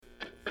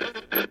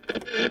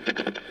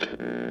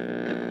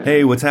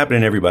Hey, what's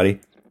happening, everybody?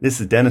 This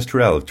is Dennis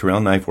Terrell of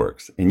Terrell Knife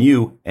Works, and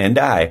you and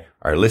I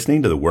are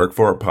listening to the Work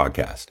For It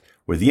podcast,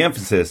 where the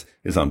emphasis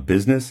is on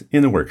business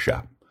in the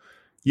workshop.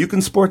 You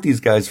can support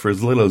these guys for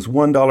as little as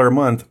 $1 a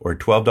month or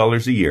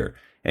 $12 a year,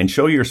 and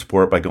show your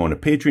support by going to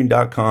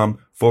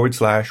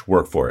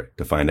patreon.com/workforit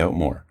to find out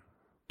more.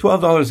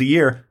 $12 a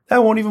year,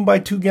 that won't even buy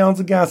 2 gallons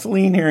of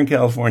gasoline here in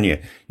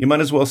California. You might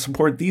as well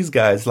support these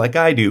guys like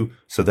I do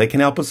so they can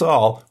help us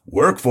all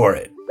work for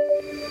it.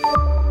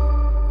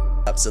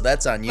 So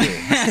that's on you.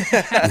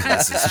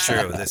 This is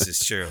true.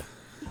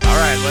 All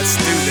right, let's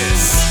do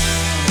this.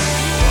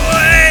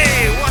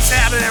 Hey, what's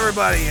happening,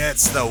 everybody?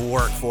 It's the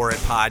Work For It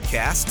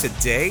podcast.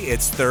 Today,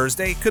 it's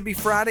Thursday. Could be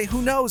Friday.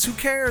 Who knows? Who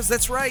cares?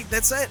 That's right.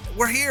 That's it.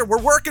 We're here.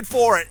 We're working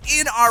for it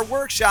in our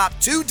workshop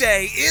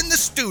today in the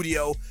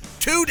studio.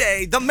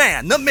 Today, the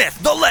man, the myth,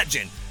 the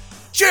legend,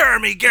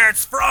 Jeremy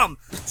Gertz from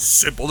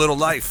Simple Little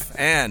Life,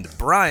 and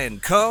Brian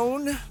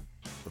Cohn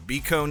of B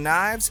Cohn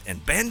Knives,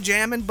 and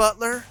Benjamin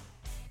Butler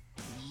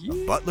of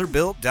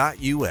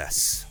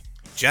butlerbuilt.us.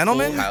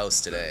 Gentlemen, Full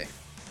house today.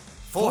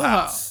 Full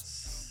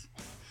house.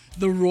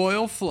 The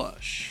royal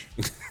flush.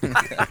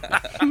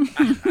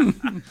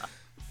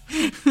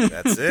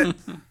 That's it.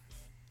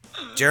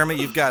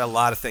 Jeremy, you've got a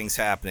lot of things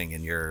happening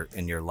in your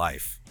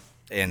life,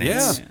 and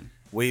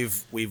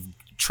we've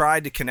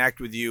tried to connect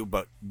with you,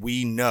 but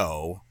we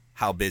know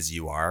how busy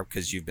you are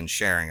because you've been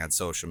sharing on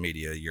social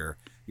media your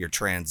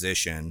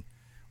transition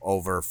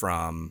over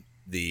from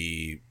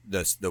the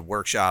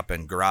workshop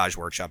and garage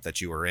workshop that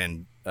you were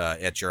in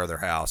at your other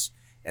house,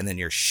 and then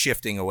you're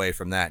shifting away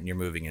from that and you're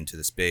moving into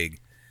this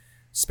big,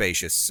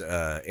 spacious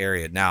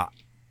area. Now,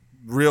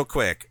 real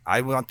quick,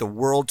 I want the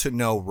world to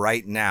know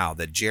right now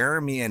that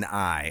Jeremy and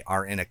I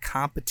are in a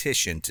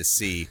competition to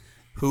see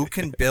who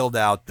can build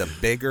out the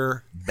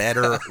bigger,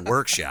 better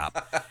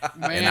workshop.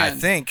 Man. And I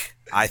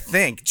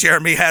think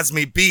Jeremy has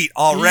me beat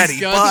already.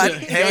 But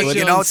hey,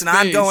 it's an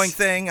ongoing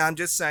thing. I'm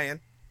just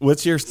saying.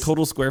 What's your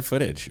total square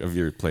footage of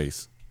your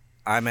place?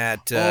 I'm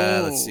at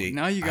let's see.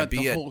 Now you got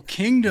the whole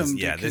kingdom.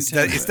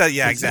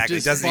 Exactly.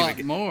 It doesn't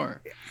even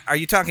more. Are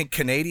you talking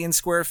Canadian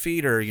square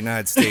feet or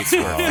United States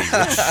square feet?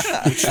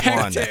 Which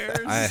one?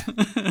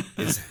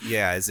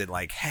 Is it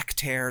like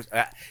hectares?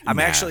 I'm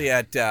actually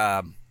at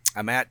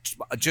I'm at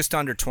just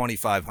under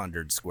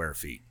 2,500 square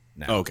feet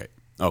now.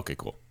 Okay,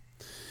 cool.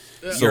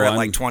 You're at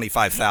like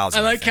 25,000.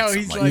 I like how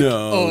he's like,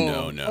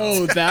 no.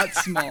 Oh,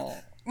 that's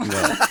small.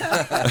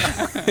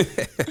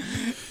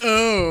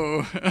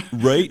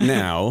 Right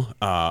now,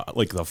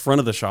 like the front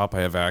of the shop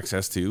I have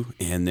access to,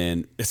 and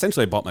then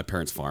essentially I bought my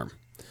parents' farm.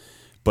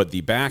 But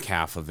the back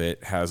half of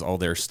it has all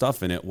their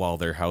stuff in it while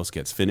their house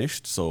gets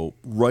finished. So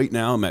right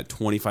now I'm at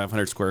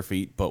 2,500 square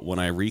feet, but when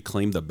I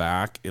reclaim the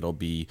back, it'll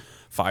be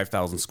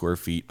 5,000 square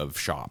feet of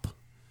shop.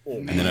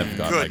 And then I've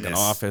got like an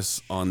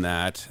office on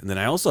that. And then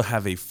I also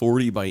have a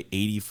 40 by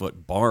 80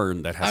 foot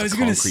barn that has a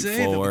concrete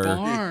floor. The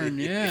barn,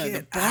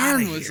 the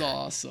barn was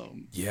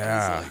awesome. Yeah.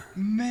 I was like,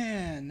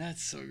 man,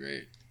 that's so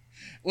great.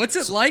 What's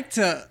it like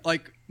to,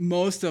 like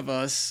most of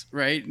us,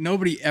 right?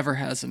 Nobody ever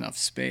has enough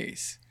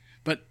space.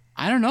 But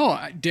I don't know,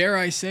 dare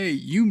I say,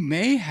 you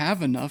may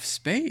have enough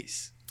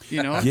space.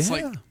 You know, it's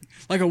like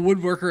a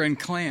woodworker and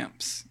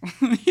clamps.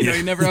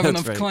 You never have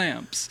enough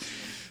clamps.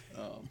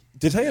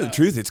 To tell you the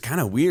truth, it's kind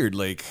of weird.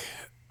 Like,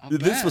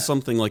 this was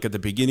something like at the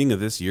beginning of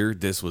this year,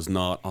 this was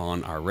not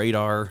on our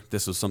radar.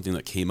 This was something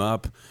that came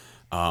up.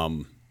 A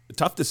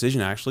tough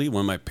decision, actually.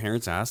 When my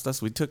parents asked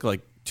us, we took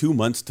like 2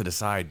 months to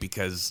decide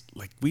because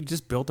like we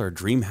just built our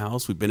dream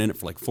house. We've been in it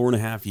for like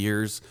 4.5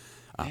 years.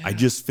 I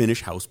just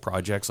finished house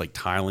projects like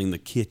tiling the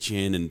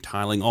kitchen and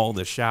tiling all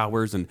the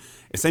showers, and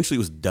essentially it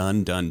was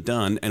done.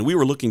 And we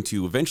were looking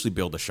to eventually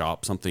build a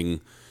shop,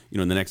 something,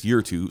 in the next year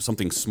or two,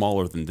 something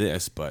smaller than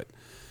this, but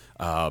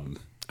I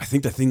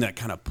think the thing that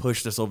kind of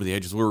pushed us over the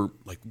edge is we're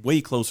like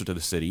way closer to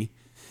the city.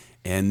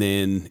 And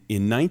then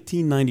in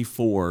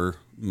 1994,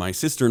 my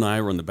sister and I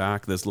were in the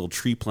back of this little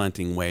tree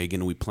planting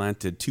wagon. We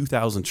planted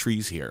 2,000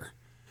 trees here.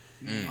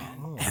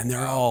 And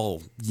they're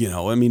all,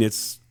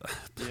 it's,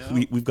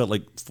 we've got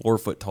like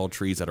 4-foot tall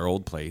trees at our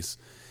old place.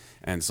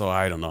 And so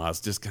I don't know. I was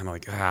just kind of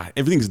like,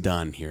 everything's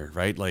done here,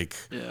 right? Like,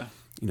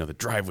 the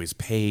driveway's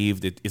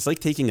paved. It's like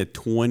taking a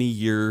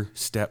 20-year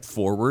step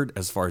forward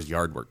as far as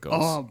yard work goes.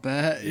 Oh, I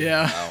bet.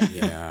 Yeah. Wow.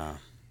 Yeah.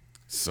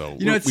 So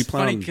it's we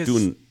plan funny on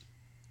doing.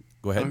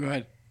 Go ahead. Oh, go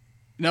ahead.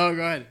 No,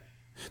 go ahead.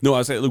 No, I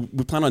was saying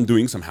we plan on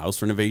doing some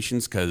house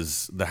renovations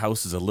because the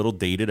house is a little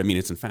dated. I mean,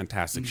 it's in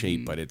fantastic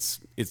shape, but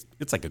it's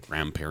like a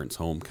grandparent's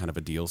home kind of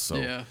a deal.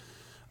 So,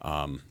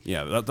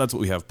 that's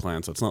what we have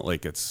planned. So it's not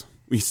like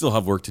we still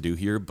have work to do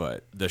here,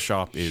 but the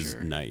shop is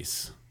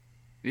nice.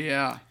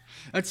 Yeah.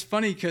 That's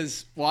funny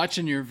because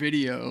watching your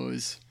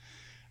videos,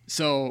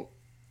 so,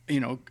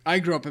 I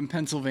grew up in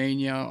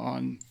Pennsylvania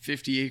on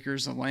 50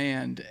 acres of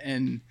land,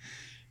 and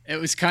it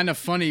was kind of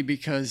funny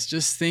because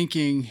just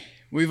thinking,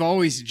 we've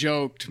always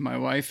joked, my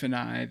wife and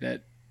I,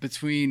 that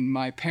between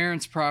my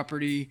parents'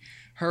 property,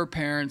 her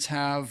parents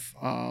have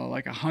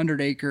like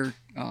 100-acre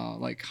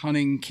like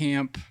hunting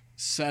camp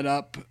set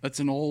up. It's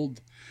a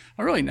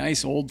really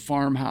nice old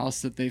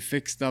farmhouse that they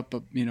fixed up,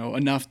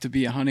 enough to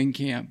be a hunting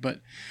camp.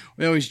 But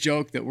we always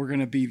joke that we're going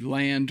to be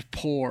land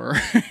poor.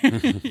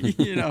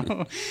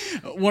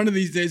 One of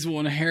these days we'll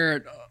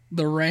inherit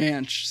the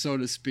ranch, so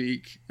to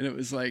speak. And it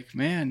was like,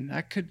 man,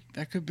 that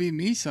could be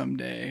me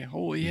someday.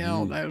 Holy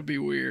hell, that would be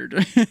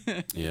weird.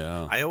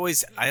 Yeah. I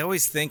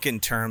always think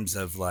in terms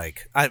of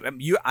like,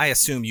 I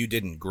assume you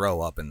didn't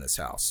grow up in this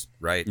house,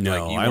 right?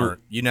 No, like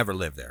you never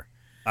lived there.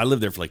 I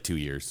lived there for like 2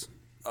 years.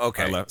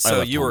 Okay. I left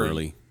you were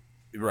early.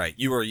 Right.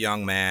 You were a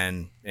young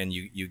man and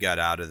you got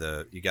out of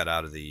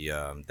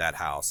the that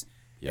house.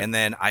 Yep. And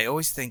then I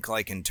always think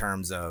like in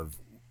terms of,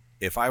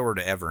 if I were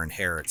to ever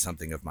inherit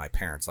something of my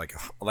parents,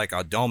 like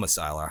a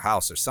domicile or a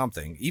house or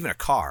something, even a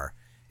car,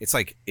 it's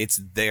like it's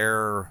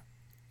their,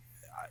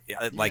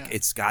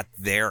 it's got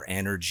their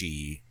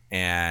energy,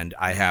 and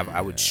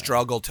I would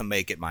struggle to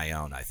make it my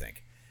own, I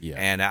think. Yeah.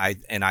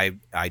 And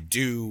I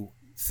do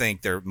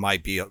think there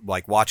might be,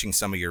 like, watching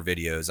some of your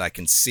videos, I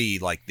can see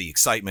like the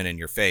excitement in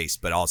your face,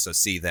 but also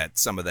see that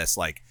some of this,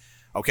 like,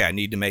 okay, I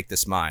need to make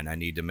this mine. I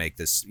need to make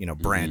this,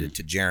 branded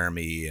to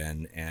Jeremy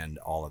and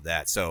all of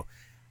that. So,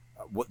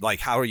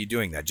 how are you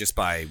doing that? Just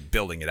by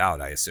building it out,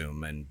 I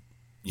assume. And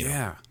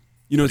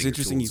it's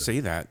interesting you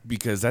say that,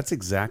 because that's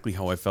exactly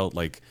how I felt.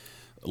 Like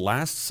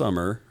last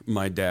summer,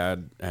 my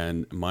dad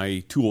and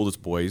my 2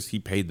 oldest boys, he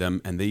paid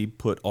them, and they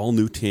put all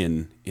new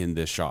tin in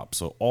this shop.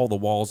 So all the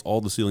walls,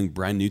 all the ceiling,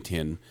 brand new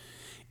tin.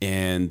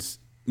 And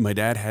my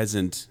dad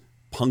hasn't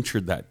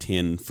punctured that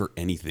tin for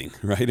anything,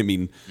 right? I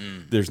mean,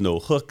 there's no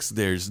hooks,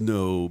 there's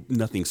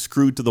nothing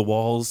screwed to the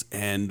walls.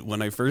 And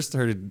when I first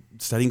started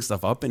setting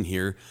stuff up in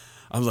here,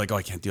 I was like, oh,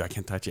 I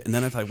can't touch it. And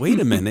then I thought, wait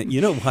a minute,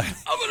 you know what?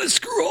 I'm going to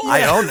screw all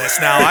I own this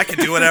now. I can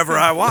do whatever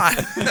I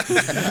want.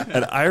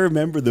 And I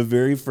remember the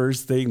very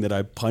first thing that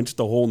I punched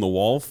a hole in the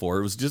wall for,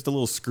 it was just a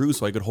little screw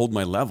so I could hold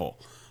my level,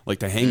 like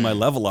to hang my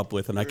level up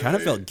with. And I kind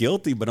of felt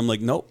guilty, but I'm like,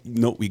 nope,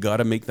 we got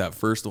to make that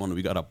first one.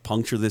 We got to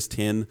puncture this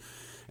tin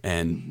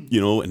and,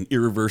 an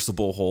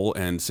irreversible hole.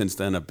 And since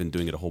then, I've been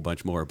doing it a whole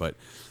bunch more. But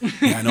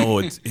yeah, no,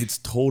 it's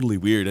totally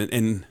weird.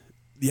 And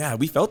yeah,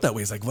 we felt that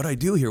way. It's like, what I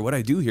do here?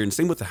 And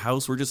same with the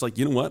house. We're just like,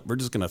 you know what? We're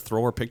just going to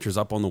throw our pictures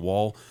up on the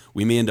wall.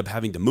 We may end up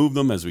having to move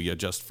them as we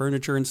adjust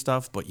furniture and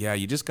stuff. But yeah,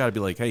 you just got to be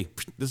like, hey,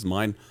 this is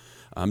mine.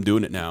 I'm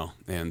doing it now.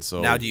 And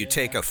so now, do you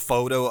take a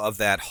photo of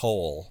that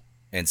hole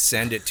and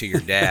send it to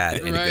your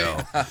dad and go,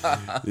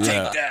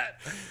 take that?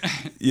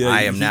 Yeah,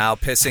 I am now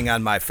pissing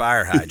on my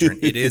fire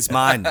hydrant. It is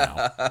mine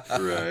now.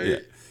 Right. Yeah.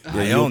 Yeah,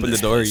 I own opened the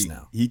this door. place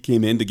now. He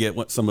came in to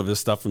get some of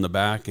his stuff from the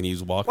back, and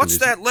he's walking. What's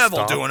that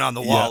level doing on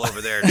the wall over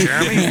there,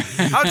 Jeremy?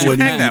 How'd you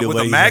hang that, with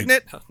a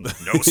magnet?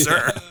 No,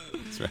 sir.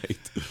 That's right.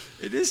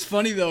 It is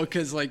funny though,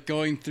 because like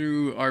going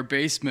through our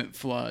basement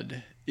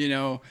flood,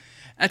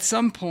 at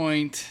some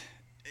point,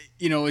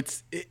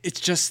 it's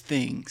just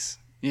things,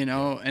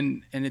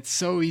 and it's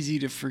so easy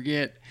to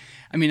forget.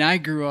 I mean, I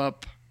grew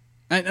up,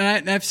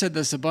 and I've said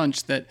this a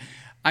bunch, that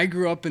I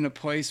grew up in a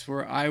place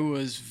where I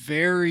was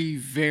very,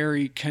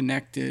 very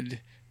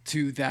connected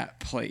to that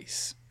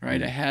place,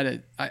 right?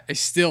 I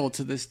still,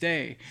 to this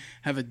day,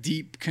 have a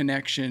deep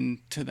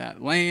connection to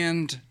that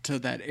land, to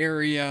that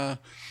area,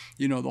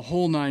 the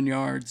whole 9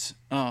 yards.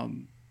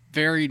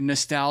 Very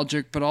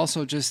nostalgic, but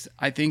also just,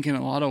 I think in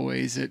a lot of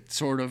ways, it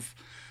sort of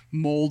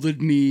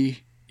molded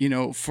me,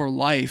 for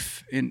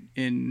life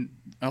in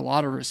a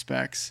lot of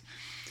respects.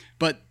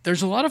 But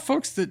there's a lot of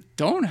folks that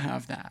don't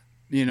have that.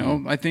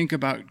 I think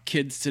about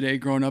kids today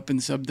growing up in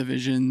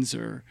subdivisions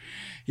or,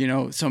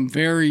 some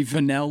very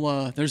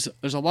vanilla. There's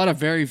a lot of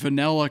very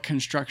vanilla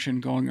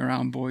construction going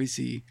around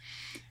Boise.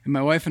 And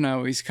my wife and I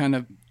always kind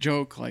of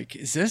joke, like,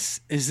 is this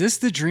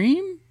the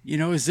dream?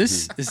 Is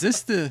this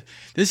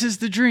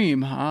the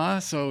dream, huh?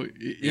 So,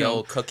 the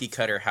old cookie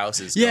cutter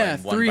houses. Yeah,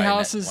 going 3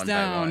 houses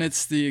down.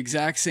 It's the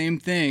exact same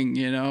thing,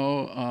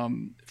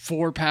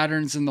 4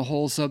 patterns in the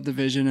whole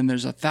subdivision, and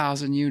there's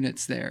 1,000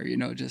 units there,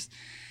 just.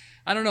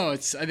 I don't know. I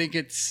think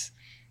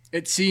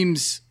it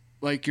seems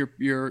like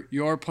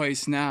your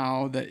place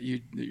now that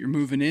you're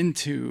moving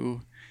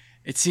into.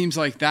 It seems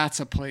like that's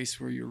a place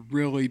where you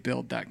really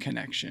build that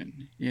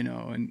connection,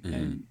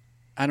 and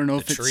I don't know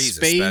if it's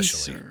space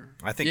especially. Or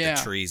I think the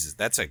trees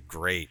that's a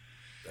great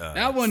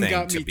that one thing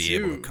got to me be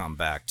too. able to come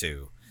back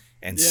to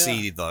and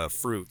see the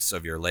fruits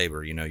of your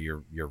labor.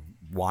 You're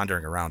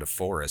wandering around a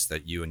forest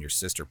that you and your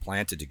sister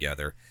planted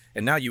together,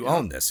 and now you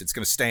own this. It's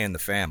going to stay in the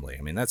family.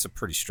 I mean, that's a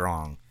pretty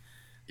strong.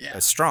 A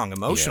strong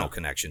emotional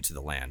connection to the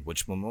land,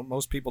 which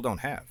most people don't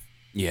have.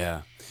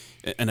 Yeah.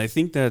 And I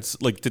think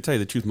that's, like, to tell you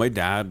the truth, my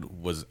dad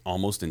was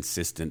almost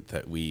insistent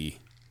that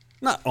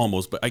not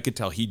almost, but I could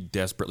tell he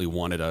desperately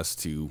wanted us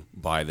to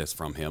buy this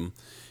from him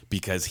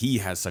because he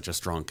has such a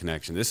strong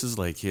connection. This is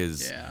like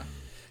his,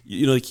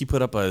 like he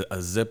put up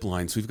a zip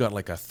line. So we've got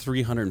like a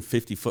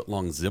 350-foot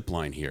long zip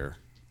line here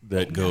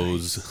that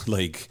goes,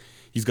 like,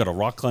 he's got a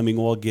rock climbing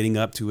wall getting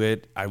up to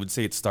it. I would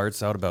say it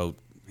starts out about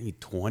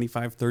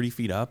 25, 30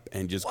 feet up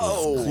and just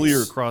goes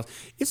clear across.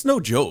 It's no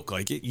joke.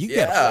 Like you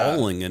get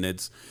hauling and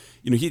it's,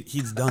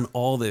 he's done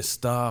all this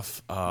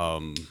stuff.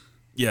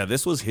 Yeah,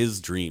 this was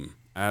his dream.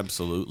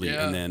 Absolutely.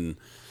 Yeah. And then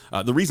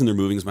the reason they're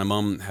moving is my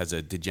mom has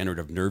a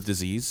degenerative nerve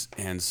disease,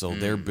 and so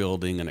they're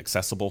building an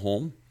accessible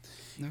home.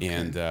 Okay.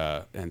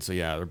 And so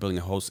yeah, they're building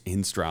a house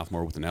in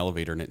Strathmore with an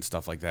elevator in it and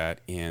stuff like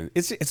that. And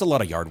it's a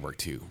lot of yard work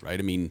too, right?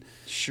 I mean,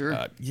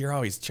 sure. You're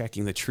always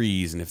checking the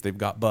trees, and if they've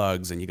got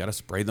bugs, and you got to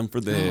spray them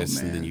for this,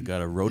 and then you got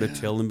to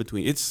rototill in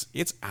between.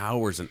 It's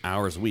hours and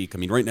hours a week. I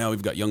mean, right now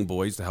we've got young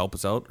boys to help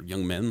us out, or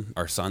young men,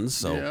 our sons.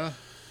 So, yeah.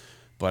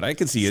 But I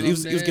can see it. It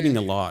was getting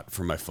a lot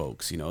for my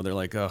folks. You know, they're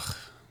like, ugh.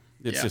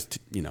 It's just,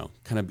 you know,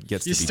 kind of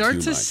gets to be too much.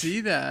 You start to see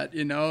that,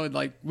 you know,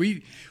 like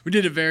we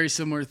did a very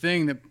similar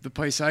thing. The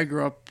place I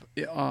grew up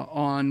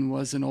on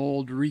was an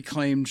old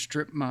reclaimed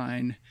strip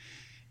mine,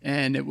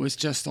 and it was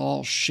just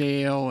all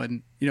shale.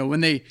 And, you know,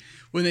 when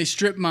they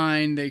strip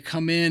mine, they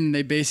come in,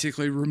 they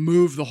basically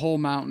remove the whole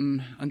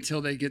mountain until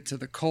they get to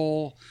the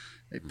coal.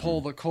 They pull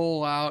the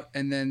coal out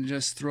and then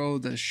just throw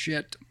the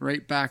shit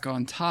right back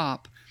on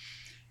top,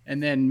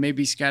 and then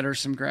maybe scatter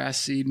some grass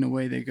seed and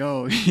away they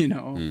go, you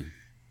know.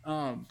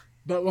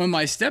 But when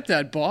my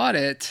stepdad bought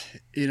it,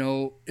 you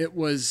know,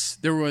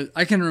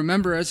 I can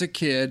remember as a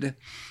kid,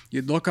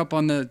 you'd look up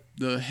on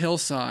the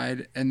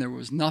hillside and there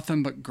was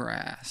nothing but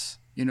grass,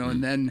 you know,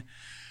 and then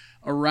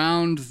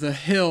around the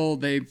hill,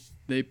 they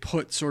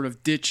put sort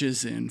of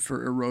ditches in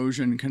for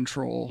erosion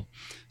control.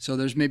 So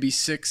there's maybe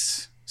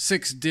six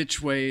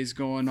ditchways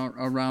going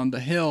around the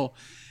hill.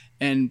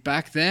 And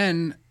back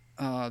then,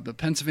 the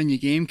Pennsylvania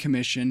Game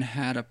Commission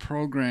had a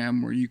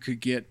program where you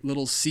could get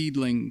little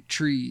seedling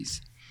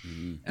trees.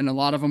 And a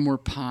lot of them were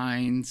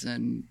pines,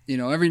 and, you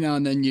know, every now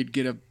and then you'd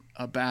get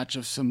a batch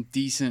of some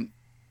decent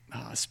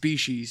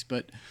species.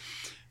 But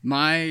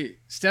my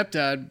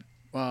stepdad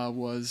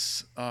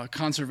was a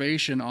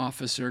conservation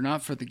officer,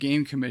 not for the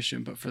Game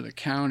Commission, but for the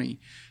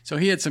county. So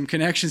he had some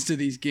connections to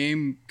these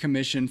Game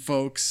Commission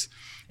folks,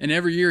 and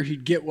every year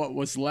he'd get what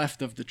was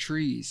left of the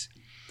trees.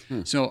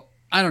 So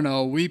I don't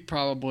know, we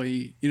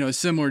probably, you know,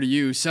 similar to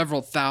you,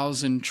 several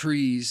thousand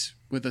trees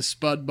with a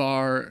spud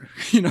bar,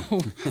 you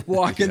know,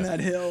 walking that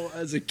hill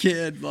as a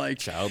kid, like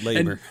child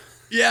labor.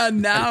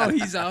 Now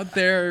he's out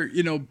there,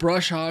 you know,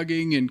 brush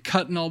hogging and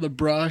cutting all the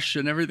brush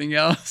and everything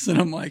else. And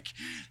I'm like,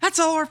 that's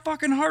all our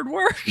fucking hard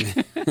work.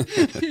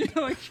 You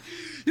know, like,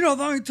 you know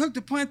how long it took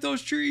to plant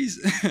those trees.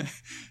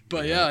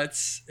 But yeah,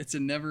 it's a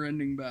never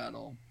ending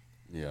battle.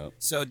 Yeah.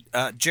 So,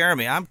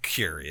 Jeremy, I'm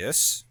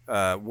curious,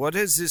 what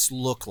does this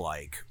look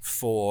like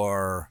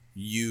for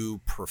you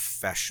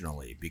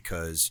professionally?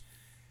 Because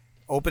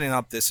opening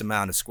up this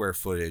amount of square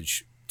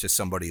footage to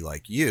somebody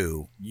like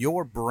you,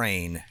 your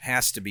brain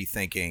has to be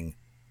thinking,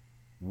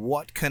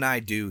 what can I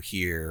do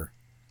here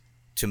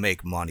to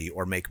make money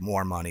or make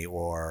more money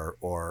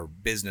or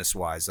business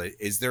wise?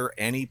 Is there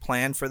any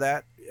plan for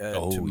that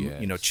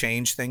you know,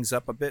 change things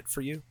up a bit for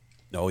you?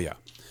 Oh, yeah.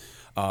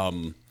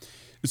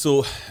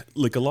 So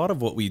like a lot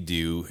of what we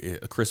do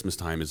at Christmas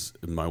time is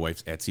my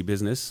wife's Etsy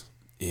business,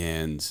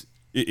 and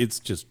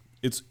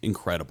it's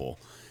incredible.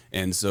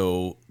 And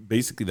so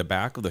basically the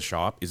back of the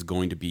shop is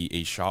going to be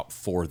a shop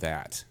for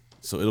that.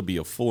 So it'll be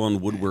a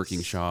full-on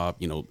woodworking shop,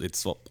 you know,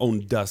 its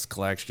own dust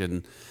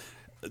collection.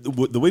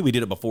 The way we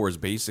did it before is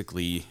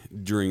basically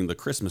during the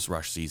Christmas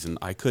rush season,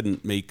 I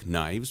couldn't make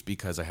knives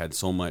because I had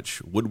so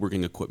much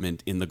woodworking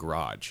equipment in the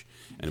garage.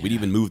 And we'd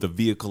even move the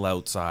vehicle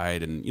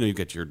outside, and, you know, you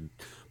get your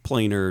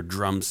planer,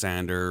 drum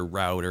sander,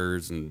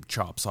 routers, and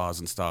chop saws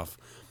and stuff.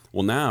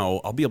 Well,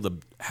 now I'll be able to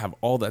have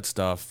all that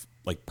stuff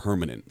like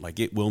permanent, like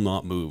it will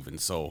not move.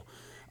 And so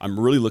I'm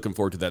really looking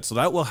forward to that. So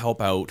that will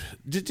help out.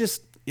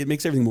 Just it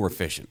makes everything more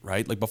efficient,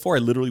 right? Like before,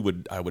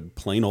 I would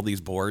plane all these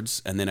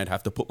boards, and then I'd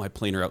have to put my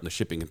planer out in the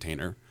shipping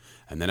container,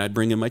 and then I'd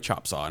bring in my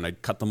chop saw and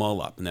I'd cut them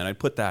all up, and then I'd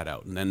put that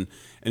out, and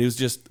it was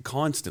just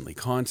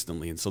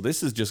constantly. And so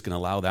this is just going to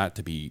allow that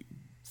to be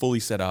fully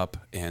set up.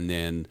 And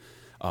then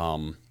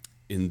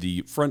in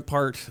the front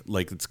part,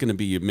 like it's going to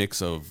be a mix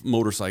of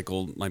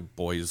motorcycle. My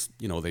boys,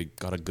 you know, they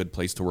got a good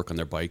place to work on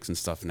their bikes and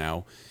stuff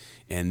now.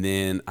 And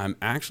then I'm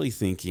actually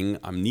thinking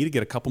I need to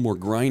get a couple more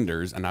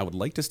grinders, and I would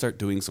like to start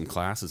doing some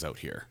classes out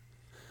here.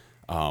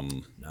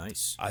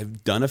 Nice.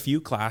 I've done a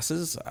few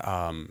classes,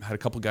 had a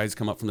couple guys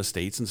come up from the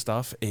States and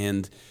stuff,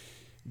 and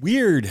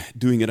weird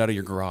doing it out of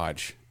your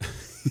garage.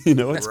 You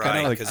know, it's kind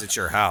of like, because it's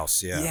your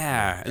house.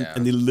 Yeah.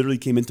 And they literally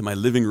came into my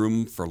living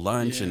room for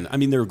lunch. And I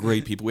mean, they were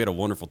great people. We had a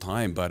wonderful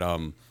time, but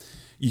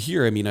you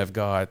hear, I mean, I've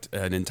got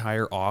an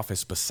entire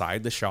office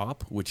beside the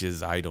shop, which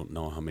is, I don't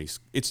know how many,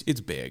 it's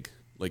big.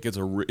 Like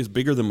it's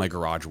bigger than my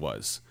garage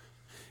was.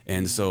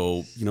 And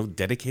so, you know,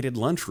 dedicated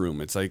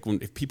lunchroom. It's like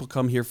if people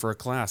come here for a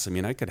class, I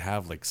mean, I could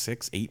have like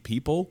 6-8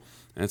 people,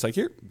 and it's like,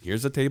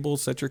 here's a table,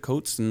 set your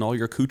coats and all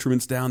your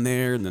accoutrements down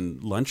there, and then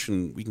lunch,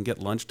 and we can get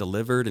lunch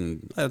delivered,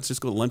 and let's just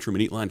go to the lunchroom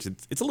and eat lunch.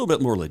 It's a little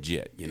bit more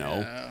legit, you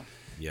know?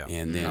 Yeah.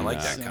 And then I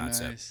like that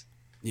concept. Nice.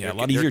 Yeah, a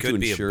lot easier to insure,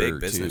 there could be a big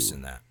business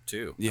in that,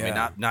 too. Yeah.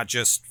 I mean, not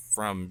just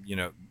from, you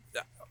know,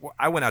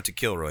 I went out to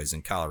Kilroy's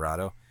in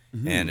Colorado.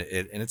 Mm-hmm. And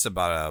it's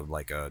about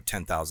a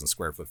 10,000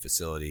 square foot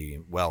facility,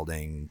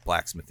 welding,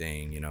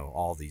 blacksmithing, you know,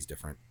 all these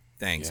different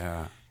things.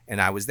 Yeah.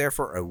 And I was there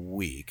for a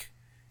week,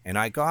 and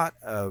I got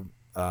a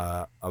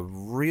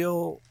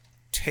real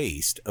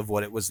taste of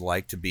what it was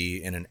like to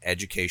be in an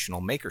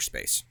educational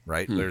makerspace,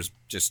 right? There's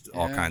just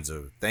all kinds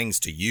of things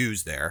to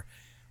use there.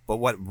 But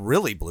what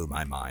really blew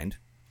my mind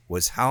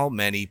was how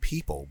many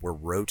people were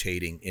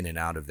rotating in and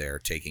out of there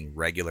taking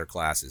regular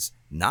classes,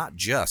 not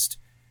just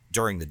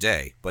during the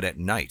day, but at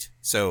night.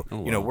 So,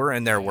 we're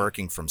in there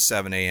working from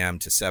 7 a.m.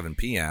 to 7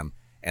 p.m.,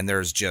 and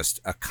there's just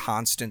a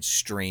constant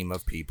stream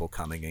of people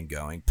coming and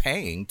going,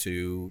 paying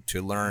to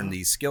learn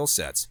these skill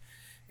sets.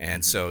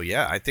 And so,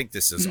 I think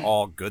this is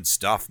all good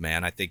stuff,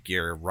 man. I think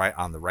you're right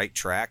on the right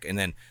track. And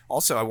then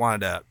also I wanted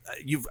to,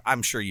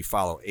 I'm sure you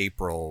follow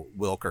April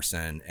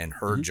Wilkerson and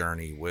her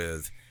journey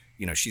with,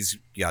 she's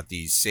got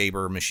these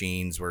saber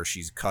machines where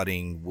she's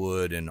cutting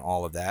wood and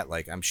all of that.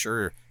 Like, I'm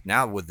sure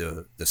now with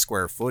the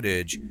square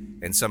footage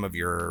and some of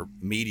your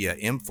media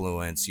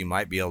influence, you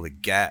might be able to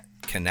get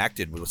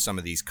connected with some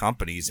of these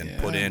companies and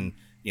put in,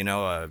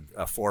 a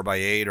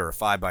 4x8 or a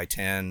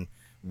 5x10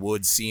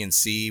 wood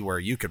CNC where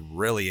you could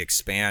really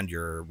expand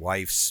your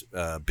wife's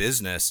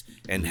business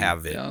and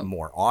have it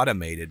more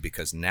automated,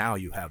 because now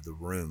you have the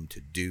room to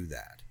do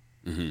that.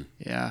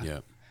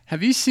 Yeah.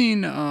 Have you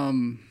seen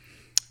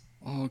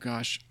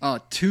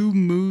Two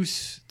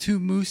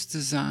Moose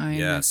Design?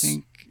 Yes. I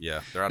think.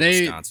 Yeah, they're out of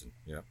Wisconsin.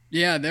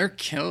 Yeah, they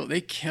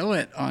kill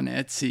it on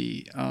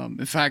Etsy.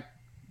 In fact,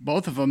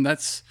 both of them,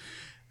 it's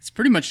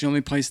pretty much the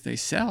only place they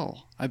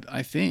sell,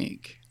 I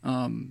think.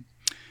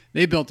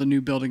 They built a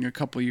new building a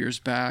couple years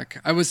back.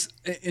 I was,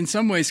 in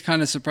some ways,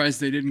 kind of surprised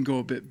they didn't go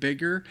a bit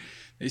bigger.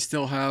 They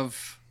still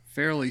have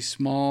fairly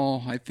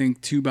small, I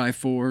think,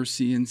 2x4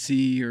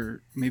 CNC,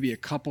 or maybe a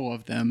couple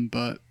of them.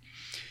 But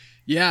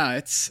yeah,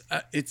 it's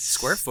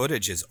square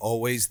footage is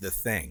always the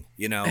thing.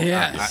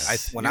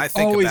 Yes. When I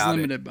think always about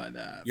limited it, by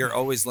that. You're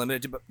always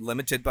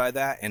limited by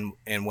that.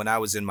 And when I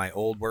was in my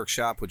old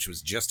workshop, which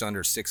was just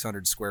under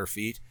 600 square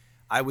feet,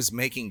 I was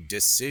making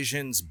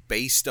decisions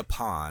based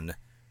upon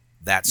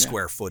that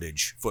square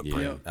footage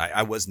footprint.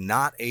 I was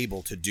not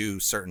able to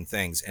do certain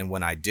things. And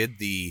when I did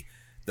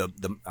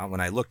when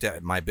I looked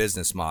at my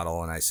business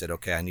model and I said,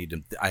 okay,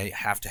 I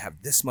have to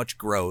have this much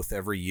growth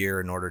every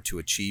year in order to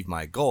achieve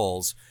my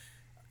goals,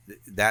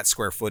 that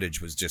square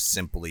footage was just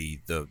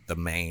simply the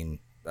main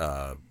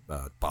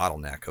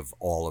bottleneck of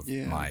all of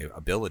my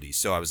abilities.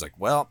 So I was like,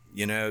 well,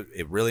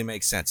 it really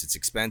makes sense. It's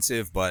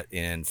expensive, but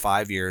in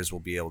 5 years we'll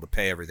be able to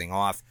pay everything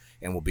off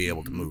and we'll be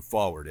able to move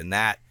forward. And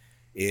that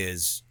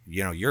is,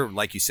 you're,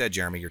 like you said,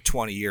 Jeremy, you're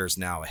 20 years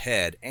now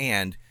ahead,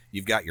 and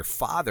you've got your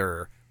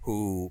father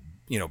who,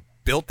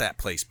 built that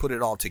place, put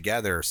it all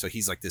together. So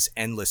he's like this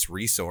endless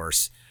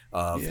resource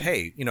of,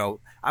 hey,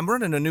 I'm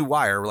running a new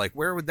wire. Like,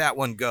 where would that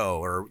one go?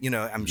 Or,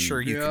 I'm sure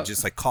you could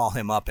just like call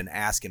him up and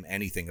ask him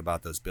anything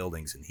about those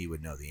buildings and he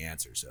would know the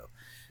answer. So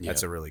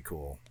that's a really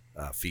cool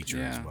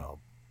feature as well.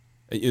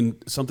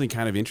 And something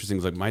kind of interesting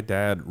is, like, my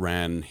dad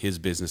ran his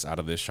business out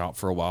of this shop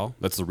for a while.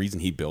 That's the reason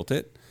he built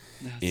it.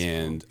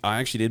 And I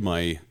actually did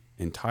my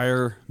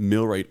entire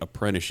millwright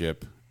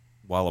apprenticeship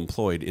while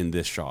employed in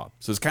this shop.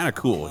 So it's kind of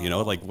cool,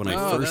 like when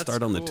I first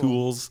started on the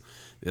tools,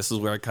 this is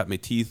where I cut my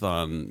teeth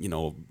on,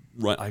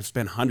 I've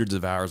spent hundreds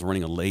of hours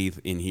running a lathe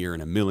in here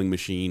and a milling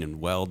machine and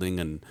welding,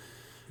 and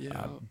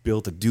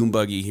built a dune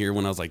buggy here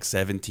when I was like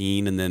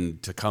 17. And then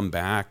to come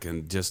back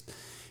and just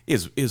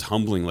is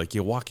humbling. Like,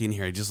 you walk in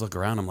here, I just look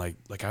around, I'm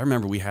like I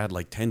remember we had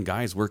like 10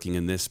 guys working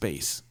in this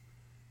space,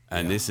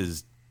 and this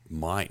is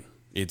mine.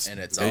 It's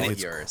all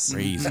yours.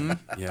 Crazy.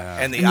 Yeah.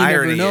 And the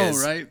irony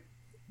is, right?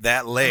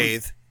 That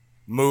lathe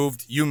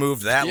you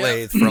moved that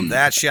lathe from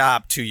that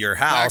shop to your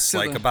house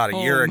like about a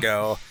year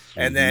ago,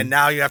 and then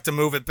now you have to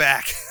move it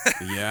back.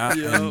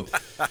 And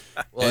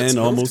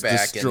almost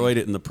destroyed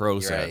it in the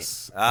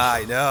process.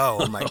 Right. I know.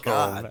 Oh my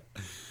God.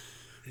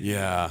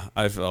 Yeah,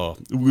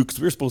 we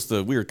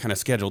were kind of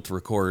scheduled to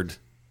record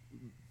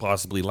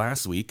possibly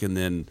last week, and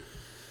then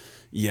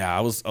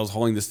I was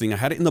hauling this thing. I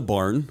had it in the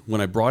barn.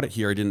 When I brought it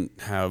here, I didn't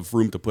have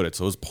room to put it,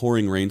 so it was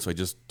pouring rain. So I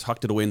just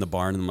tucked it away in the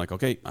barn, and I'm like,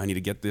 okay, I need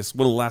to get this.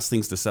 One of the last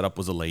things to set up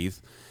was a lathe,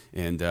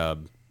 and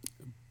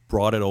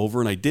brought it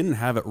over, and I didn't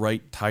have it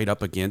right tied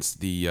up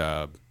against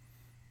the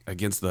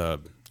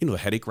the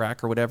headache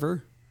rack or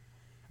whatever.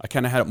 I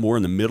kind of had it more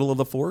in the middle of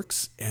the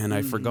forks, and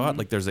I forgot,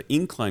 like, there's an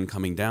incline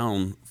coming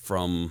down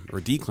or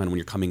decline when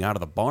you're coming out of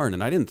the barn,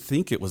 and I didn't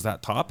think it was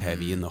that top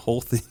heavy, and the whole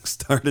thing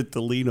started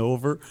to lean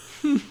over.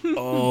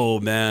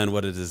 Oh man,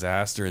 what a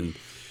disaster. And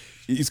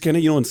it's kind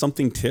of, when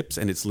something tips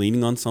and it's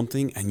leaning on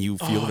something, and you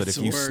feel that if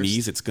you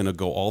sneeze, it's going to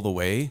go all the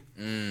way.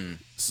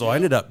 So I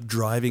ended up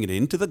driving it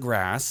into the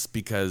grass,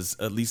 because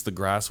at least the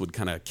grass would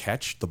kind of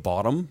catch the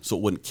bottom so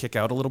it wouldn't kick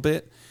out a little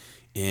bit.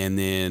 And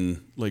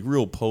then, like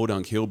real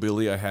podunk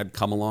hillbilly, I had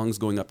come-alongs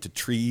going up to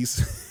trees.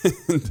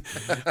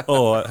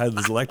 I had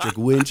this electric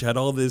winch, had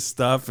all this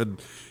stuff.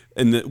 And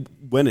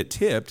when it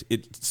tipped,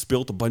 it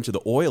spilt a bunch of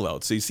the oil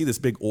out. So you see this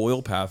big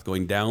oil path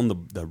going down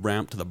the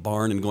ramp to the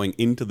barn and going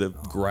into the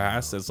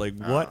grass. It's like,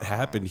 what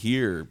happened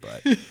here?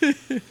 But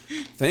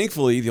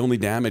thankfully, the only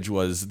damage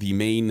was the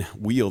main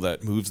wheel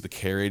that moves the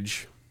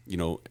carriage,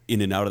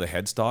 in and out of the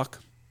headstock.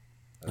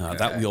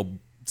 That wheel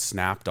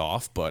snapped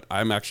off, but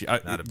I'm actually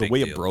Not a the big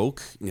way deal. it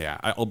broke. Yeah,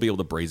 I'll be able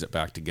to braze it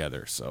back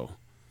together. So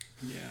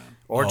Yeah.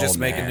 Or just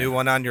make a man. new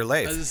one on your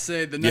lathe. As I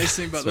say, the nice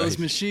thing about that's those right.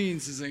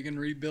 machines is they can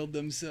rebuild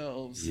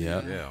themselves.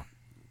 Yeah. Yeah.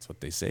 that's what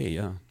they say.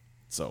 Yeah.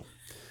 So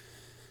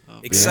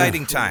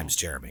Exciting Yeah. times,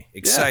 Jeremy.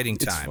 Exciting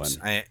it's times.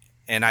 fun.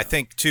 I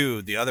think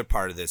too, the other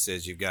part of this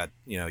is you've got,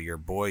 your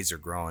boys are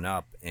growing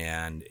up,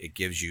 and it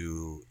gives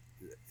you,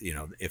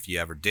 if you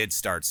ever did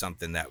start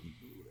something that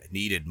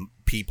needed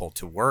people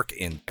to work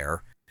in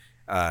there,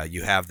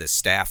 you have the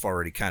staff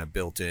already kind of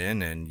built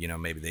in, and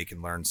maybe they can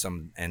learn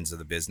some ends of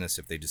the business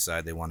if they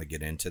decide they want to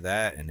get into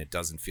that, and it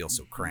doesn't feel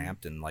so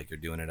cramped and like you're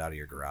doing it out of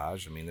your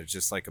garage. I mean, there's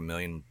just like a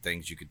million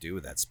things you could do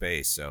with that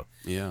space. So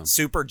yeah.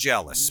 super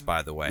jealous,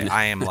 by the way.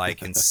 I am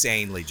like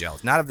insanely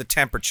jealous, not of the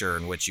temperature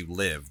in which you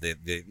live,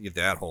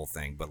 that whole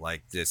thing, but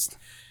like just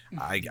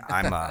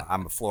I'm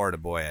a Florida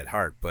boy at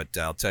heart, but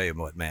I'll tell you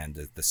what, man,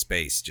 the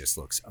space just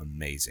looks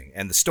amazing,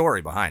 and the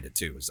story behind it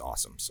too is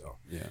awesome. So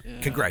Yeah.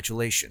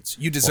 congratulations,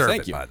 you deserve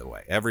thank it, you. by the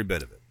way, every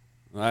bit of it.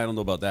 I don't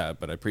know about that,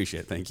 but I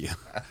appreciate it. Thank you.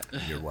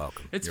 You're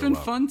welcome. It's You're been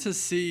welcome. fun to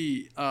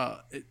see.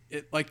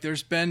 Like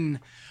there's been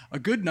a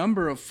good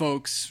number of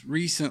folks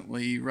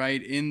recently,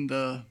 right, in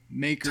the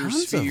maker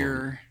Tons of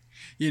sphere,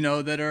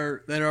 that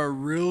are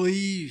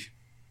really.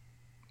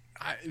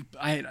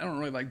 I don't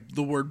really like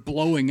the word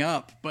blowing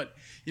up, but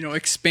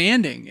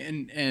expanding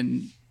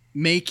and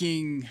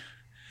making,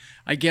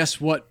 I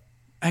guess,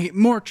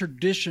 more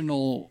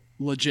traditional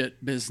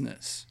legit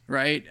business,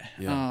 right?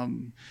 Yeah.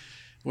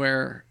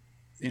 Where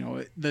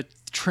the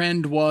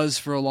trend was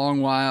for a long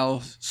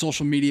while,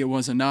 social media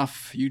was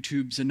enough,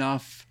 YouTube's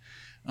enough,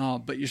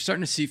 but you're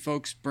starting to see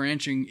folks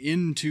branching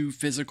into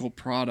physical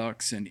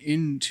products and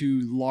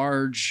into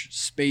large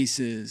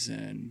spaces,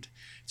 and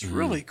it's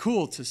really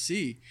cool to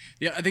see.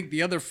 Yeah, I think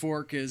the other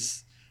fork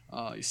is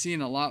you're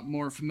seeing a lot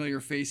more familiar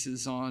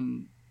faces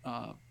on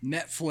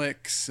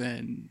Netflix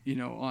and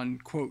on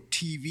quote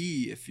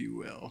TV, if you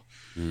will.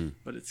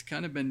 But it's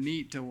kind of been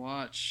neat to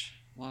watch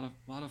a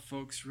lot of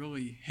folks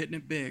really hitting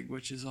it big,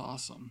 which is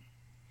awesome.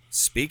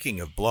 Speaking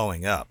of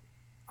blowing up,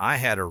 I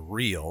had a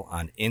reel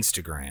on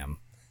Instagram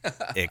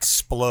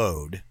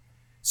explode.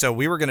 So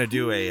we were going to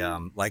do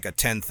a like a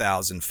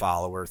 10,000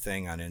 follower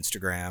thing on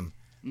Instagram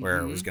where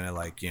it was going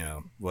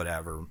to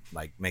whatever,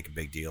 like make a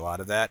big deal out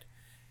of that.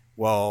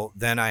 Well,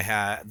 then I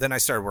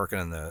started working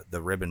on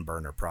the ribbon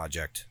burner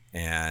project,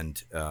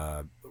 and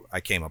I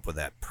came up with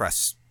that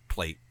press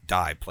plate,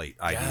 die plate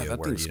idea that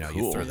where thing's you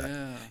cool. throw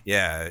that.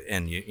 Yeah,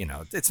 and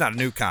it's not a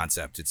new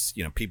concept. It's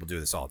people do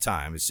this all the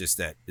time. It's just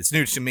that it's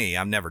new to me.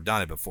 I've never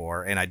done it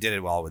before, and I did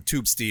it all with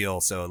tube steel,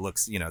 so it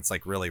looks it's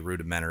like really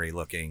rudimentary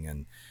looking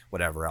and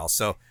whatever else.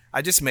 So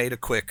I just made a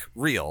quick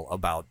reel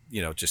about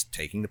just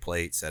taking the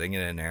plate, setting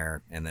it in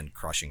there, and then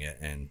crushing it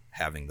and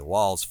having the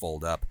walls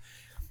fold up.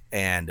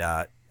 And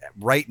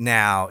right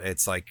now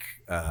it's like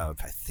I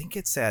think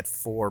it's at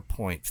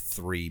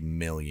 4.3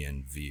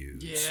 million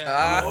views.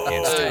 Yeah, on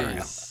Instagram.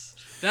 nice.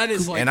 That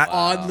is like And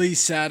oddly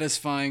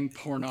satisfying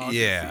pornography.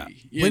 Yeah.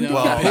 When did you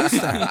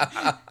post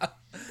that?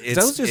 It's,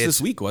 That was just it's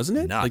this week, wasn't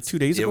it? nuts. Like 2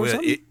 days ago or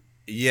something?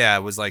 Yeah,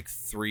 it was like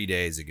 3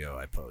 days ago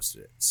I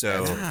posted it.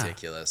 So That's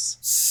ridiculous.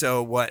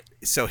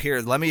 So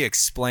here, let me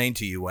explain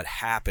to you what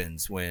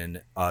happens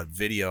when a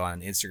video on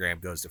Instagram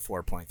goes to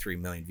 4.3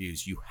 million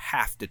views. You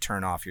have to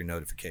turn off your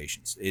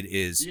notifications. It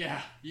is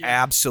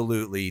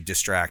absolutely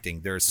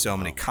distracting. There's so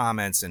many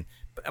comments, and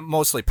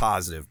mostly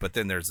positive, but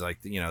then there's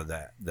like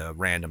the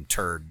random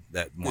turd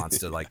that wants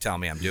to like tell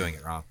me I'm doing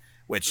it wrong,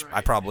 which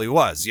I probably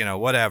was,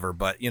 whatever,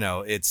 but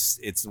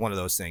it's one of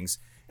those things.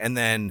 And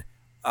then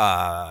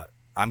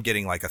I'm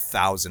getting like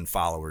 1,000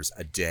 followers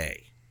a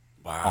day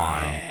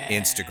on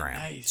Instagram.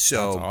 Nice.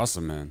 So That's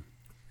awesome, man.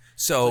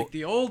 So Like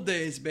the old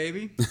days,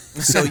 baby.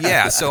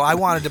 so I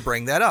wanted to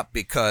bring that up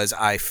because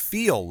I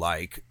feel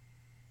like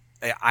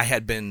I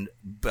had been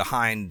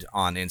behind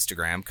on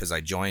Instagram because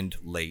I joined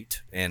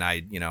late, and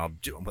I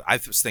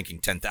was thinking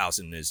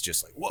 10,000 is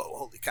just like, whoa,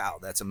 holy cow,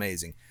 that's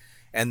amazing.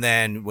 And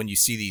then when you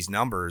see these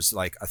numbers,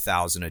 like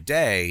 1,000 a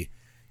day,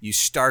 you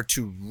start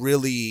to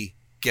really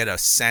get a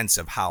sense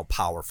of how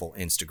powerful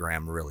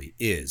Instagram really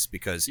is,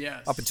 because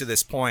up until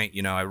this point,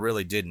 I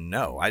really didn't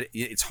know.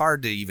 It's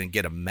hard to even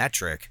get a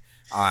metric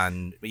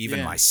on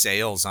even my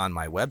sales on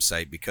my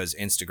website because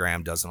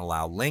Instagram doesn't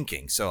allow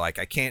linking. So like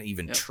I can't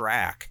even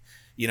track.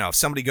 If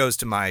somebody goes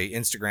to my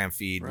Instagram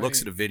feed,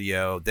 looks at a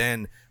video,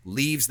 then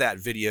leaves that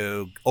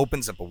video,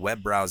 opens up a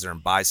web browser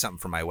and buys something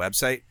from my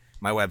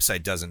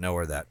website doesn't know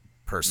where that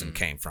person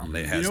came from.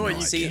 It has no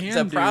idea. See,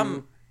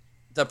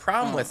 the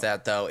problem with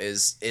that though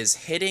is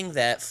hitting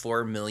that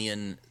 4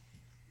 million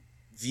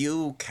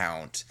view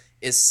count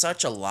is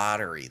such a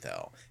lottery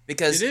though,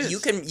 because you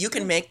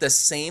can make the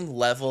same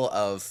level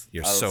of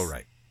so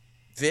right.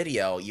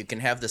 video, you can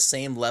have the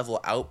same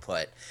level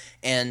output,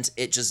 and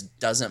it just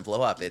doesn't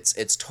blow up.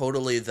 It's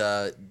totally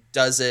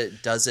does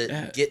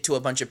it get to a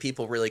bunch of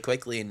people really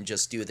quickly and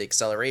just do the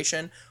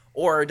acceleration,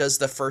 Or does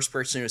the first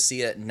person who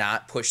see it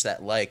not push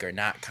that like or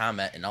not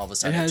comment, and all of a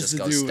sudden it just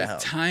goes down?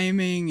 With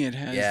timing. It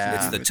has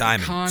it's to do the with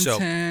timing.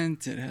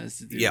 content. It has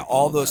to do with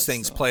all those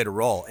things played a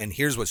role. And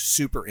here's what's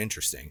super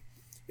interesting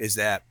is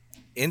that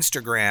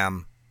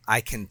Instagram,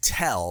 I can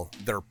tell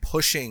they're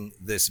pushing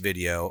this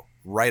video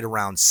right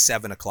around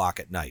 7 o'clock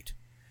at night.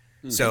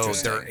 So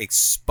they're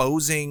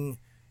exposing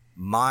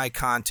my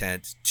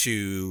content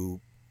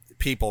to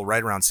people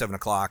right around 7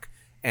 o'clock,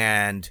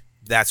 and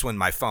that's when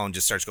my phone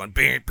just starts going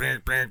bing,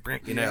 bing, bing,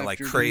 bing, like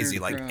crazy,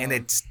 and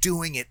it's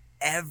doing it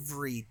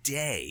every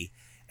day.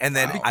 And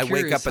then I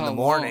wake up in the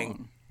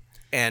morning,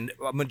 and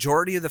a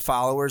majority of the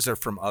followers are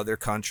from other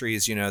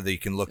countries. That you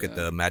can look at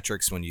the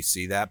metrics when you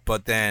see that.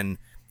 But then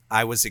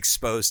I was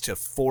exposed to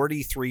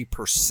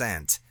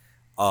 43%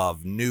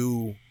 of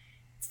new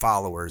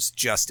followers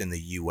just in the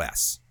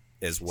U.S.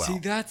 as well. See,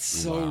 that's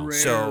so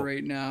rare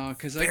right now,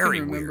 because I can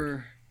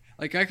remember,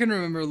 I can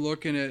remember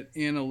looking at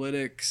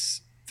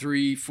analytics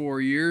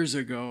 3-4 years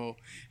ago,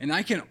 and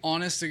I can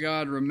honest to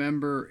God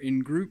remember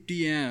in group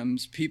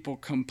DMs people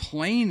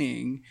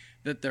complaining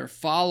that their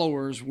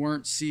followers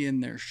weren't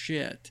seeing their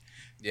shit.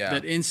 Yeah,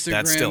 that Instagram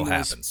that still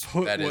happens.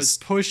 Was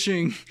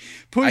pushing.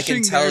 I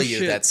can tell their you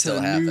shit that still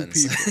to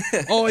happens. New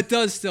people. Oh, it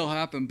does still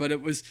happen, but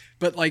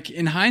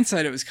in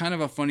hindsight, it was kind of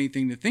a funny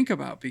thing to think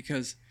about,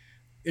 because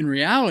in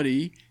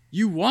reality,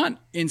 you want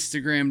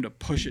Instagram to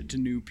push it to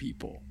new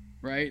people,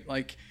 right?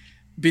 Like,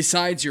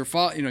 besides your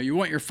you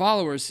want your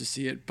followers to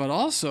see it, but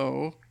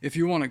also if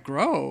you want to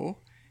grow,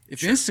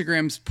 if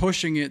Instagram's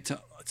pushing it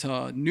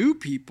to new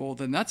people,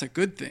 then that's a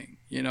good thing,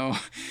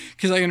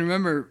 because I can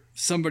remember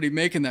somebody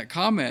making that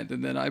comment,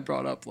 and then I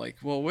brought up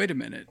well, wait a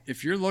minute,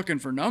 if you're looking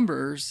for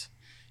numbers,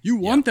 you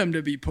want them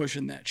to be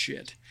pushing that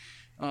shit,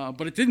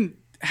 but it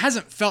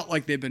hasn't felt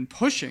like they've been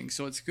pushing,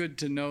 so it's good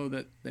to know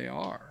that they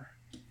are,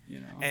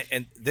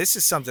 and this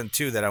is something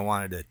too that I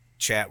wanted to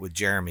chat with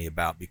Jeremy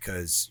about,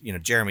 because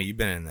Jeremy, you've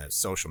been in the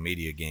social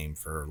media game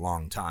for a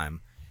long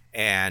time,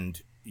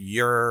 and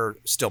you're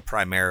still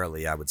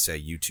primarily, I would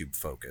say, YouTube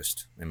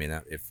focused. I mean,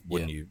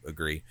 wouldn't you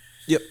agree?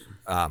 Yep.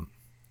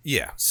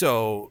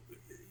 So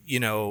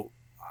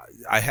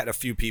I had a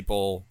few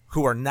people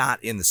who are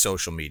not in the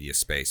social media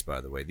space,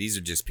 by the way. These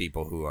are just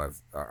people who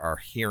are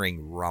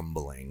hearing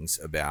rumblings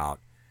about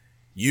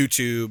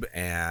YouTube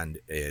and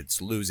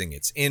it's losing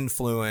its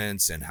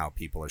influence and how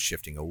people are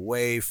shifting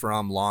away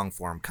from long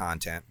form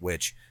content,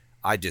 which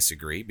I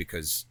disagree,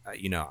 because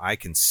I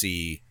can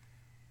see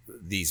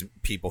these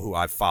people who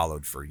I've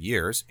followed for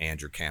years.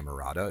 Andrew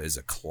Camerata is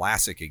a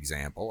classic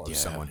example of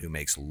someone who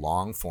makes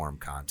long form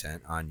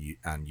content on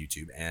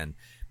YouTube, and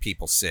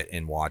people sit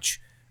and watch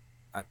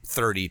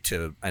 30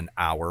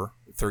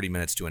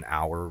 minutes to an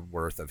hour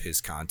worth of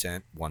his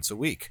content once a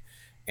week.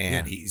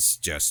 And he's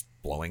just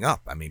blowing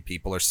up. I mean,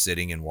 people are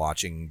sitting and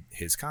watching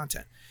his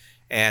content.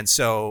 And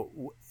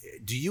so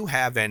do you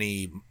have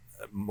any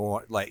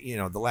more,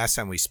 the last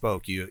time we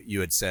spoke,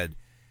 you had said,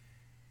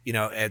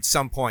 at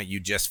some point you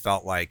just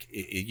felt like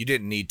you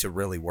didn't need to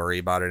really worry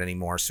about it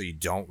anymore, so you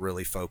don't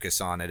really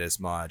focus on it as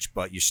much,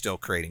 but you're still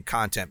creating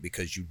content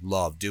because you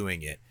love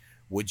doing it.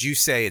 Would you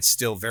say it's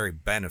still very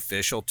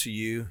beneficial to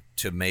you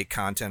to make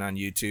content on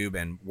YouTube?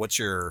 And what's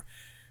your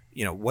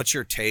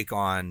take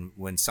on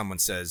when someone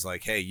says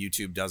hey,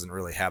 YouTube doesn't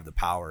really have the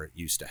power it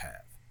used to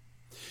have?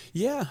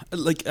 Yeah,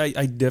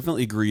 I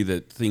definitely agree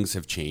that things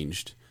have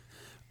changed.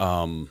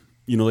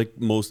 Like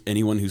most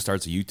anyone who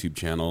starts a YouTube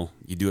channel,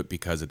 you do it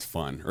because it's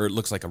fun, or it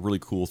looks like a really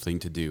cool thing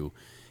to do.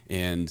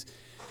 And,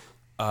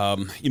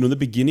 in the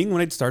beginning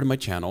when I'd started my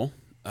channel,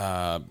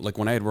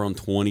 when I had around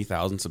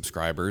 20,000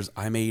 subscribers,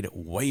 I made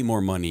way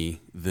more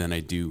money than I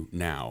do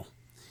now.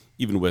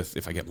 Even with,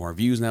 if I get more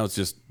views now, it's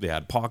just the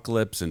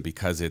adpocalypse, and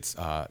because it's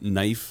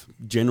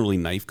generally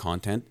knife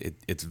content,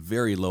 it's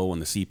very low on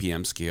the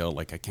CPM scale.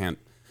 I can't,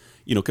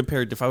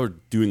 compared to if I were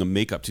doing a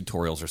makeup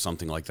tutorials or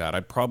something like that,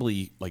 I'd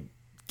probably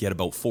get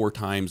about 4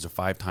 times to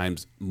 5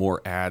 times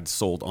more ads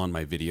sold on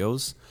my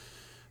videos.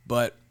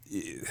 But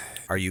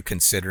are you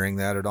considering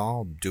that at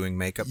all? Doing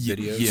makeup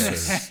videos?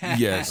 Yes.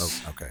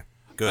 Yes. Oh, okay.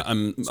 Good.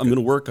 I'm going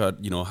to work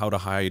on, how to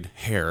hide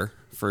hair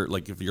for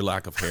if your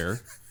lack of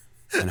hair.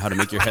 And how to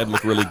make your head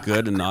look really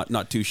good and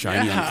not too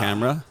shiny on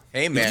camera.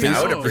 Hey man,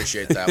 I would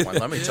appreciate that one.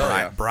 Let me tell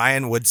you,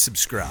 Brian would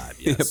subscribe.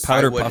 Yes.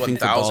 Powder puffing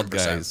to bald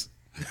guys.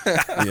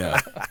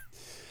 Yeah.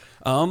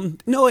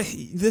 No,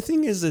 the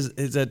thing is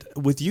that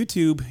with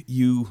YouTube,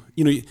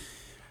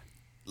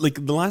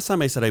 the last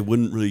time I said I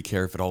wouldn't really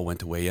care if it all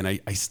went away, and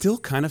I still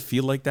kind of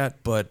feel like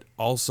that, but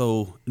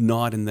also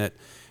not, in that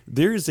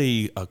there's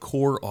a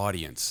core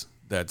audience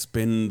that's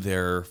been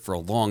there for a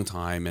long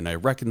time, and I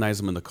recognize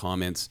them in the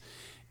comments.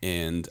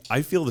 And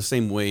I feel the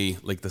same way,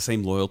 the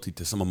same loyalty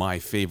to some of my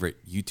favorite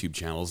YouTube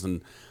channels.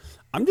 And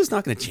I'm just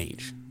not going to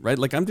change, right?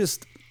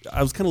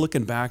 I was kind of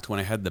looking back to when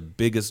I had the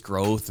biggest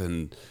growth,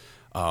 and,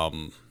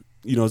 I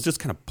was just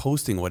kind of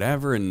posting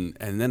whatever. And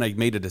then I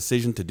made a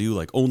decision to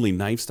do only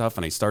knife stuff.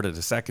 And I started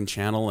a second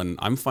channel, and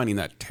I'm finding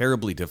that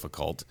terribly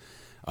difficult.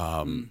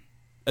 At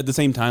the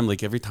same time,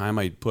 every time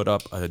I put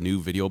up a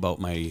new video about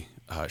my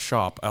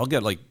shop, I'll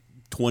get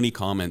 20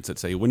 comments that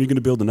say, when are you going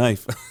to build a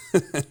knife?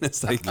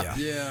 It's like,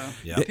 yeah.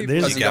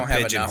 Because you don't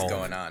have enough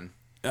going on.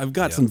 I've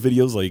got some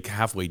videos like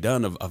halfway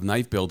done of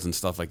knife builds and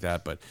stuff like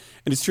that. And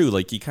it's true,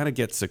 like you kind of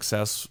get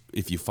success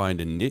if you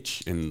find a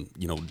niche and,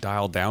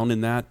 dial down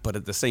in that. But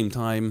at the same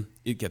time,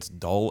 it gets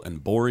dull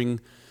and boring.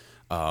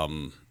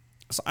 So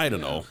I don't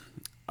know.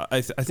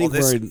 I think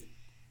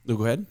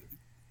go ahead.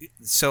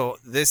 So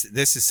this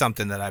is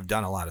something that I've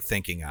done a lot of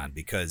thinking on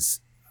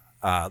because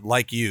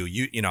like you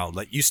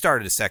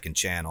started a second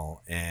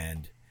channel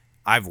and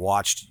I've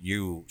watched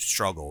you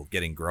struggle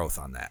getting growth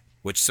on that,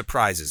 which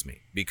surprises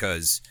me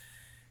because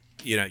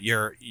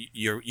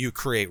you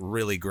create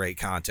really great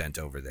content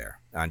over there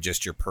on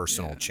just your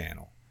personal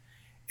channel.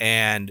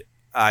 And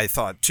I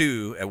thought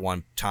too at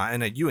one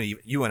time, and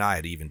you and I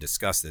had even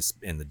discussed this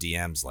in the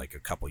DMs like a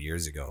couple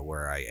years ago,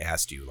 where I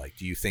asked you like,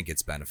 do you think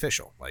it's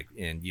beneficial? Like,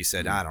 and you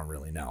said, I don't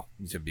really know,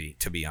 to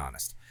be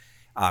honest.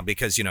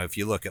 Because, if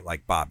you look at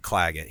like Bob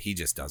Claggett, he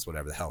just does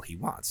whatever the hell he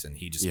wants, and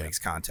he just makes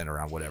content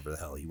around whatever the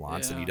hell he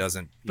wants, and he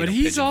doesn't. But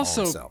he's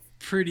also himself.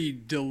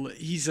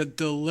 He's a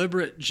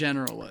deliberate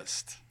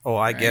generalist. Oh,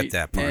 I get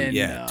that part.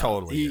 And,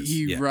 totally.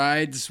 He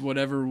rides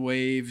whatever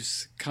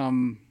waves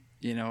come,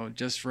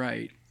 just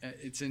right.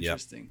 It's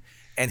interesting. Yep.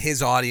 And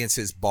his audience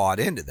has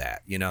bought into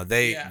that.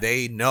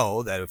 They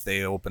know that if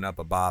they open up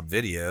a Bob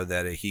video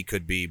that he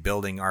could be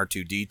building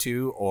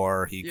R2-D2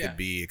 or he could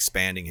be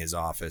expanding his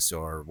office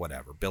or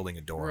whatever, building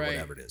a door or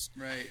whatever it is.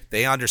 Right.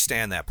 They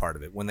understand that part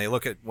of it. When I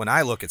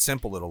look at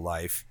Simple Little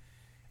Life,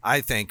 I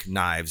think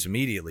knives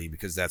immediately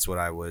because that's what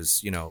I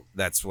was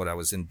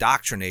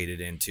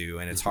indoctrinated into,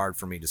 and it's hard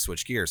for me to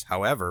switch gears.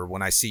 However,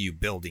 when I see you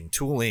building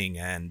tooling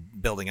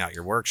and building out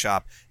your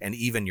workshop and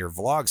even your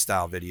vlog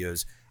style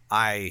videos,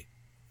 I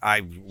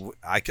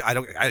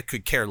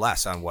could care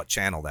less on what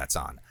channel that's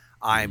on.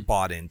 I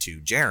bought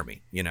into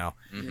Jeremy,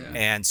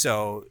 and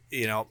so,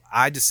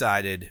 I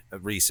decided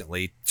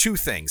recently 2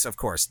 things. Of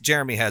course,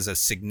 Jeremy has a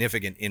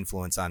significant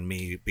influence on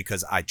me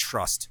because I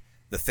trust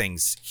the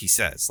things he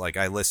says. Like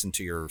I listen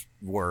to your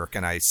work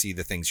and I see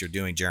the things you're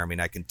doing, Jeremy,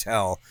 and I can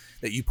tell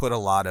that you put a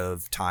lot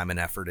of time and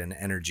effort and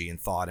energy and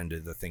thought into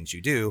the things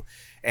you do.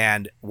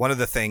 And one of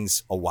the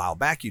things a while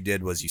back you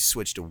did was you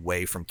switched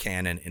away from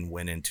Canon and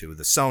went into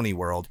the Sony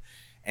world.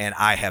 And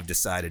I have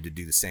decided to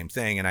do the same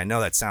thing. And I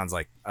know that sounds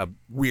like a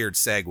weird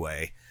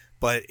segue,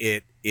 but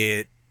it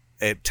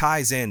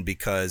ties in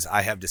because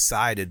I have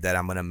decided that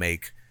I'm going to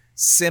make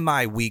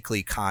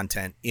semi-weekly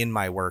content in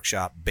my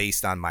workshop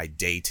based on my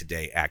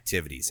day-to-day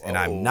activities. And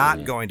I'm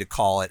not going to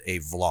call it a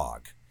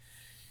vlog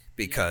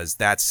because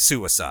that's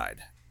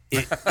suicide.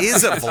 It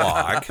is a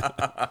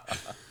vlog,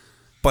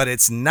 but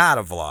it's not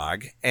a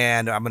vlog.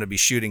 And I'm going to be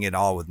shooting it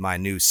all with my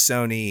new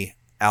Sony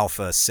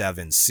Alpha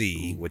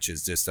 7C, which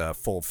is just a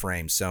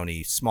full-frame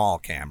Sony small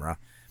camera.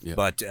 Yep.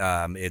 But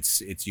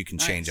it's you can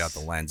change out the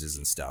lenses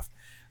and stuff.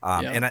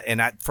 And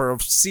for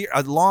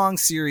a long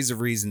series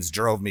of reasons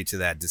drove me to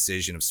that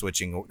decision of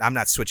switching. I'm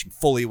not switching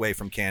fully away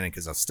from Canon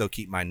because I'll still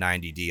keep my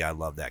 90D. I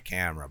love that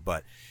camera.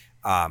 But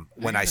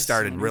when I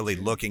started really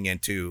looking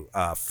into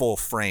full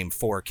frame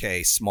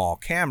 4K small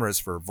cameras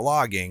for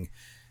vlogging,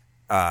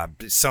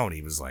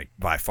 Sony was like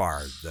by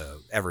far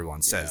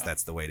everyone says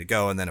that's the way to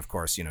go. And then of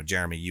course,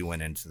 Jeremy, you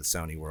went into the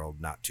Sony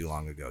world not too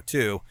long ago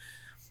too.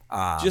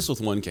 Just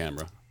with one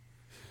camera.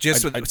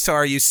 So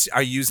are you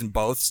using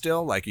both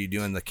still? Like, are you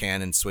doing the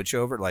Canon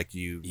switchover? Like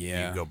you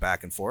go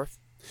back and forth?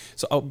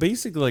 So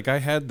basically, like I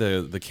had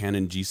the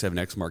Canon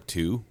G7X Mark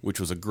II, which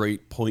was a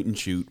great point and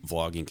shoot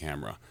vlogging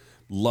camera.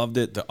 Loved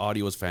it. The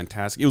audio was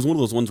fantastic. It was one of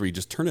those ones where you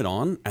just turn it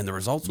on and the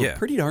results were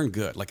pretty darn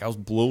good. Like I was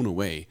blown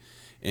away.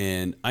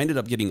 And I ended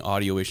up getting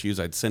audio issues.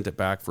 I'd sent it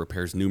back for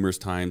repairs numerous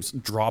times,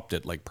 dropped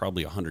it like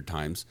probably 100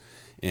 times.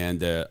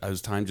 And it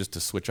was time just to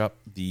switch up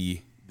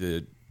the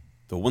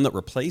one that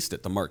replaced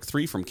it, the Mark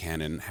III from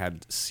Canon,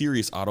 had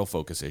serious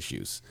autofocus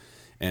issues.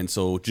 And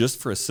so just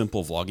for a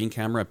simple vlogging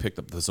camera, I picked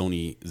up the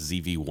Sony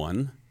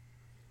ZV-1.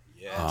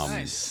 Yes.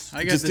 Nice.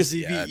 I got the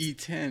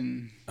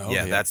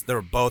ZV-E10.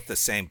 They're both the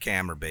same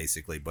camera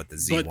basically, but the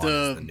Z1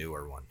 is the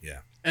newer one.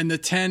 Yeah. And the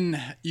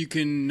 10, you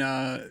can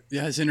it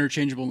has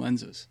interchangeable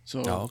lenses.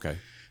 So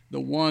the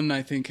 1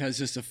 I think has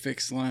just a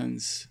fixed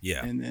lens.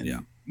 Yeah. And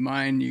then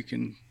mine you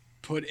can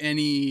put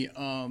any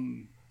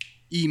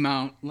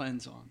E-mount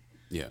lens on.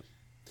 Yeah.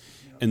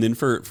 And then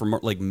for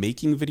like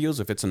making videos,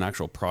 if it's an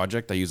actual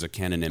project, I use a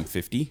Canon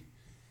M50.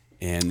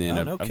 And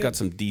then I've got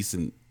some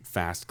decent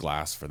fast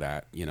glass for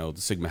that. The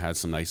Sigma has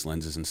some nice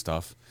lenses and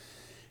stuff.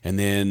 And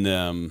then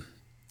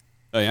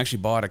I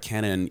actually bought a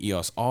Canon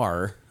EOS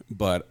R,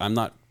 but I'm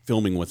not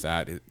filming with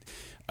that. It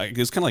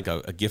was kind of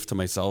like a gift to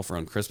myself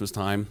around Christmas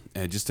time,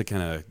 and just to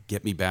kind of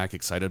get me back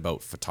excited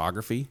about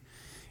photography.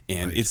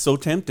 And it's so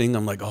tempting.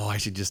 I'm like, I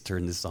should just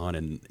turn this on,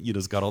 and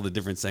it's got all the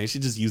different things. I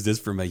should just use this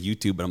for my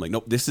YouTube. But I'm like,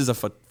 nope, this is a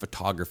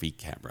photography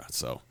camera.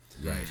 So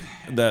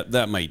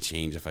that might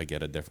change if I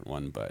get a different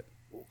one. But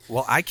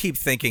I keep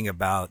thinking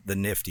about the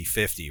Nifty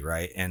 50,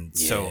 right? And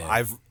so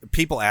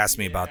people ask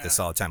me about this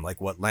all the time,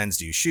 like, what lens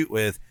do you shoot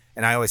with?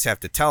 And I always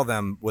have to tell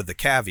them with the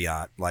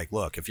caveat, like,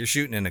 look, if you're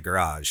shooting in a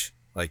garage,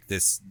 like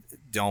this,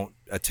 don't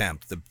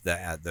attempt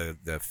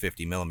the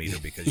 50 millimeter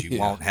because you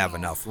won't have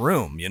enough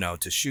room,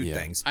 to shoot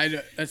things.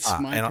 That's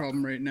my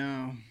problem right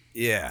now.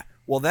 Yeah.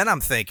 Well, then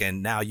I'm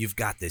thinking, now you've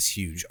got this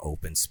huge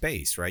open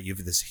space, right? You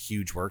have this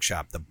huge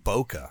workshop. The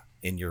bokeh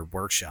in your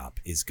workshop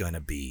is going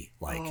to be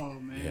like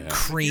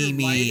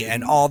creamy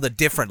and all the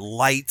different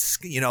lights.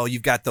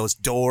 You've got those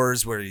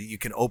doors where you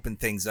can open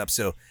things up.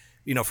 So,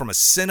 from a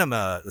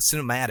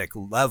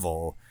cinematic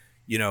level,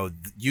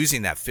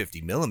 using that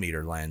 50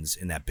 millimeter lens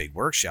in that big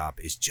workshop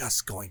is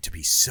just going to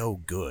be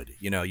so good.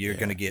 You're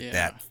going to get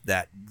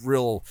that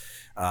real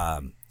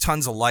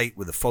tons of light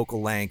with the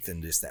focal length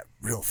and just that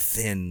real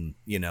thin.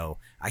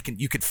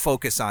 You could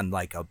focus on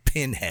like a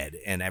pinhead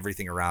and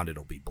everything around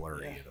it'll be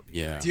blurry. It'll be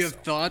Do you have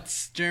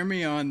thoughts,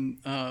 Jeremy, on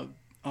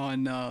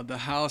the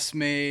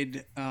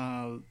house-made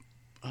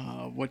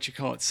what you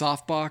call it,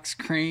 softbox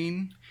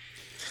crane?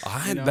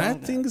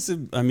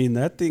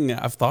 That thing,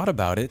 I've thought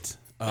about it.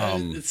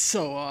 It's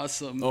so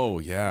awesome. Oh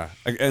yeah,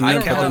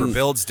 and Caliber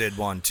Builds did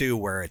one too,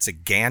 where it's a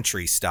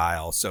gantry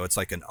style, so it's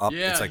like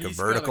it's like a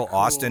vertical.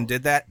 Austin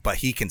did that, but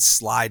he can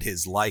slide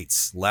his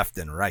lights left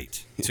and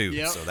right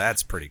too, so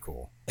that's pretty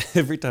cool.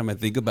 Every time I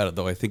think about it,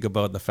 though, I think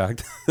about the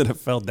fact that it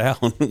fell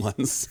down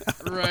once.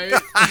 Right?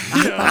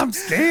 I'm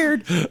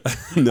scared.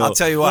 No. I'll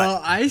tell you what.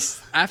 Well,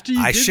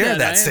 I share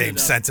that same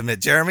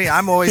sentiment, Jeremy.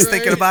 I'm always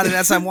thinking about it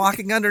as I'm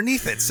walking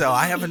underneath it, so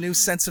I have a new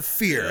sense of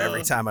fear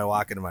every time I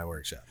walk into my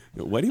workshop.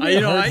 Why do you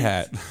wear a hard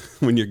hat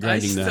when you're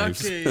grinding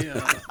knives?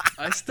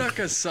 I stuck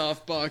a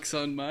softbox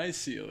on my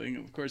ceiling.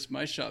 Of course,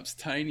 my shop's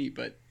tiny,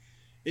 but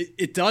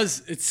it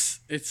does.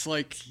 It's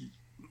like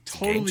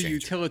totally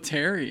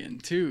utilitarian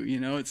too.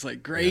 It's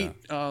like great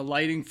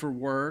lighting for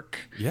work.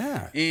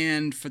 Yeah.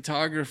 And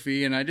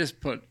photography. And I just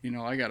put,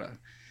 I got a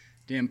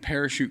damn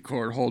parachute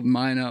cord holding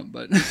mine up,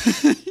 but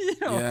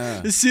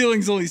the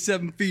ceiling's only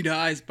 7 feet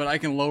high, but I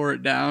can lower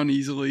it down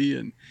easily.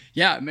 And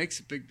it makes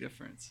a big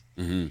difference.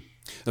 Mm-hmm.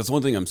 That's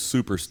one thing I'm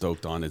super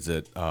stoked on is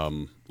that,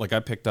 I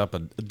picked up a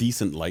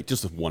decent light,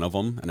 just one of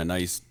them, and a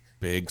nice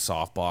big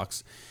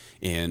softbox.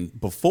 And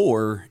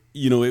before,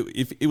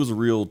 if it was a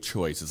real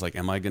choice, it's like,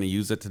 am I going to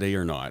use it today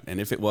or not? And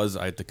if it was,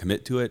 I had to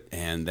commit to it.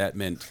 And that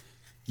meant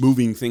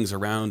moving things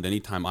around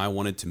anytime I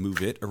wanted to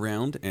move it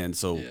around. And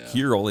so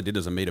here, all I did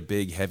is I made a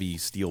big, heavy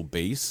steel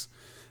base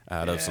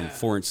out of some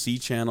 4-inch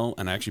C-channel,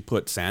 and I actually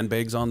put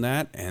sandbags on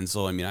that. And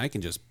so, I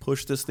can just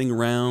push this thing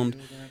around.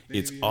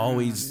 It's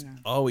always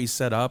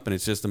set up, and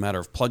it's just a matter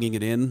of plugging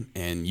it in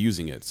and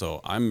using it. So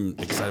I'm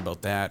excited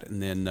about that.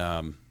 And then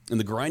in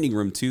the grinding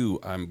room, too,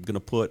 I'm going to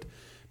put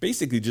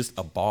basically just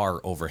a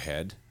bar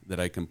overhead that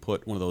I can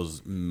put one of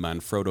those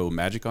Manfrotto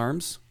magic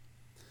arms.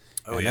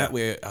 That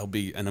way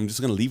I'm just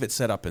going to leave it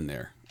set up in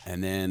there.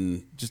 And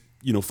then just,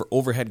 for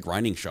overhead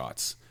grinding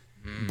shots.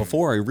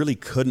 Before I really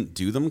couldn't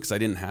do them because I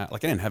didn't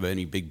have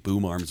any big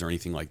boom arms or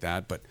anything like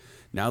that. But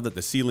now that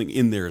the ceiling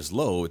in there is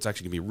low, it's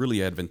actually going to be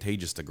really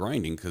advantageous to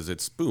grinding because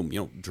it's boom,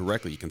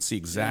 directly. You can see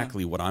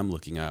exactly what I'm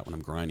looking at when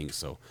I'm grinding.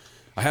 So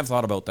I have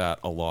thought about that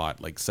a lot,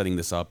 like setting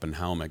this up and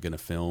how am I going to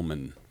film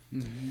and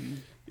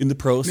in the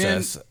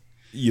process,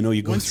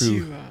 you go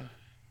through.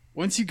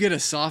 Once you get a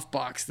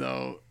softbox,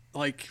 though,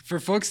 like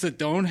for folks that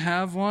don't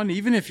have one,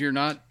 even if you're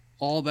not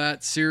all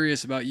that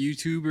serious about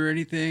YouTube or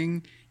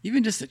anything,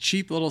 even just a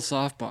cheap little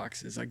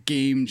softbox is a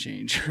game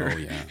changer. Oh,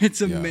 yeah. It's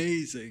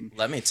amazing.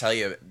 Let me tell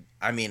you,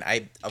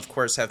 I of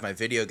course have my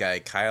video guy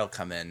Kyle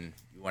come in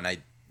when I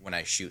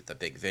shoot the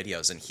big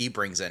videos, and he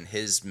brings in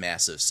his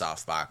massive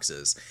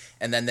softboxes.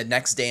 And then the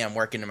next day I'm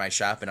working in my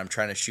shop and I'm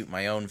trying to shoot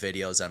my own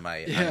videos on my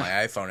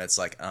iPhone. It's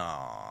like,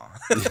 oh.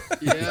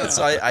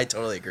 So I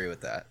totally agree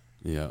with that.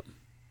 Yeah.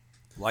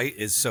 Light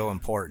is so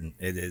important.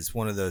 It is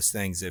one of those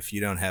things. If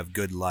you don't have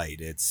good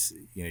light, it's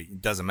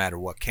it doesn't matter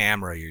what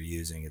camera you're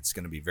using. It's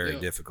going to be very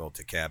difficult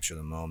to capture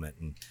the moment.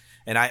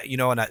 And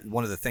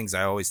one of the things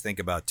I always think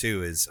about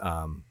too is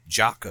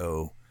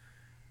Jocko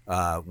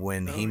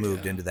when he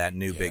moved into that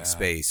new big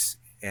space,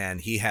 and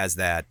he has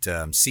that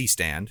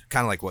C-stand,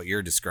 kind of like what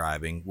you're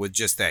describing, with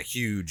just that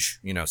huge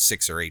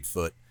 6 or 8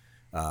 foot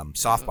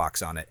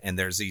softbox on it. And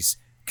there's these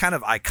kind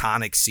of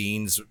iconic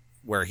scenes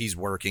where he's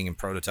working and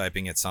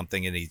prototyping at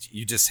something, and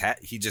he just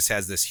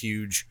has this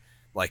huge,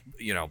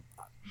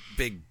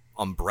 big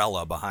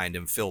umbrella behind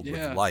him filled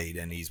with light,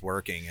 and he's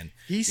working, and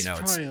he's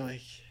probably like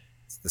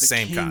it's the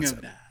same concept.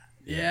 Of that.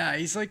 Yeah,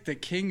 he's like the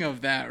king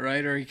of that,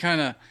 right? Or he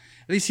kind of,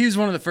 at least he was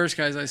one of the first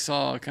guys I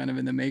saw kind of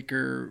in the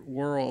maker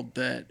world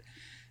that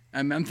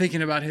I'm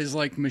thinking about his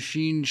like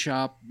machine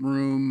shop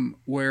room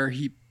where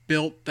he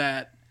built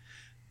that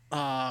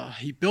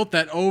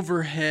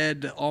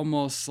overhead,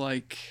 almost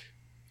like,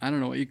 I don't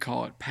know what you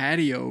call it,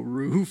 patio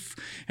roof.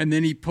 And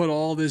then he put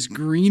all this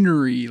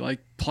greenery, like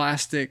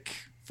plastic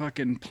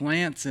fucking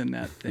plants in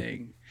that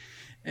thing.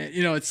 And,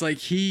 it's like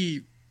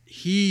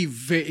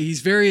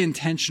he's very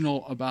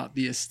intentional about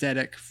the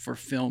aesthetic for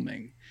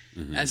filming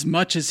as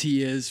much as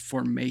he is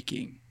for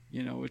making,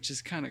 which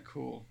is kind of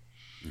cool.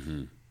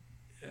 Mm-hmm.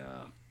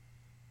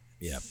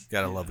 Yeah.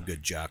 Gotta love a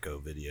good Jocko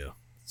video.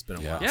 It's been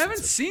a while. I haven't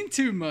seen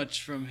too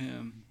much from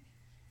him.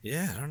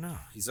 Yeah, I don't know.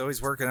 He's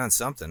always working on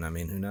something. I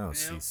mean, who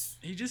knows?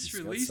 Yeah. He just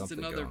released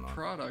another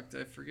product.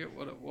 I forget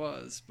what it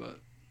was, but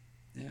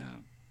yeah.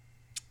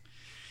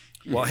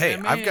 Well, hey,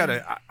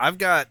 I've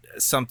got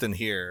something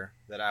here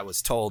that I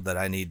was told that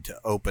I need to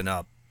open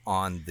up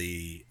on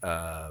the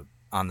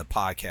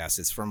podcast.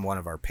 It's from one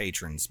of our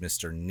patrons,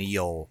 Mr.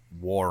 Neil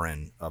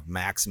Warren of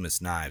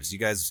Maximus Knives. You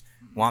guys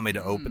want me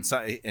to open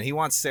something, and he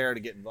wants Sarah to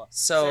get involved.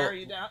 So, Sarah,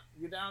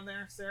 you down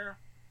there, Sarah?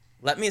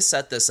 Let me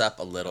set this up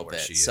a little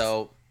bit.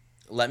 So,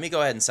 let me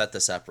go ahead and set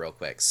this up real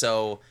quick.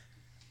 So,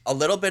 a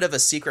little bit of a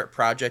secret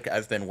project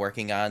I've been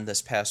working on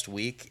this past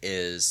week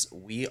is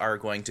we are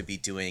going to be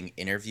doing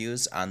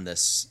interviews on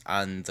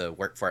the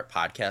Work For It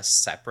podcast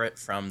separate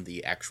from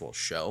the actual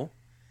show.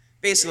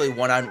 Basically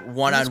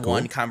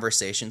one-on-one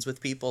conversations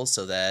with people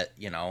so that,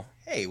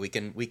 hey, we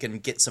can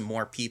get some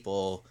more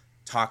people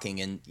talking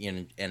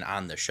and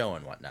on the show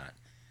and whatnot.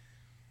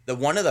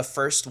 One of the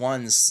first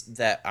ones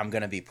that I'm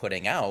going to be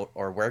putting out,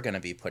 or we're going to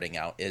be putting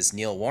out, is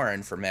Neil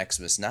Warren for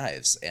Maximus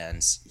Knives.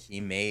 And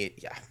he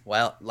made,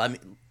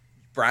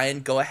 Brian,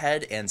 go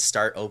ahead and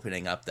start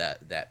opening up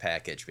that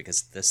package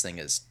because this thing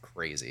is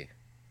crazy.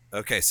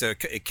 Okay, so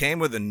it came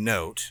with a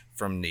note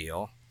from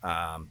Neil.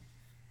 Hold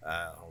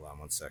on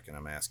one second.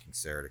 I'm asking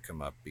Sarah to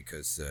come up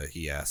because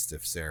he asked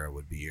if Sarah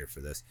would be here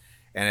for this.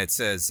 And it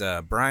says,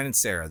 Brian and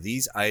Sarah,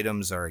 these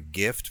items are a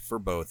gift for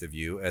both of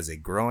you. As a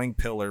growing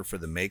pillar for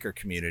the maker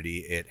community,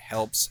 it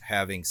helps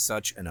having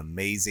such an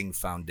amazing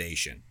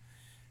foundation.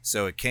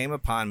 So it came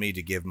upon me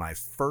to give my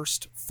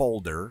first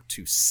folder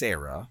to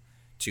Sarah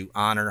to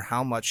honor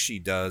how much she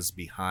does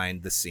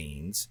behind the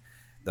scenes.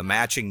 The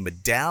matching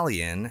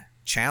medallion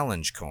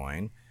challenge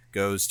coin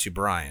goes to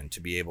Brian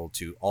to be able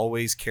to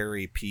always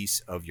carry a piece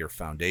of your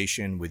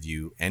foundation with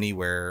you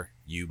anywhere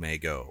you may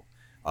go.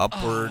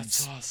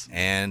 Upwards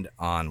and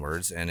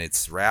onwards, and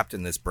it's wrapped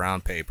in this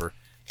brown paper.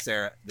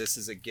 Sarah, this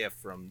is a gift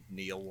from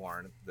Neil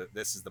Warren.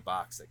 This is the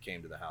box that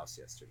came to the house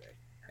yesterday,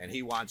 and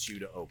he wants you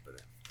to open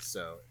it.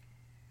 So,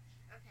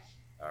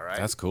 okay, all right,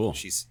 that's cool.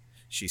 She's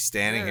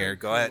standing here.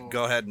 Go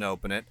ahead and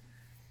open it,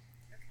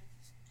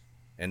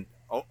 and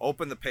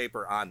open the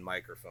paper on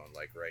microphone,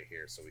 like right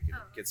here, so we can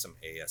get some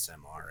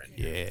ASMR in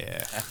here.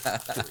 Yeah.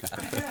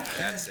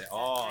 That's it.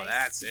 Oh,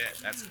 that's it.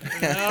 That's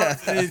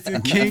it's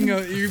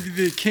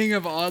the king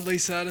of oddly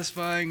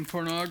satisfying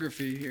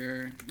pornography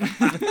here.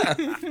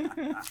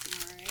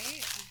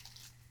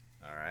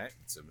 All right.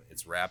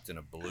 It's wrapped in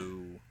a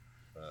blue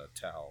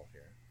towel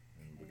here,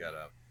 and we got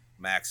a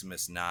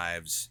Maximus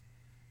Knives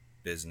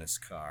business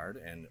card,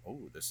 and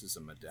this is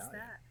a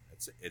medallion.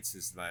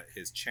 It's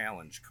his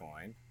challenge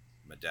coin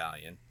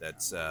medallion.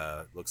 That's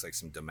looks like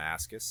some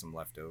Damascus, some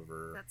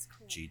leftover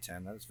cool.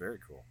 G10. That is very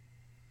cool.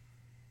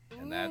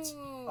 And that's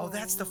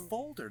the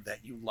folder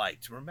that you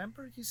liked.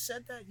 Remember you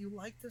said that you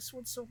liked this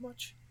one so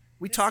much?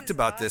 We talked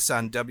about this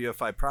on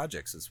WFI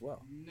projects as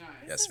well. Nice.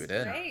 Yes, we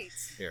did. Great.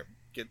 Here,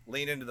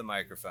 lean into the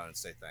microphone and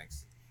say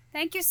thanks.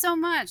 Thank you so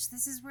much.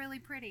 This is really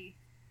pretty.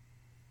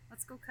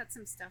 Let's go cut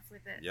some stuff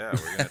with it. Yeah,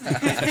 we're gonna.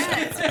 Yeah,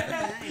 it's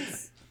really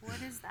nice.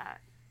 What is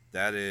that?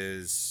 That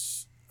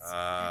is. It's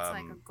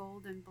like a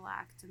golden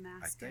black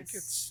Damascus. I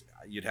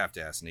think you'd have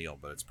to ask Neil,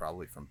 but it's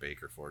probably from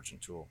Baker Forge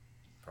and Tool.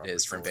 It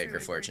is from Baker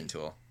Forge and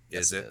Tool.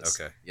 Is it?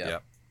 Okay.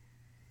 Yep.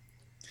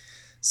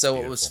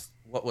 So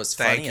what was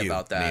funny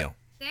about that? Neil.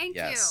 Thank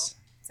you. It's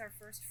our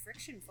first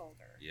friction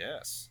folder.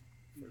 Yes.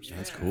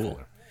 That's cool.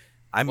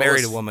 I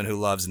married a woman who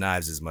loves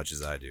knives as much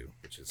as I do,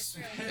 which is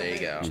there you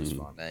go. Which is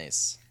fun.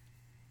 Nice.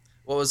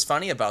 What was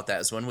funny about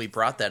that is when we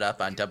brought that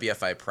up on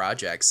WFI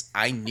projects,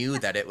 I knew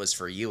that it was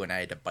for you, and I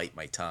had to bite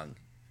my tongue.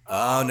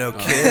 Oh, no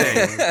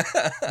kidding.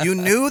 You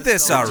knew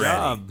this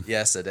already.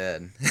 Yes, I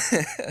did.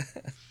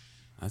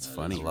 That's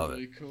funny. I love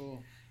it.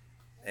 Cool.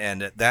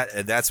 And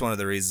that's one of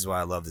the reasons why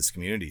I love this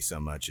community so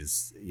much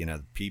is,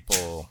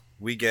 people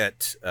we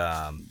get,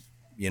 I've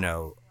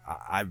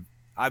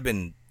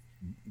been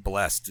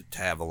blessed to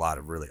have a lot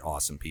of really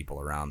awesome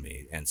people around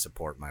me and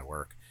support my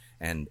work.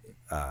 And,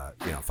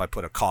 if I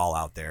put a call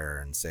out there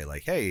and say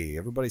like, hey,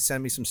 everybody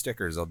send me some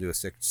stickers, I'll do a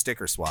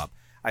sticker swap.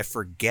 I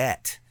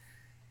forget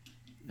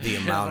the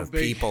amount of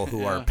people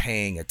who are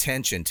paying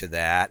attention to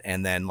that.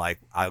 And then like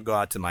I'll go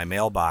out to my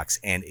mailbox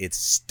and it's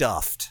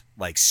stuffed.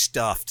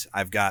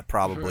 I've got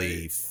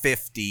probably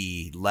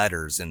 50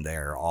 letters in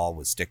there, all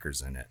with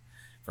stickers in it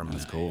from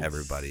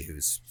everybody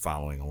who's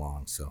following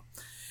along. So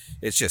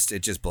it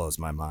just blows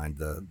my mind,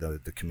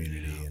 the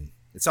community, and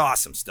it's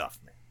awesome stuff,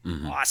 man.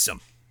 Mm-hmm.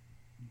 Awesome.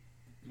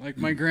 Like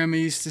my grandma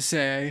used to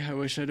say, I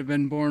wish I'd have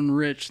been born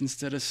rich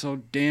instead of so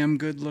damn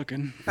good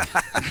looking.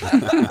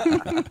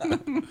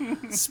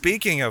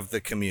 Speaking of the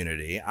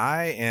community,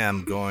 I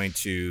am going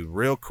to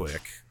real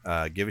quick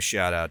give a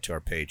shout out to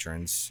our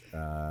patrons.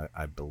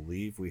 I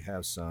believe we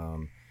have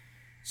some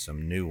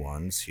new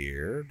ones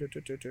here.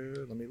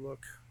 Let me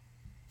look.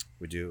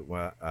 We do.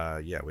 Well,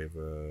 we have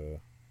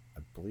I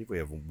believe we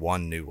have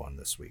one new one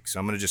this week. So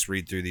I'm going to just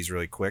read through these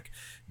really quick.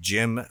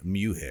 Jim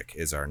Muhick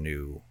is our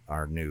new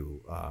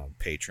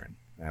patron.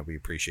 We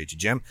appreciate you,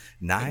 Jim.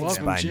 Knives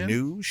welcome, by Jim.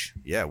 Nuge.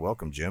 Yeah,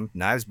 welcome, Jim.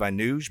 Knives by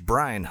Nuge.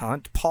 Brian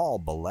Hunt, Paul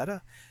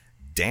Belletta,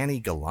 Danny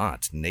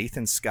Gallant,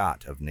 Nathan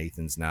Scott of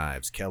Nathan's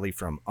Knives, Kelly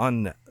from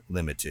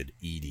Unlimited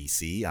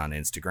EDC on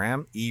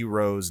Instagram, E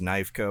Rose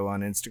Knife Co.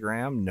 on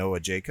Instagram, Noah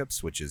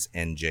Jacobs, which is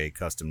NJ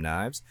Custom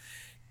Knives,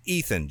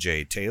 Ethan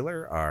J.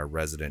 Taylor, our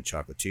resident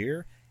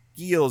chocolatier,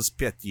 Gilles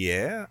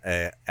Petier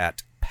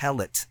at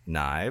Pellet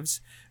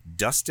Knives,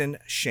 Dustin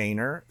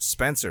Shaner,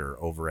 Spencer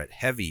over at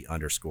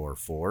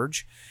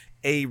Heavy_Forge,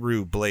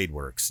 Aru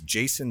Bladeworks,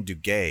 Jason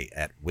Duguay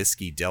at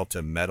Whiskey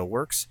Delta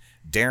Metalworks,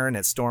 Darren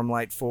at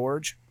Stormlight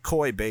Forge,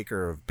 Coy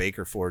Baker of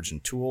Baker Forge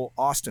and Tool,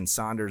 Austin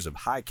Saunders of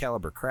High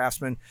Caliber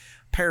Craftsman,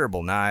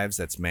 Parable Knives,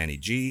 that's Manny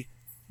G,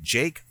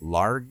 Jake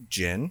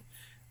Largin,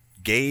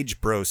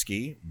 Gage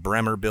Broski,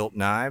 Bremer Built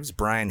Knives,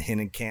 Brian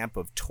Hinnenkamp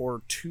of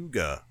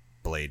Tortuga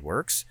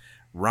Bladeworks,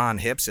 Ron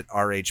Hips at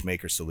RH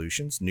Maker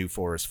Solutions, New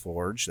Forest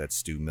Forge, that's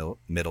Stu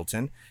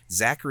Middleton,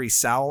 Zachary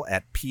Sowell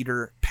at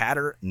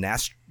Pater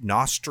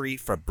Nostri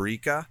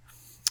Fabrica,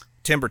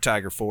 Timber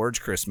Tiger Forge,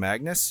 Chris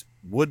Magnus,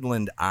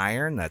 Woodland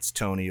Iron, that's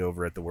Tony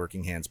over at the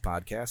Working Hands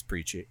Podcast.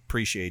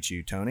 Appreciate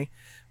you, Tony.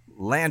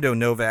 Lando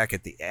Novak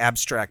at the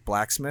Abstract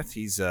Blacksmith.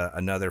 He's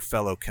another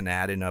fellow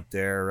Canadian up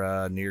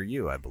there near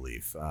you, I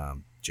believe,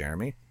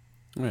 Jeremy.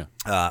 Oh,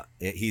 yeah.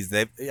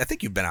 I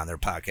think you've been on their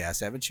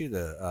podcast, haven't you?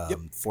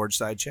 The Forge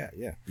Side Chat.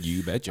 Yeah.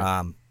 You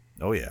betcha.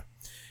 Oh, yeah.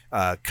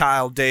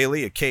 Kyle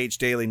Daly at Cage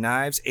Daily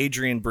Knives,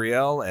 Adrian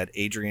Brielle at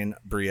Adrian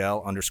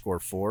Brielle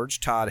 _Forge,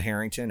 Todd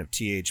Harrington of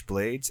TH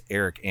Blades,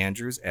 Eric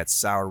Andrews at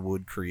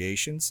Sourwood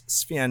Creations,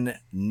 Sven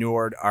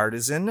Nord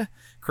Artisan,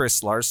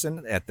 Chris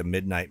Larson at The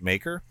Midnight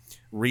Maker,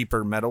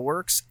 Reaper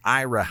Metalworks,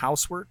 Ira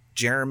Housework,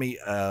 Jeremy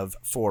of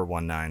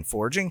 419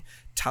 Forging,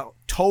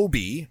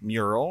 Toby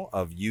Mural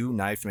of U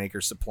Knife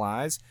Maker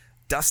Supplies,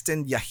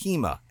 Dustin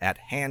Yahima at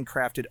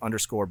Handcrafted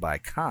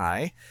 _by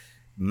Kai,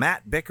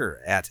 Matt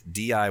Bicker at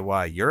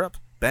DIY Europe,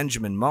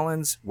 Benjamin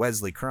Mullins,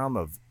 Wesley Crum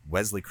of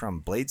Wesley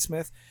Crum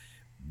Bladesmith,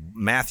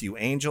 Matthew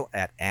Angel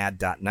at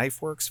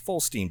Ad.Knifeworks, Full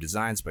Steam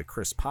Designs by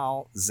Chris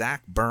Powell,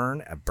 Zach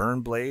Byrne at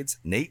Burn Blades,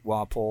 Nate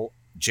Walpole,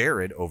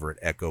 Jared over at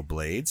Echo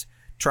Blades,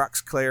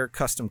 Trux Claire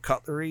Custom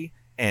Cutlery,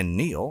 and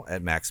Neil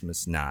at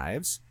Maximus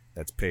Knives.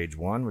 That's page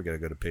 1. We got to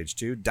go to page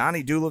 2.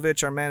 Donnie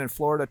Dulovich, our man in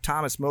Florida.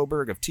 Thomas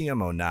Moberg of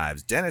TMO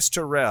Knives. Dennis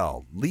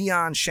Terrell.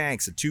 Leon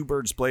Shanks at Two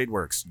Birds Blade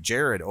Works.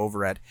 Jared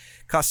over at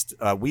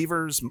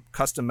Weaver's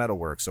Custom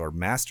Metalworks, or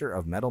Master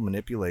of Metal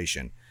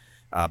Manipulation.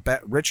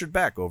 Richard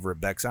Beck over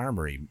at Beck's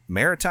Armory.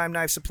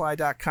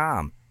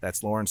 MaritimeKnifeSupply.com.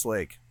 That's Lawrence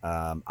Lake.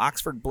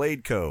 Oxford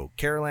Blade Co.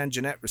 Caroline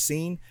Jeanette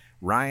Racine.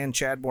 Ryan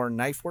Chadbourne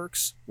Knife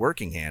Works,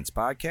 Working Hands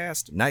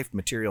Podcast,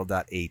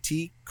 KnifeMaterial.at,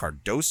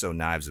 Cardoso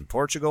Knives in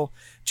Portugal,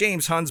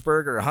 James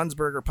Hunsberger,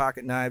 Hunsberger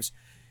Pocket Knives,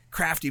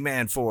 Crafty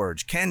Man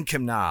Forge, Ken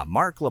Kimna,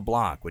 Mark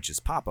LeBlanc, which is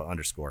Papa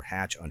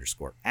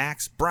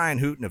 _Hatch_Axe, Brian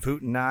Hooten of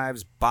Hooten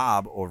Knives,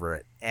 Bob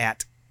over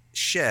at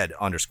Shed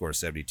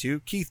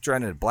 _72, Keith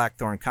Drennan at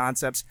Blackthorn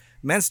Concepts,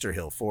 Menster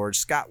Hill Forge,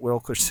 Scott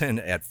Wilkerson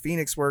at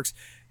Phoenix Works,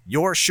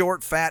 your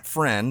short fat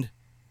friend,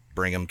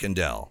 Brigham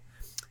Kendall.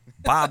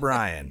 Bob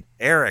Ryan,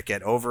 Eric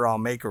at Overall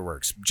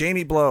Makerworks,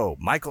 Jamie Blow,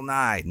 Michael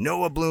Nye,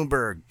 Noah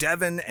Bloomberg,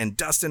 Devin and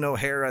Dustin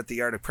O'Hara at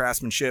The Art of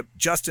Craftsmanship,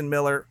 Justin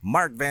Miller,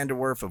 Mark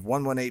Vanderwerf of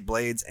 118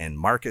 Blades, and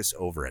Marcus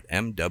over at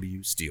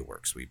MW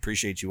Steelworks. We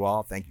appreciate you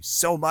all. Thank you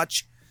so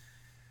much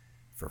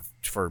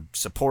for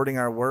supporting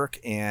our work,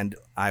 and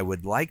I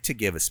would like to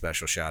give a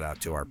special shout out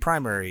to our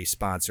primary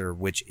sponsor,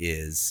 which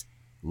is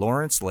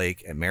Lawrence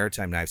Lake at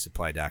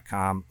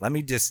MaritimeKnifeSupply.com. Let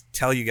me just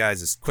tell you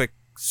guys this quick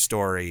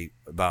story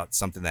about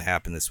something that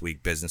happened this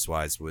week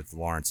business-wise with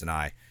Lawrence and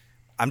I.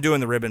 I'm doing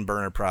the Ribbon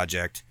Burner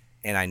project,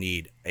 and I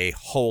need a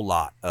whole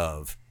lot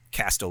of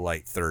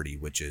Castolite 30,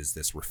 which is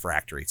this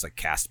refractory. It's like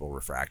castable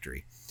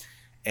refractory.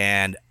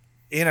 And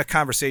in a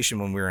conversation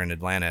when we were in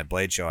Atlanta at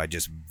Blade Show, I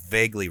just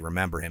vaguely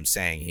remember him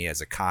saying he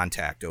has a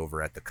contact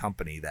over at the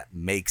company that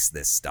makes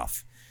this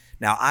stuff.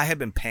 Now, I have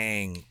been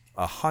paying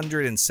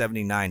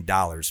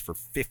 $179 for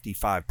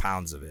 55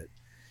 pounds of it.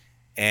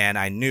 And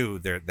I knew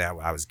that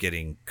I was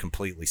getting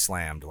completely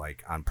slammed,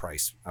 like on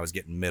price. I was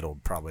getting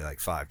middled probably like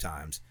 5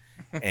 times.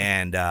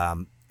 And I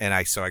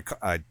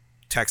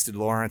texted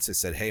Lawrence. I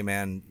said, hey,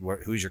 man,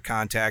 who's your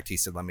contact? He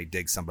said, let me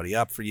dig somebody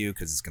up for you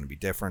because it's going to be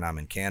different. I'm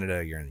in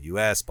Canada. You're in the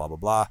U.S., blah, blah,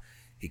 blah.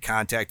 He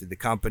contacted the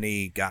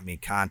company, got me in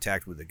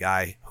contact with a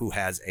guy who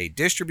has a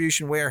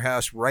distribution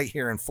warehouse right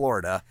here in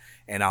Florida,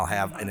 and I'll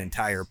have an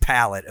entire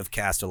pallet of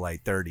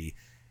Castolite 30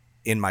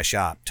 in my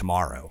shop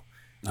tomorrow.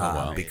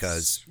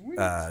 Because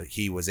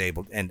he was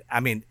able, and I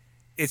mean,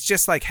 it's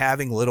just like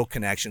having little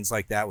connections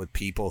like that with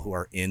people who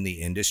are in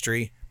the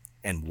industry,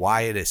 and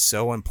why it is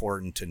so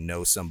important to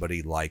know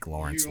somebody like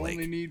Lawrence Lake.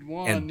 You only need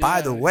one. And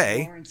by the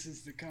way,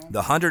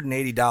 the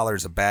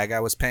 $180 a bag I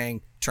was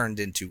paying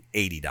turned into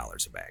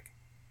 $80 a bag.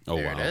 Oh,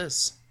 there wow. it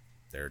is.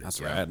 There it is.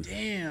 That's rad.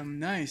 Damn,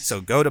 nice.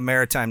 So go to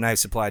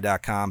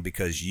MaritimeKnifeSupply.com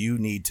because you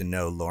need to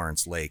know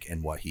Lawrence Lake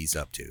and what he's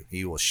up to.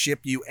 He will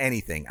ship you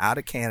anything out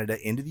of Canada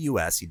into the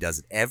U.S. He does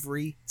it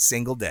every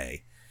single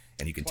day,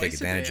 and you can take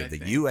advantage of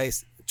the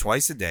U.S.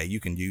 twice a day. You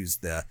can use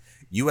the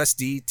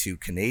USD to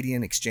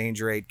Canadian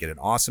exchange rate, get an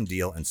awesome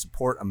deal, and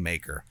support a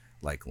maker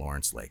like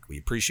Lawrence Lake. We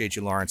appreciate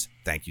you, Lawrence.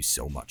 Thank you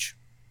so much.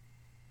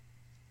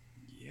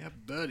 Yeah,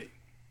 buddy.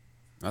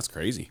 That's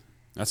crazy.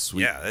 That's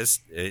sweet. Yeah,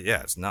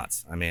 it's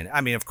nuts. I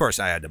mean, of course,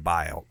 I had to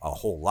buy a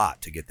whole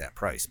lot to get that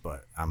price,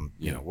 but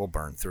we'll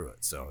burn through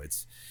it. So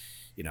it's,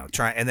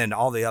 and then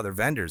all the other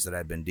vendors that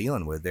I've been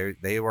dealing with,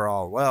 they were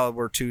all, well,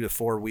 we're 2 to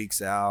 4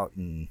 weeks out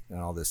and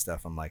all this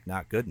stuff. I'm like,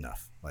 not good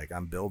enough. Like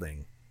I'm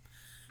going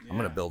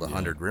to build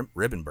 100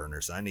 ribbon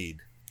burners. I need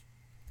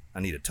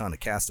a ton of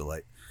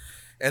Castellite.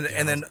 And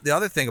then the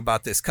other thing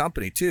about this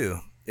company too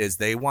is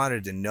they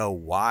wanted to know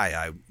why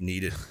I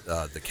needed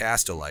the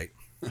Castellite.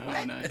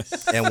 Oh,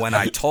 nice. And when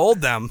I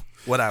told them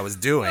what I was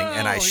doing,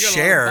 and I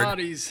shared,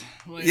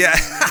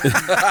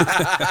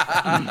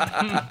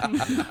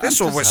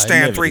 this will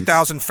withstand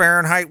 3,000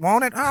 Fahrenheit,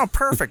 won't it? Oh,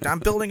 perfect! I'm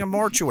building a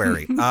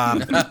mortuary, Clean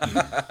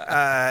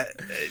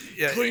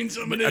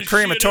some of this a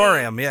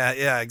crematorium.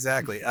 Yeah,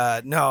 exactly.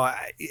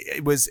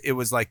 It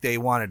was like they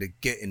wanted to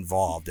get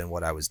involved in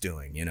what I was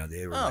doing.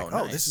 They were like,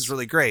 "Oh, this is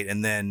really great."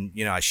 And then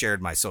I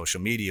shared my social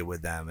media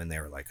with them, and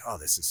they were like, "Oh,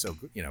 this is so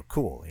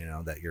cool.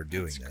 That you're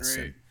doing this."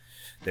 Great. And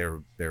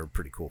they're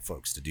pretty cool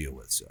folks to deal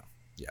with. So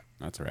yeah,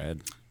 that's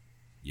rad.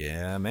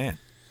 Yeah, man.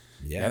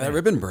 Yeah, that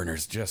ribbon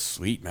burner's just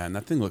sweet, man.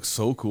 That thing looks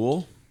so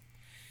cool.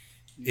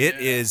 It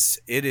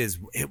is. It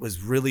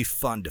was really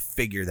fun to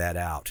figure that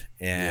out,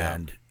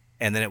 and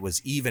then it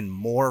was even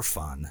more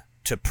fun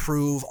to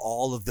prove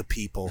all of the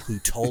people who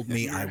told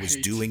me I was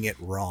doing it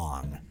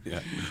wrong,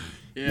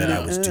 that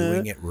I was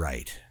doing it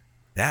right.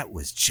 That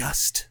was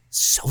just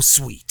so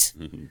sweet,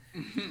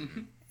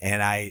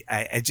 and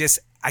I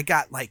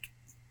got like.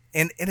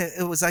 And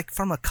it was like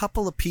from a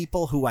couple of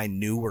people who I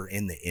knew were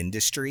in the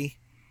industry,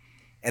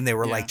 and they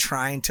were like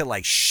trying to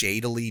like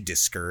shadily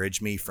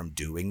discourage me from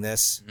doing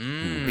this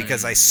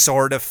because I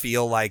sort of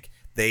feel like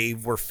they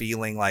were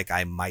feeling like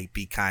I might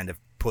be kind of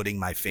putting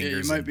my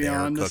fingers in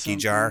their cookie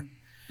jar.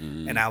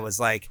 And I was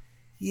like,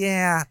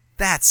 yeah,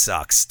 that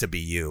sucks to be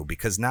you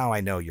because now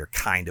I know you're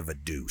kind of a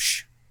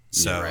douche.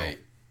 So,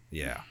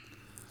 yeah.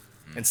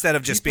 Instead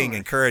of just being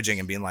encouraging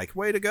and being like,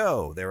 way to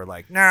go, they were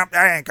like, no,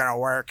 that ain't going to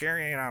work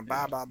here,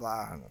 blah, blah,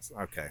 blah.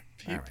 Okay.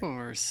 People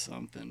are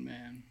something,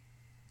 man.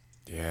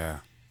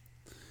 Yeah.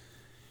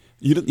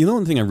 You know,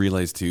 one thing I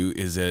realized too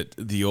is that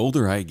the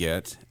older I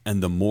get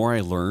and the more I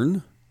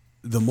learn,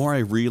 the more I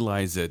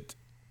realize that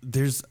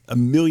there's a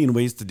million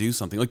ways to do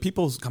something. Like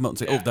people come out and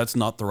say, oh, that's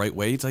not the right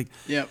way. It's like,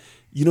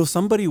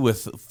 somebody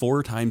with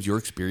 4 times your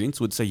experience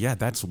would say, yeah,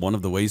 that's one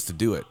of the ways to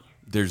do it.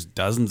 There's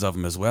dozens of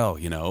them as well,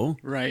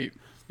 Right.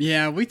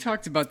 Yeah, we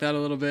talked about that a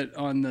little bit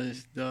on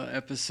the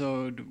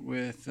episode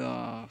with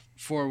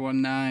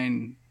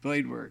 419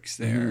 Blade Works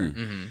there.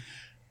 Mm-hmm.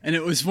 And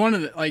it was one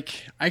of the,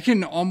 like, I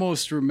can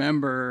almost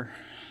remember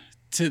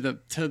to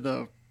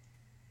the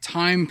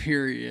time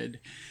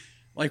period,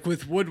 like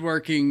with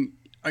woodworking,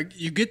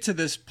 you get to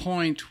this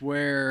point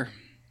where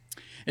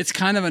it's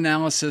kind of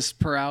analysis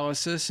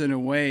paralysis in a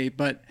way,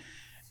 but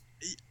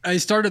I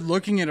started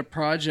looking at a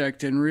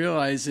project and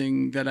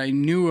realizing that I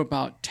knew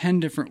about 10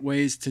 different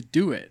ways to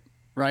do it.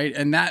 Right.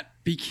 And that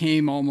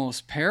became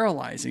almost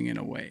paralyzing in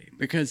a way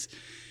because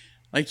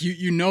like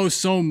you know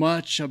so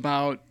much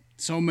about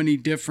so many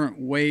different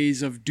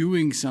ways of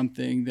doing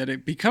something that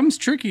it becomes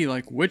tricky,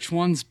 like which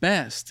one's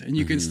best. And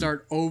you can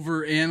start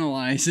over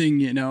analyzing,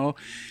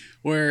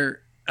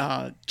 where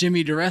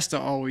Jimmy DiResta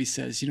always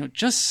says,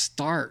 just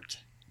start.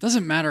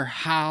 Doesn't matter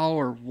how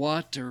or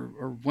what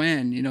or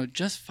when,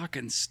 just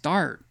fucking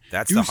start.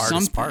 That's the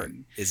hardest part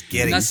is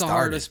getting started. That's the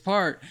hardest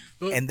part.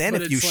 And then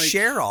if you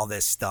share all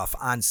this stuff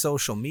on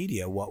social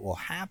media, what will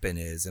happen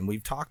is, and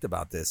we've talked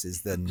about this,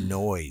 is the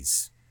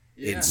noise.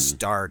 Yeah. It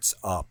starts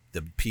up,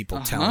 the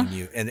people telling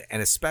you, and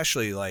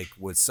especially like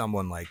with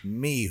someone like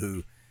me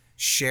who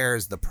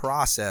shares the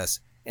process,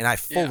 and I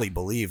fully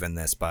believe in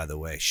this, by the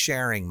way,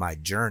 sharing my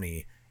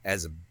journey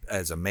as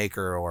a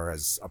maker or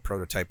as a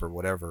prototype or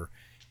whatever.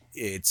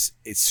 It's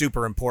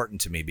super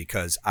important to me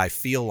because I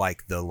feel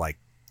like the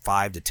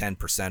 5 to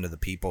 10% of the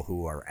people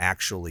who are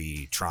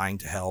actually trying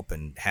to help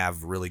and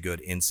have really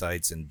good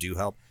insights and do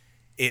help,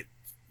 it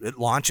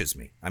launches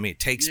me. I mean, it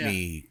takes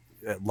me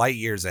light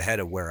years ahead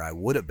of where I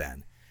would have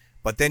been.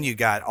 But then you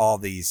got all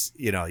these,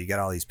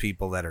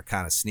 people that are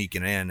kind of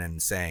sneaking in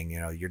and saying,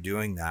 you're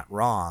doing that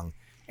wrong.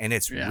 And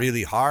it's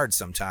really hard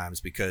sometimes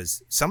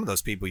because some of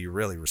those people you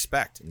really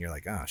respect and you're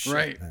like, oh, shit.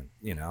 Right.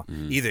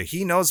 Either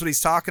he knows what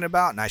he's talking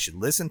about and I should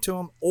listen to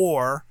him,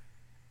 or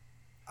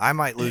I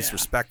might lose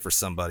respect for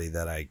somebody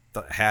that I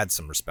had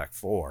some respect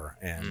for,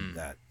 and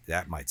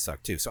that might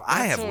suck too. So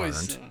I have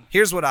learned,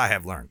 here's what I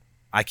have learned.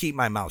 I keep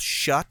my mouth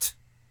shut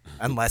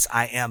unless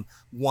I am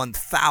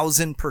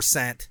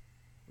 1,000%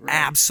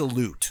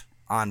 absolute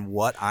on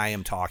what I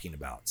am talking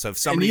about. So if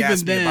somebody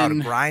asks me about a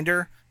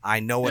grinder, I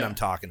know what I'm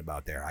talking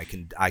about there. I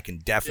can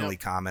definitely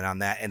comment on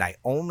that, and I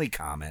only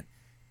comment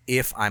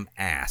if I'm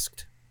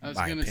asked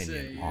my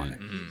opinion on it.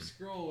 Keep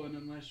scrolling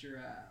unless you're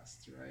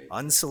asked, right?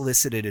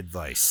 Unsolicited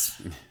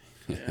advice.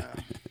 Yeah.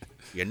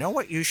 You know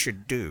what you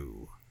should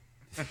do?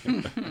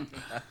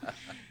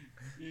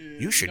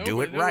 You should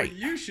do it right.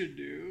 You should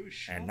do.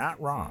 And not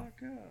wrong.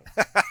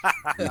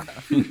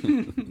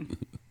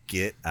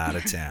 Get out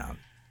of town.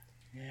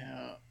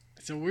 Yeah.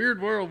 It's a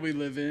weird world we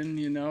live in,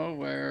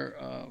 where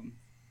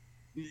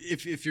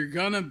if you're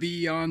going to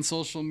be on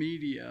social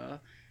media,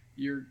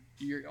 you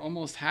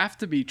almost have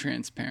to be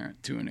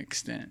transparent to an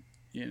extent.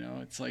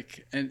 It's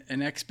like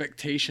an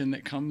expectation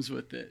that comes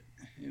with it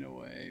in a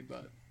way,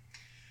 but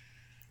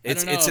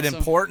it's an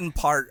important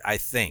part, I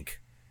think,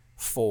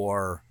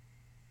 for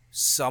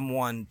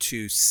someone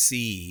to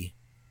see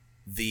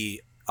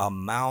the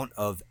amount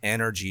of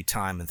energy,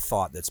 time, and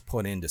thought that's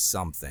put into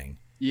something.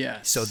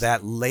 Yes. So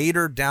that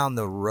later down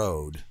the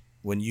road,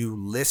 when you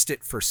list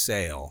it for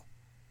sale,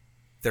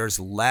 there's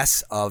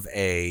less of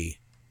a,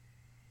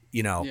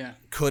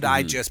 could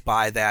I just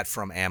buy that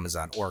from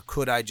Amazon, or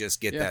could I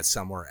just get that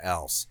somewhere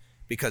else?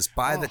 Because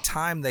by the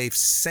time they've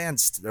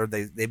sensed, or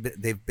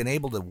they've been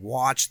able to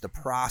watch the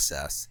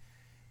process,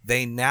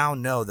 they now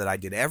know that I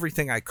did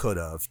everything I could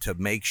have to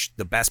make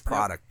the best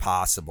product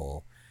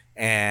possible.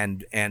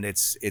 And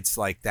it's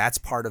like that's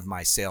part of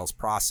my sales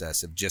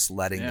process of just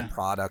letting the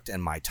product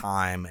and my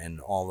time and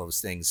all those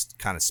things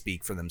kind of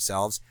speak for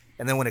themselves.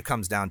 And then when it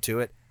comes down to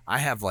it, I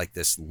have like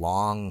this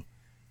long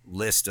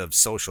list of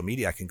social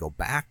media I can go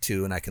back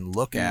to and I can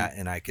look at,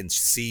 and I can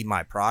see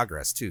my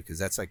progress too, because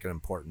that's like an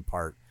important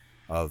part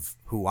of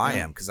who I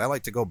am, because I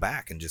like to go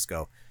back and just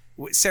go.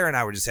 Sarah and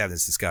I were just having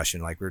this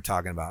discussion, like we were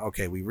talking about,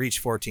 okay, we reached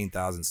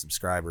 14,000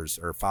 subscribers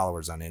or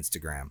followers on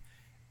Instagram.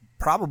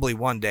 Probably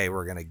one day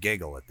we're going to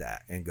giggle at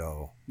that and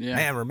go,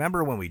 man,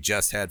 remember when we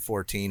just had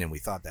 14 and we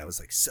thought that was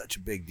like such a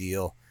big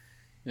deal?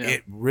 Yeah.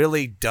 It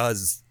really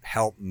does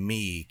help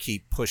me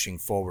keep pushing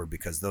forward,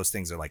 because those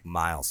things are like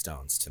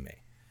milestones to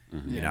me.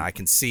 Mm-hmm. I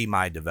can see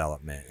my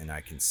development, and I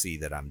can see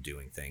that I'm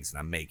doing things and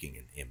I'm making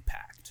an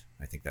impact.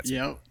 I think that's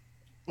important.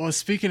 Well,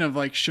 speaking of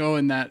like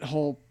showing that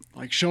whole,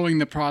 like showing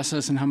the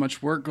process and how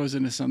much work goes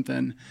into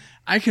something,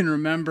 I can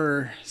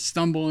remember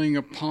stumbling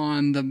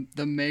upon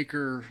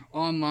the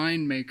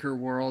online maker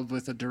world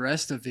with a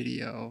Duresta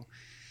video.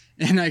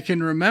 And I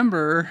can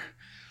remember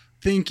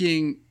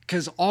thinking,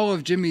 because all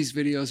of Jimmy's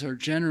videos are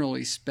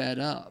generally sped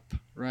up,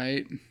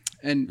 right?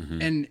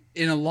 And and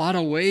in a lot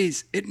of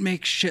ways, it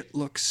makes shit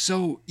look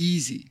so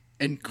easy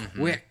and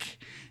quick,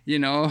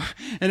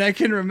 And I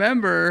can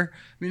remember,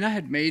 I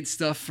had made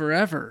stuff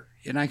forever.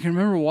 And I can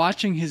remember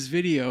watching his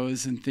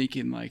videos and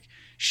thinking like,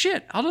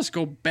 shit, I'll just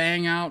go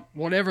bang out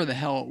whatever the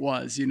hell it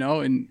was,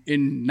 in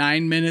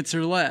 9 minutes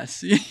or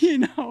less,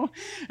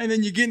 And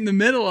then you get in the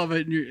middle of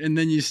it, and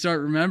then you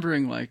start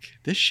remembering like,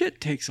 this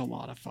shit takes a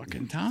lot of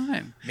fucking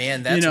time.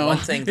 Man, that's one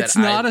thing that it's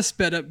not a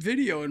sped up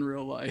video in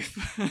real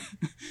life.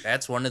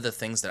 That's one of the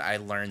things that I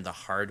learned the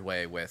hard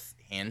way with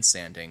hand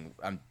sanding.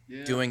 I'm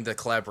doing the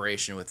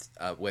collaboration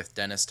with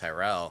Dennis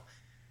Tyrell.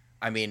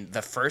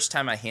 The first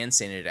time I hand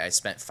sanded it, I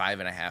spent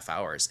 5.5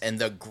 hours, and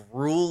the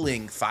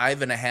grueling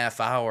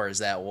 5.5 hours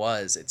that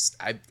was,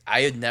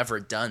 I had never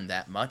done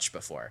that much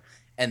before.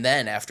 And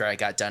then after I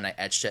got done, I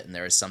etched it, and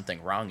there was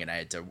something wrong, and I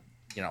had to,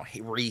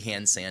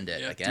 re-hand sand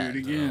it again. Do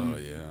it again. Oh,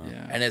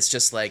 yeah. And it's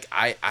just like,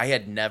 I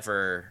had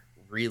never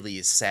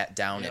really sat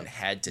down and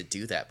had to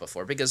do that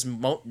before, because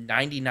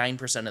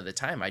 99% of the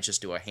time I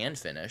just do a hand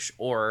finish,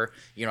 or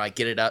I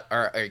get it up,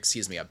 or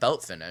excuse me, a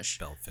belt finish,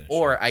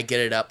 or I get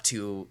it up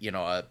to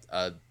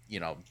a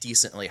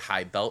decently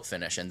high belt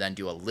finish, and then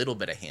do a little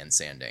bit of hand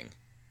sanding.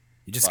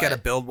 You just got to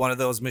build one of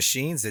those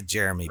machines that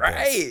Jeremy built.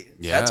 Right.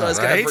 Yeah, that's what I was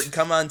going to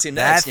come on to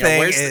next. That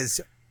thing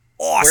is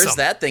awesome. Where's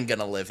that thing going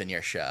to live in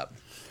your shop?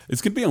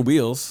 It's going to be on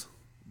wheels.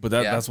 But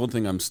that's one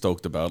thing I'm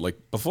stoked about.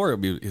 Like before,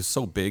 it was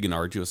so big and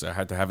arduous. I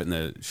had to have it in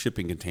the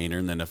shipping container,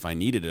 and then if I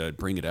needed it, I'd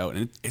bring it out.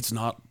 And it's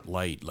not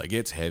light; like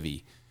it's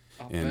heavy.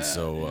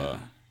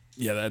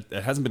 That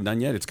hasn't been done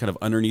yet. It's kind of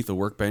underneath the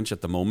workbench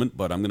at the moment.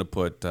 But I'm gonna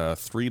put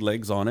 3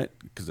 legs on it,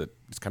 because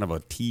it's kind of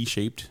a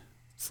T-shaped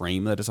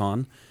frame that it's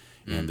on,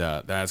 and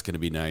that's gonna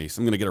be nice.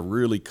 I'm gonna get a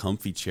really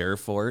comfy chair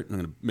for it. I'm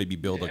gonna maybe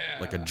build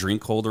a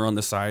drink holder on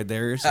the side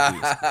there. So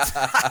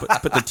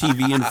put the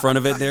TV in front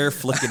of it there,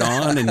 flick it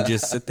on, and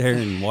just sit there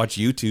and watch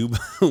YouTube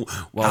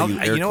while you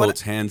air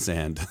quotes hand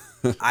sand.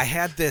 I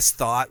had this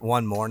thought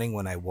one morning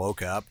when I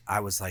woke up. I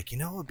was like,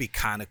 what would be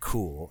kind of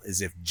cool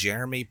is if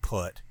Jeremy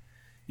put,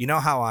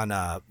 how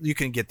on you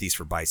can get these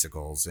for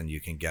bicycles, and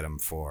you can get them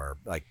for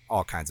like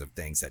all kinds of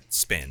things that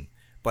spin,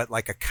 but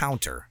like a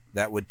counter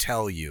that would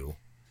tell you.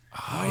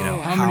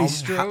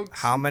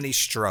 How many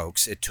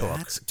strokes it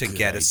took to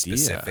get a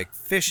specific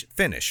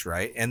finish,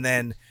 right? And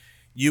then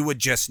you would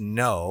just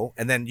know,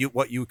 and then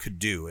what you could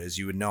do is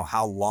you would know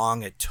how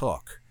long it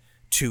took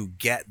to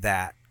get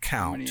that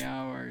count. How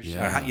many hours?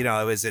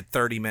 Yeah. Is it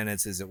 30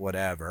 minutes? Is it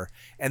whatever?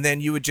 And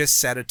then you would just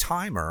set a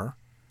timer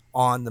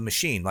on the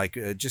machine, like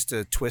just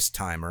a twist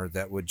timer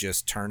that would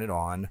just turn it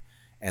on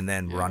and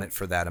then run it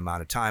for that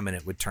amount of time, and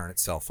it would turn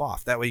itself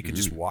off. That way you could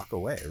just walk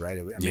away, right?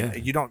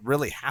 You don't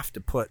really have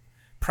to put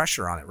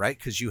pressure on it, right?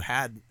 Because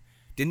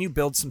didn't you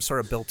build some sort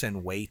of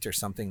built-in weight or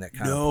something that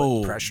kind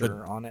of put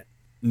pressure on it?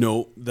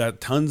 No,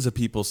 that tons of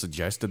people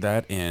suggested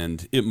that,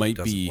 and it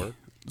might be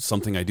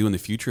something I do in the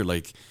future.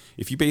 Like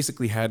if you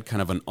basically had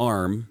kind of an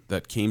arm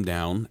that came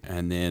down,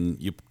 and then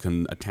you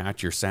can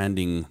attach your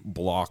sanding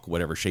block,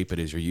 whatever shape it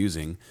is you're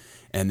using,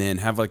 and then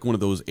have like one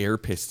of those air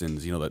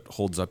pistons, that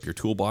holds up your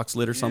toolbox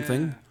lid or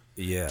something.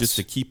 Yes. Just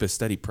to keep a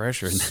steady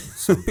pressure. And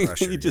some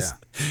pressure, you just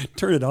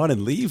turn it on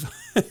and leave.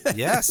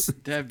 Yes.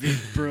 That'd be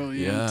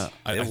brilliant. Yeah,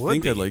 I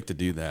think I'd like to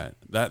do that.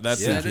 That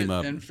thing came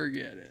up. And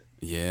forget it.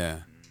 Yeah.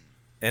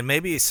 And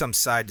maybe some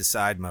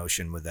side-to-side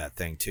motion with that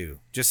thing, too.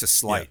 Just a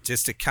slight,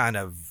 just to kind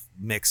of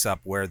mix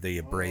up where the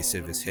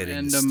abrasive is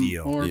hitting the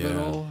steel.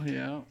 Orbital,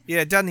 yeah.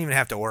 Yeah, it doesn't even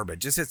have to orbit.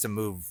 Just hits a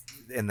move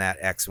in that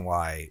X and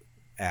Y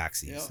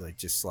axes, like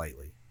just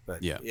slightly.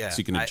 But so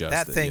you can adjust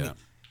that it. Thing,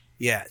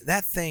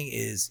 that thing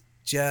is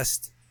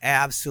just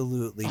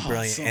absolutely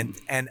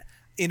brilliant. And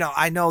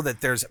I know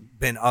that there's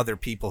been other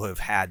people who have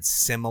had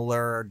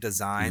similar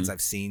designs.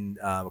 I've seen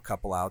a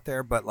couple out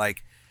there, but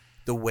like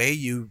the way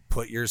you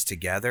put yours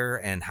together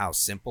and how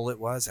simple it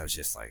was, I was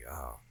just like,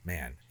 oh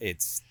man,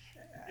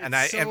 and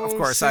of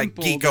course I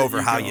geek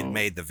over how you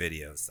made the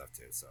video and stuff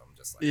too. So I'm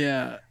just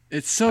like,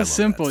 it's so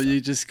simple.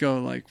 You just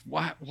go like,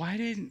 why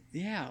didn't,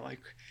 like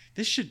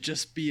this should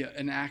just be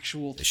an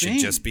actual thing. It should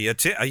just be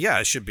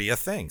it should be a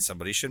thing.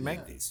 Somebody should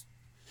make these.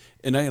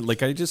 And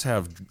I just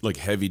have like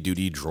heavy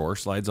duty drawer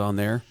slides on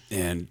there,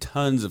 and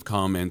tons of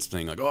comments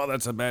saying like, "Oh,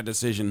 that's a bad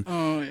decision."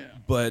 Oh yeah.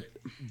 But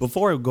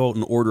before I go out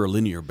and order a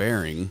linear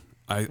bearing,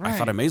 I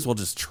thought I may as well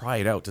just try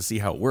it out to see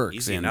how it works.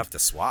 Easy enough to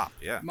swap.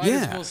 Yeah. Might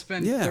as well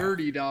spend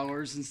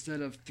 $30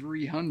 instead of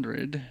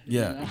 $300.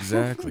 Yeah,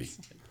 exactly.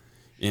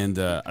 And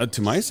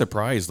to my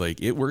surprise, like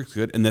it worked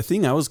good. And the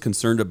thing I was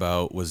concerned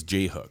about was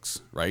J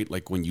hooks, right?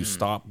 Like when you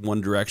stop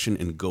one direction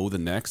and go the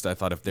next. I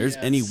thought if there's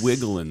any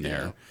wiggle in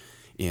there.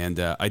 And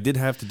I did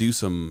have to do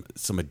some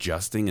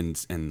adjusting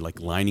and like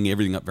lining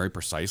everything up very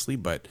precisely,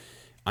 but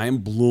I am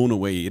blown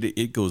away.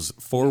 It goes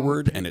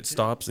forward and it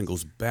stops and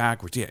goes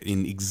backwards,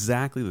 in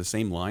exactly the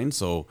same line.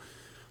 So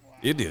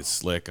it is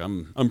slick.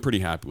 I'm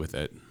pretty happy with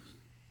it.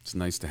 It's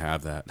nice to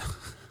have that.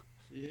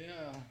 Yeah.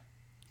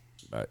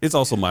 It's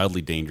also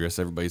mildly dangerous.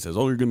 Everybody says,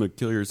 "Oh, you're going to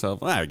kill yourself."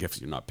 Well, I guess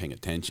you're not paying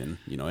attention.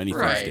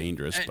 Anything's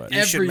dangerous. But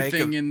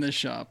everything in the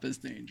shop is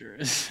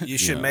dangerous. You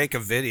should make a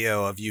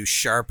video of you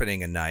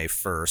sharpening a knife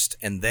first,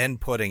 and then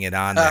putting it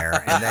on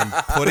there, and then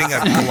putting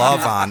a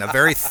glove on, a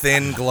very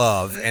thin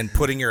glove, and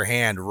putting your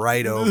hand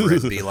right over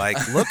it. And be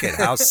like, "Look at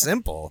how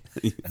simple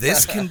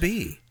this can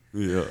be."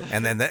 Yeah.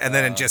 And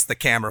then just the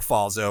camera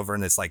falls over,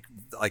 and it's like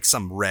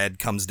some red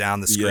comes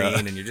down the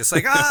screen, and you're just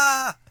like,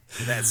 ah.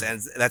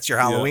 That's your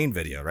Halloween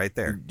video right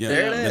there. Yeah,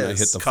 there it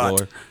is. I hit the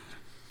floor.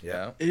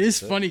 Yeah, it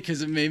is funny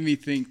because it made me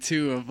think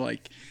too of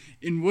like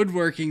in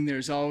woodworking.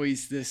 There's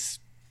always this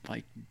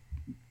like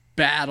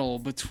battle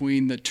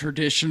between the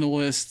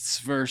traditionalists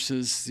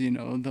versus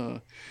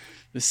the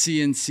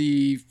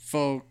CNC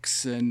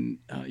folks, and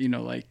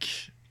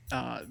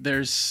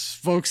there's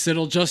folks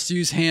that'll just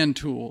use hand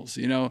tools,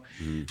 and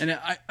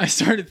I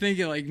started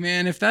thinking like,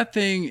 man,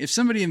 if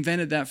somebody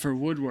invented that for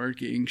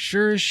woodworking,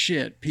 sure as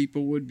shit,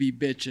 people would be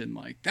bitching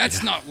like,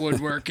 that's not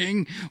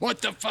woodworking.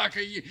 What the fuck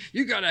are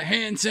you got a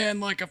hand sand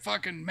like a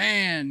fucking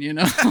man,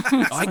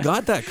 I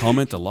got that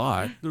comment a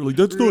lot. They're like,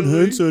 that's not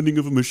hand sanding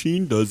if a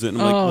machine does it.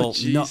 And I'm like, well,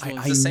 geez, no,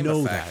 I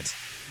know that.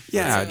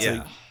 Yeah. It's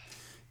like,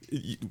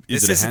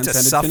 this isn't a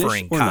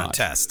suffering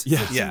contest.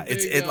 Yeah.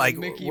 It's like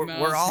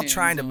we're all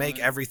trying to make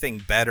everything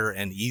better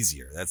and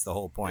easier. That's the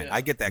whole point.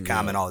 I get that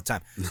comment all the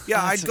time.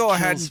 Yeah, I'd go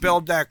ahead and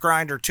build that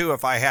grinder too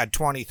if I had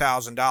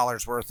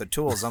 $20,000 worth of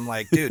tools. I'm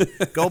like, dude,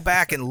 go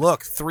back and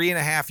look.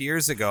 3.5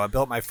 years ago, I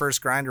built my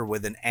first grinder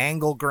with an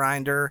angle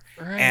grinder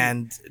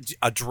and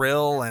a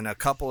drill and a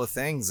couple of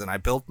things, and I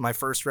built my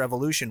first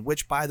Revolution,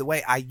 which, by the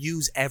way, I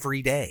use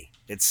every day.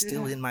 It's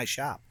still in my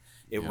shop.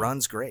 It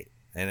runs great.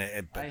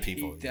 And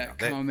people, hate that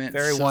comment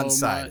very so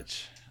one-sided.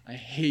 Much. I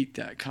hate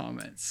that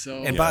comment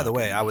so. And by the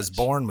way, I was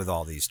born with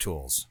all these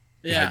tools.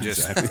 Yeah.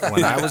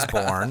 When I was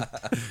born,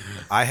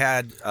 I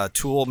had a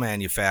tool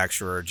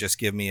manufacturer just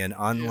give me an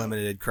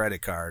unlimited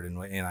credit card,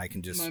 and I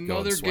can just. My go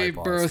mother and swipe gave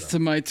all birth stuff. to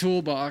my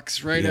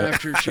toolbox right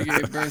after she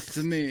gave birth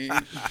to me.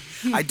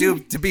 I do.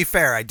 To be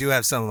fair, I do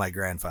have some of my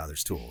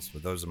grandfather's tools,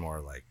 but those are more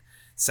like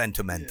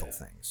sentimental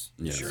things.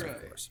 Yeah, sure,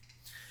 of course.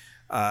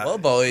 Well,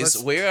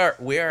 boys, we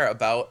are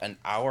about an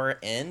hour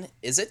in.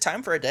 Is it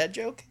time for a dad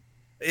joke?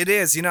 It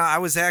is. I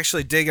was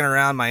actually digging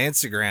around my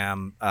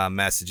Instagram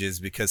messages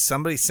because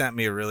somebody sent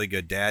me a really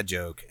good dad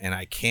joke, and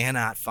I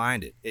cannot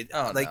find it.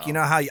 You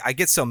know how I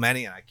get so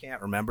many and I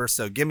can't remember.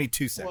 So give me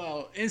 2 seconds.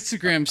 Well,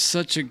 Instagram's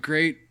such a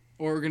great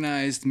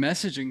organized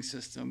messaging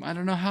system. I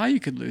don't know how you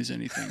could lose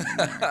anything in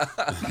there.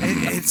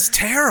 It's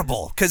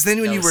terrible because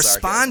then when you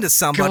respond to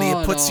somebody,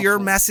 it puts your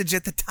message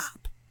at the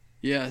top.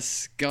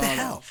 Yes, god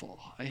awful.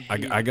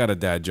 I got a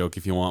dad joke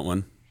if you want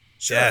one.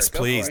 Sure, yes,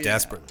 please,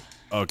 desperately.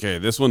 Okay,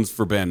 this one's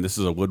for Ben. This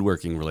is a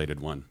woodworking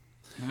related one.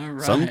 All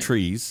right. Some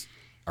trees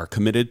are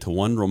committed to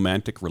one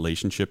romantic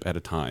relationship at a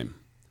time.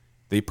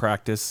 They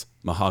practice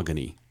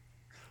mahogany.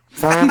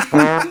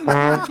 I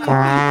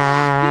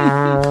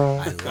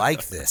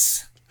like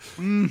this.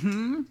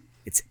 Mm-hmm.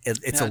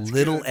 It's a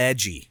little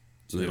edgy.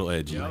 It's a little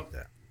edgy. Like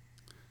that.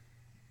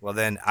 Well,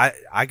 then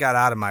I got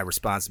out of my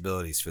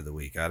responsibilities for the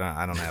week. I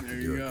don't have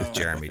to do it because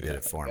Jeremy did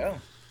it for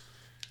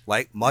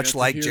me. Much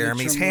like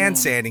Jeremy's hand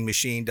sanding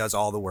machine does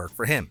all the work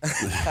for him.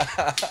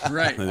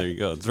 Right. There you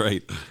go. That's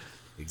right.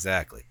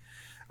 Exactly.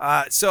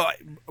 So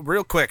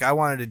real quick, I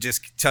wanted to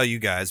just tell you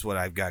guys what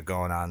I've got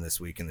going on this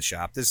week in the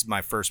shop. This is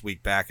my first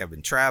week back. I've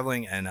been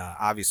traveling, and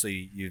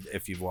obviously,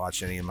 if you've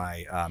watched any of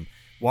my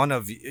one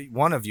of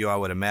you, I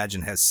would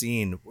imagine, has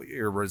seen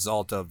your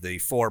result of the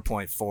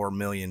 4.4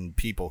 million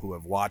people who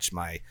have watched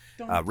my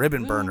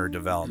ribbon burner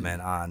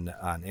development on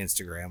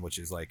Instagram, which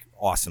is like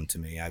awesome to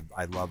me.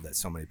 I love that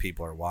so many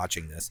people are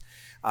watching this.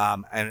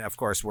 And of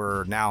course,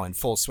 we're now in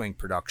full swing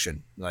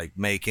production, like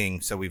making.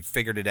 So we've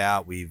figured it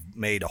out. We've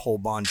made a whole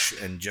bunch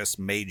and just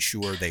made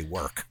sure they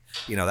work.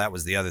 That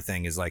was the other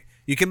thing, is like,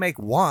 you can make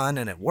one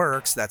and it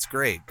works. That's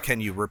great. Can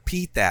you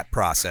repeat that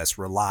process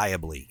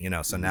reliably?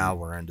 So now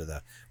we're into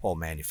the whole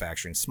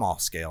manufacturing, small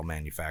scale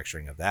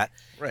manufacturing of that.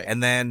 Right.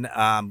 And then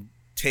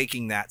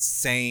taking that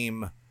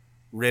same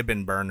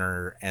ribbon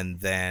burner and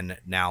then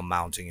now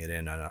mounting it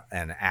in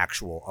an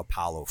actual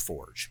Apollo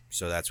forge.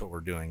 So that's what we're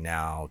doing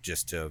now,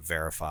 just to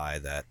verify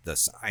that the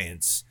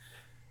science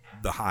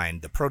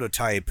behind the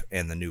prototype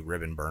and the new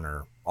ribbon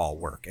burner all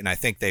work. And I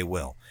think they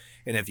will.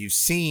 And if you've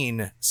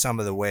seen some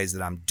of the ways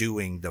that I'm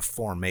doing the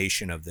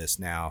formation of this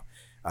now,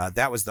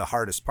 that was the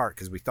hardest part,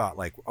 because we thought,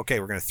 like, okay,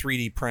 we're going to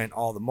 3D print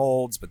all the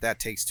molds, but that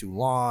takes too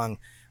long.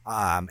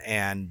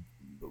 And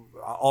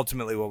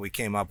ultimately what we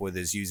came up with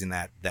is using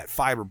that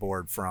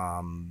fiberboard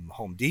from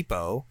Home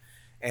Depot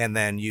and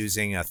then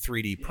using a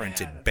 3D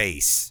printed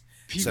base.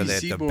 PVC so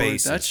that the board,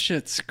 base that is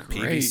shit's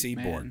great, PVC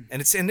man. board,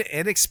 and it's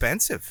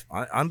unexpensive,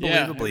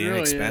 unbelievably really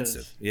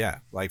inexpensive. is. Yeah,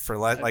 like for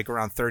like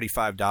around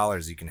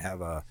 $35, you can have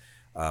a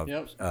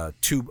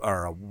tube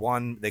or a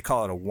one. They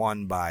call it a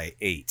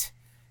 1x8,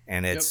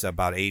 and it's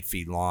about 8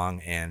 feet long,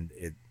 and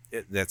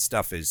that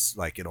stuff is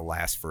like, it'll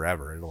last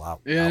forever. It'll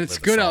and it's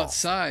good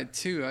outside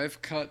too.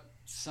 I've cut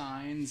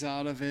signs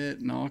out of it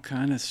and all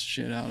kind of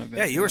shit out of it.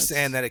 Yeah, you were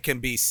saying that it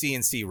can be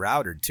CNC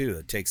routed too.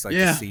 It takes like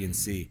a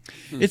CNC.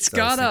 It's so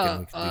got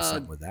we can do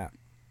something with that.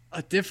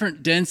 A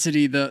different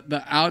density.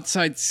 The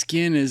outside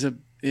skin is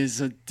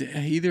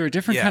either a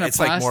different kind of it's plastic.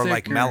 like more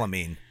like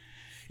melamine.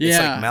 It's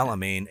Yeah, like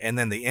melamine, and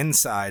then the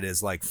inside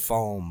is like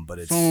foam, but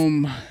it's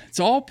foam. It's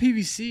all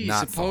PVC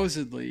Not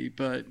supposedly,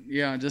 but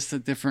yeah, just a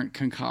different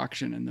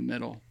concoction in the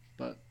middle.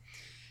 But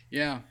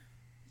yeah,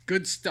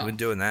 good stuff. We've been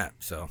doing that,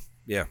 so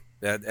yeah,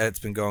 that's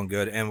been going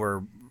good, and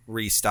we're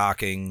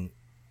restocking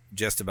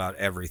just about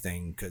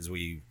everything, because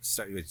we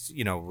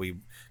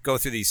go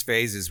through these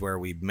phases where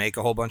we make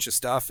a whole bunch of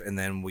stuff, and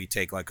then we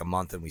take like a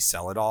month and we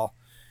sell it all,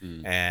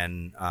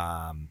 and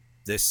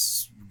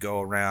this go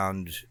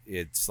around,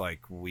 it's like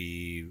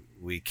we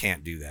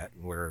can't do that.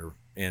 We're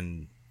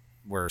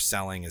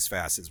selling as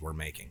fast as we're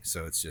making,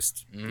 so it's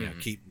just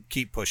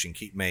keep pushing,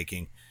 keep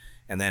making.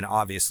 And then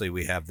obviously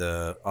we have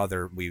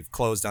we've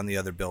closed on the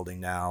other building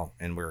now,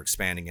 and we're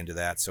expanding into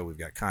that, so we've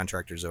got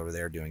contractors over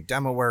there doing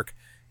demo work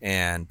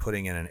and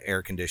putting in an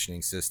air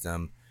conditioning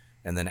system,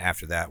 and then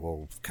after that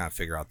we'll kind of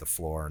figure out the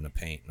floor and the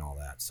paint and all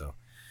that. So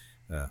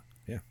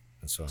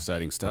that's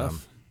Exciting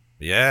stuff.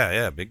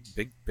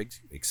 Big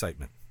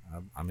excitement.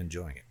 I'm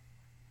enjoying it.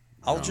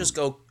 I'll just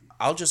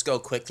go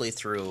quickly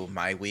through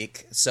my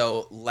week.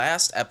 So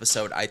last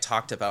episode, I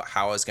talked about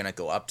how I was going to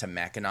go up to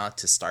Mackinac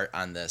to start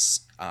on this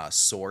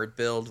sword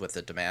build with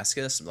the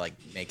Damascus, like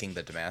making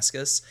the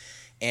Damascus.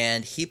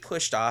 And he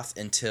pushed off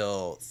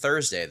until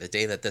Thursday, the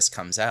day that this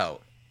comes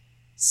out.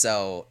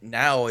 So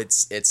now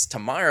it's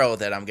tomorrow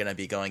that I'm going to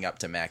be going up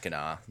to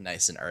Mackinac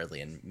nice and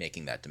early and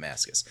making that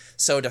Damascus.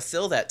 So to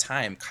fill that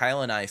time,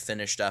 Kyle and I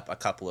finished up a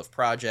couple of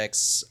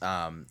projects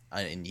in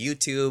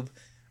YouTube.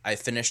 I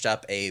finished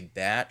up a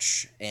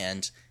batch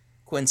and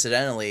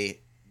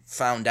coincidentally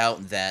found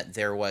out that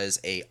there was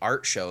a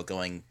art show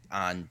going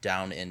on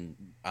down in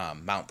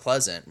Mount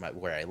Pleasant,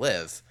 where I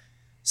live.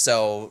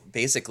 So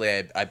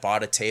basically I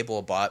bought a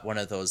table, bought one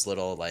of those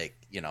little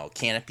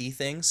canopy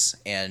things,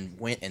 and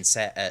went and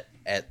sat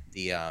at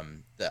the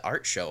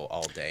art show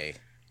all day.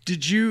 I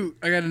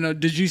gotta know,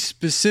 did you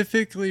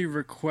specifically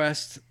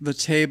request the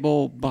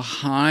table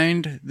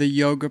behind the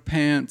yoga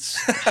pants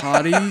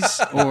hotties,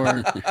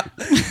 or?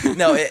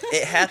 No,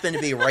 it happened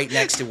to be right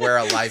next to where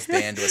a live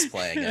band was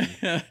playing.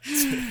 And,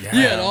 you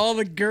had all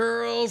the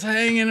girls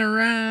hanging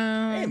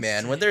around. Hey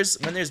man, when there's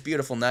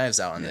beautiful knives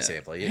out on the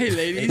table. Hey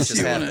ladies,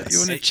 you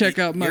wanna check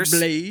out my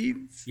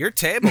blades? Your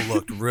table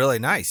looked really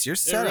nice. Your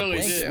setup really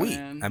was did, sweet.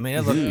 man. I mean,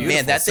 it looked beautiful.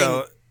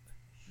 Man,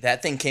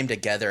 that thing came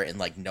together in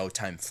like no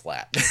time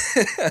flat.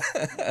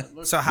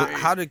 So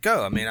how'd it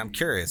go? I mean, I'm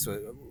curious.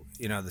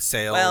 The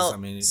sales.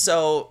 Well,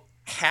 so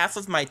half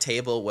of my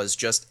table was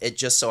it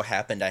just so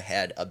happened I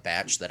had a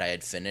batch that I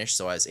had finished,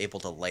 so I was able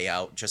to lay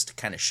out just to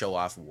kind of show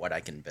off what I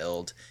can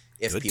build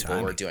if Good people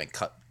timing. were doing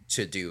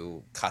to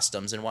do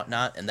customs and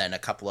whatnot, and then a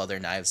couple other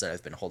knives that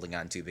I've been holding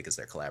on to because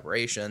they're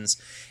collaborations,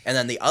 and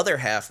then the other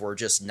half were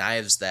just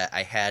knives that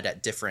I had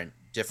at different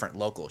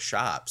local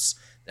shops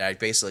that I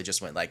basically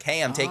just went like,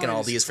 hey, I'm taking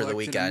all these for the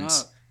weekend.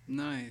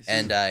 Nice.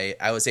 And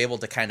I was able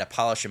to kind of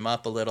polish them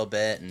up a little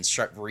bit and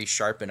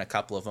resharpen a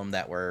couple of them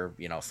that were,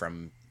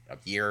 from a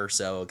year or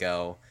so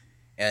ago.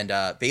 And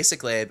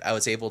basically, I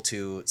was able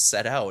to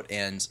set out.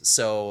 And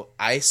so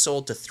I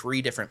sold to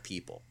 3 different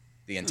people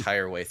the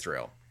entire way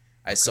through.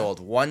 I sold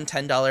one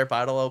 $10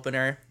 bottle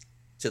opener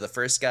to the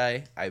first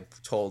guy. I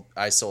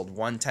sold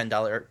one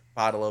 $10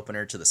 bottle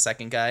opener to the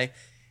second guy.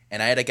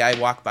 And I had a guy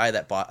walk by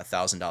that bought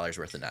 $1,000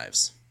 worth of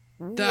knives.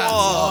 That's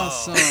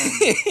awesome.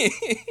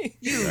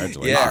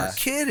 You are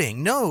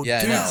kidding. No,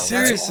 dude, no,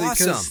 seriously,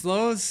 because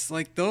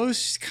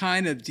those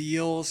kind of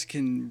deals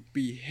can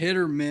be hit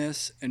or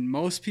miss, and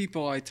most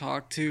people I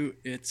talk to,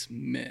 it's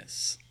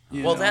miss.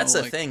 Well, that's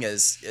the thing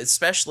is,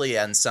 especially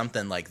on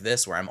something like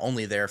this where I'm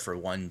only there for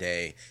one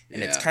day,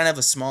 and it's kind of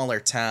a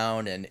smaller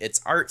town, and it's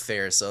art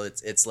fair, so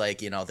it's like,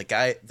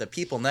 the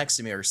people next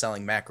to me are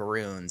selling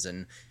macaroons,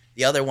 and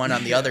the other one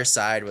on the other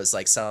side was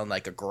like selling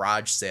like a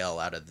garage sale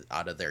out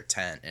of their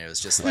tent. And it was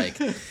just like,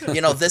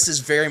 this is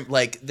very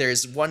like,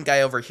 there's one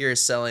guy over here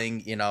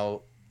selling,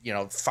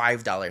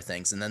 $5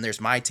 things. And then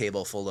there's my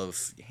table full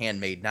of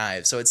handmade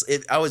knives. So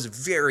I was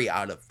very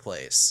out of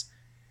place.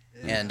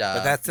 Yeah. And,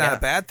 but that's not a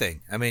bad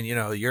thing. I mean,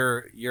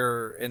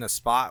 you're in a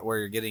spot where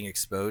you're getting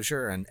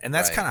exposure, and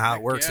that's kind of how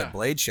it works at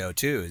Blade Show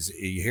too, is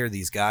you hear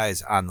these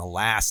guys on the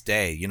last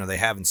day, they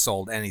haven't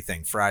sold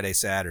anything Friday,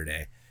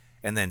 Saturday.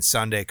 And then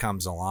Sunday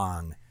comes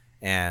along,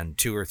 and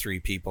 2 or 3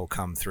 people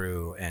come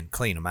through and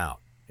clean them out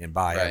and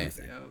buy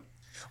everything.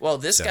 Well,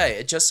 this guy,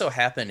 it just so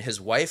happened his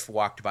wife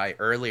walked by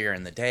earlier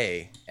in the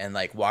day and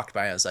walked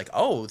by. And I was like,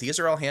 oh, these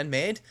are all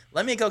handmade?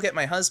 Let me go get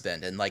my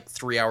husband. And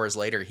 3 hours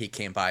later, he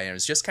came by and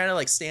was just kind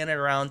of standing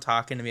around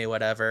talking to me,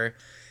 whatever.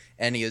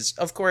 And he was,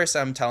 of course,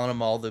 I'm telling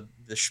him all the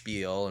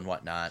spiel and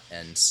whatnot.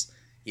 And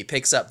he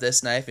picks up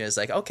this knife and is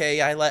like, okay,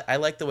 I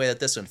like the way that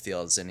this one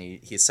feels. And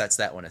he sets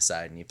that one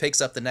aside, and he picks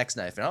up the next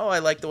knife and, oh, I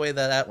like the way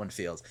that one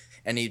feels.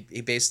 And he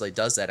basically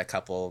does that a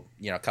couple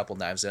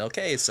knives. And,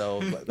 okay,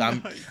 so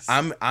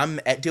I'm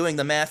doing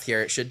the math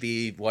here. It should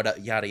be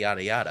what yada,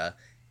 yada, yada.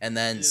 And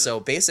then so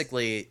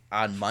basically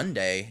on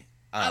Monday,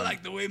 I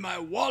like the way my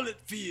wallet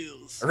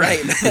feels.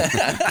 Right.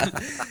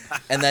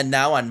 And then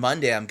now on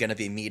Monday, I'm going to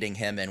be meeting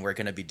him, and we're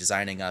going to be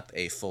designing up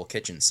a full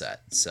kitchen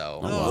set. So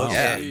look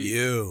at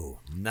you.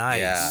 Nice.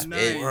 Yeah,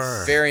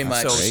 nice. Very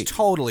much. So it's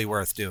totally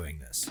worth doing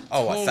this.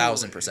 Oh,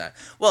 1,000%.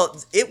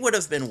 Well, it would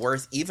have been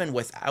worth even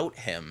without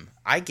him.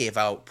 I gave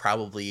out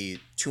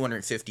probably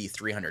 250,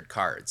 300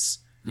 cards.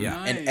 Yeah.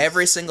 Nice. And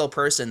every single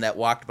person that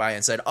walked by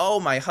and said, oh,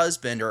 my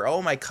husband or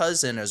oh, my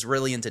cousin is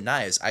really into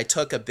knives, I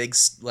took a big,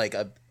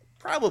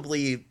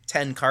 probably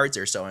 10 cards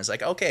or so, and it's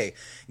like, okay,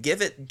 give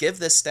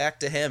this stack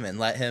to him and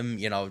let him,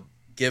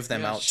 give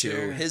them out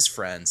to his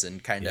friends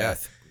and kind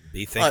of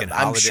be thinking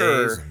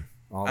holidays.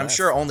 I'm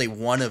sure only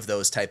one of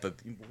those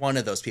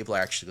people are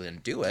actually going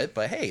to do it,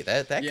 but hey,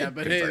 that could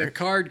convert. Hey, the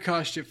card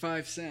cost you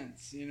 5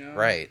 cents,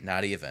 Right,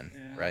 not even.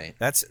 Yeah. Right.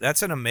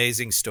 That's an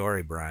amazing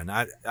story, Brian.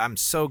 I'm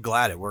so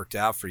glad it worked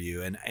out for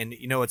you. And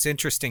what's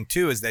interesting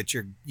too is that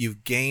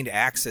you've gained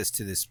access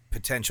to this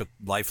potential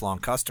lifelong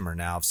customer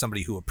now of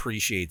somebody who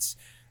appreciates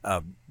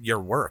your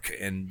work,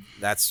 and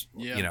that's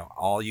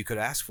all you could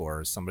ask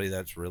for is somebody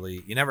that's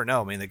really, you never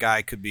know. I mean, the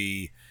guy could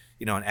be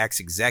an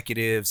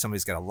ex-executive,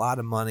 somebody's got a lot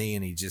of money,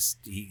 and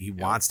he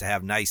wants to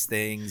have nice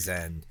things,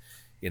 and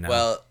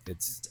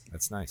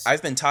that's nice.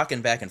 I've been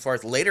talking back and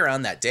forth. Later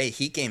on that day,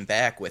 he came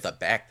back with a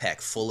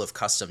backpack full of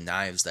custom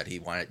knives that he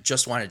wanted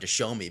to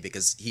show me,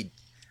 because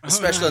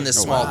especially in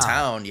this small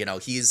town,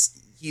 he's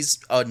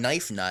a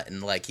knife nut,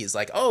 and he's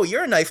like, oh,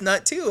 you're a knife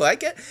nut too.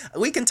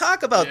 We can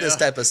talk about this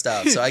type of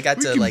stuff. So I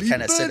got to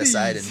kind of sit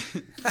aside and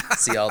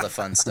see all the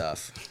fun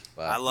stuff.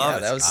 But, I love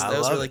it. That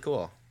was really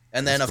cool.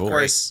 And then of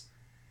course,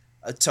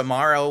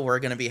 tomorrow we're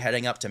going to be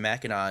heading up to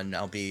Mackinac, and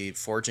I'll be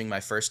forging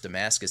my first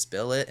Damascus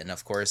billet. And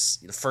of course,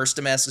 the first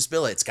Damascus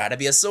billet, it's got to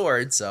be a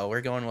sword. So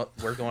we're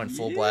going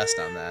full blast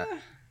on that.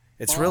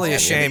 It's really a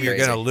shame you're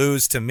going to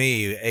lose to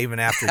me even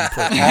after you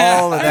put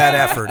all of that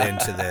effort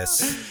into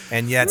this,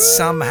 and yet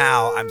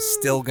somehow I'm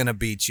still going to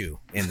beat you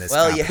in this.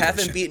 Well, you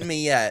haven't beaten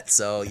me yet,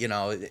 so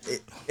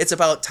it's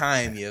about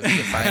time you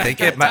finally.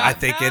 I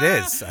think it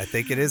is. I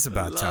think it is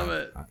about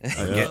time.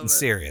 I'm getting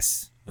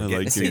serious. I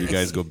like hearing you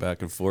guys go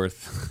back and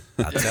forth.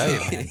 I'll tell you,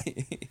 man.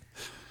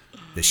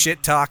 The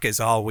shit talk is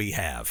all we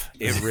have.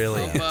 It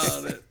really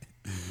is.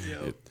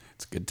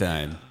 It's a good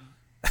time.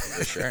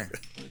 For sure.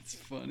 It's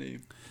funny.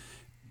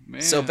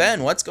 Man. So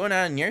Ben, what's going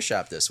on in your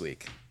shop this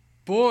week?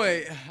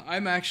 Boy,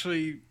 I'm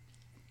actually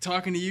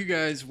talking to you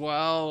guys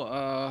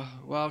while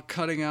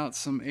cutting out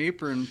some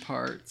apron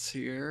parts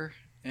here,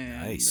 and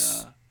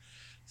nice.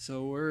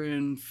 So we're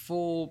in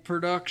full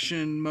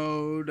production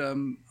mode.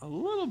 I'm a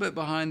little bit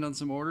behind on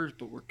some orders,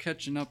 but we're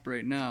catching up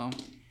right now.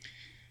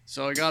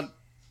 So I got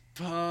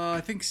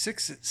I think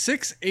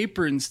six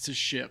aprons to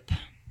ship,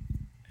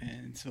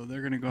 and so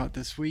they're gonna go out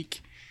this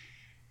week.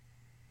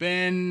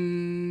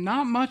 been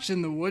not much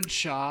in the wood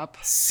shop.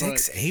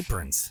 6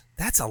 aprons.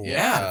 That's a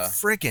lot of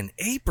freaking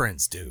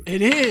aprons, dude.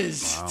 It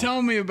is. Wow.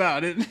 Tell me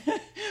about it.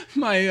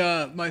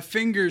 My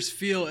fingers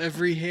feel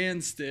every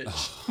hand stitch.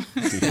 Oh,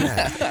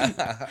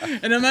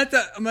 and I'm at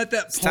that point.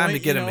 It's time to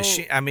get a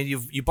machine. I mean,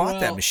 you bought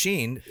that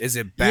machine. Is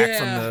it back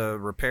from the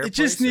repair place? It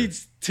just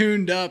needs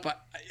tuned up.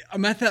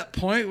 I'm at that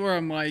point where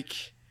I'm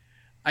like,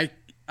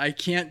 I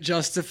can't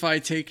justify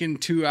taking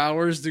 2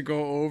 hours to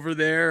go over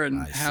there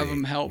and have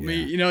them help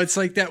me. You know, it's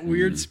like that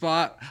weird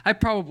spot. I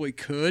probably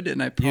could,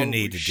 and I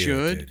probably should.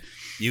 Do it, dude.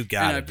 You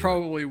got it. And I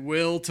probably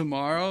will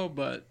tomorrow,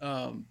 but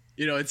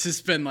you know, it's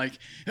just been like,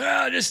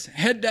 just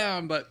head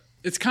down. But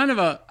it's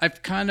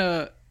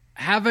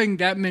having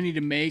that many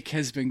to make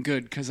has been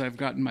good because I've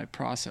gotten my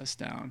process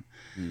down.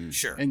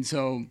 Sure. And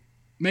so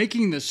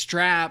making the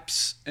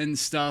straps and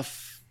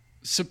stuff,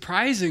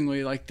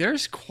 surprisingly, like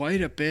there's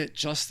quite a bit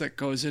just that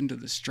goes into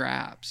the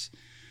straps.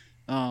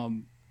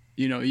 You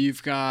know,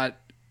 you've got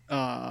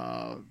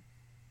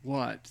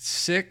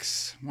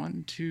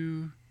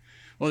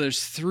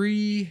there's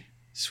 3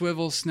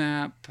 swivel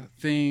snap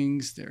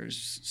things,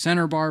 there's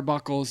center bar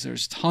buckles,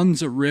 there's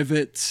tons of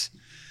rivets,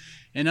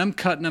 and I'm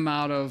cutting them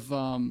out of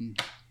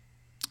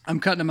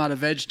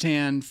Veg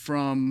Tan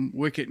from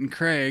Wicket and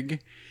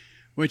Craig,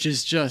 which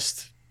is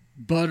just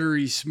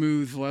buttery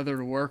smooth leather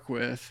to work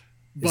with.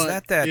 Is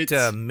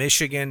that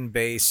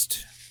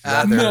Michigan-based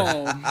leather?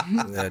 No.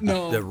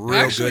 The real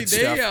actually, good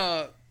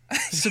stuff.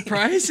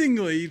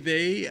 Surprisingly,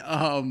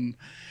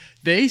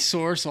 they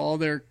source all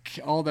their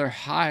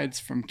hides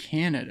from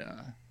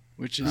Canada,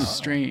 which is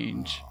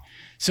strange.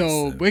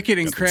 So Wicket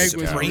and Craig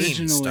was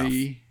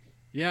originally,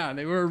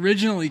 they were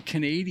originally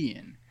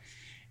Canadian,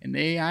 and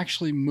they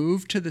actually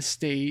moved to the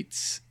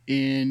States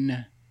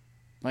in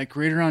like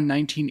right around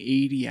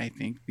 1980, I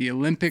think. The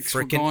Olympics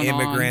were going on.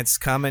 Freaking immigrants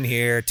coming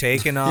here,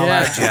 taking all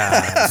our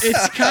jobs.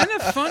 It's kind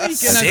of funny,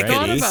 and I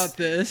thought about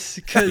this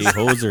because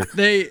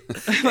they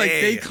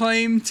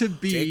claim to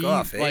be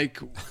like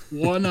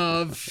one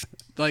of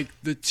like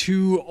the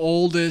 2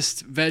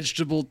 oldest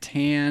vegetable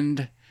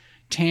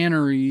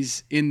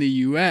tanneries in the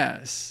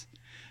U.S.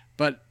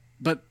 But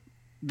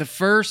the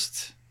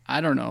first,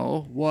 I don't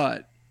know,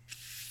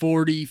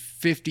 40,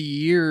 50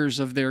 years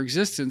of their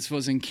existence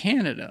was in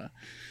Canada.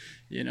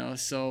 You know,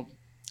 so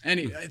I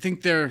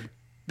think they're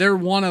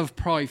one of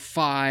probably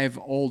 5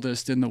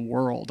 oldest in the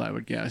world, I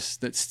would guess,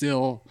 that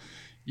still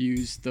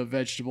use the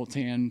vegetable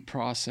tan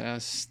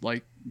process,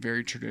 like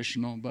very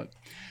traditional. But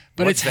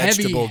it's heavy. What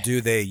vegetable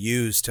do they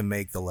use to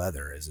make the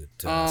leather? Is it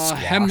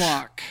squash?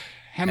 Hemlock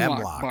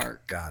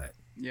bark. Got it.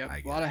 Yep,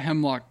 a lot of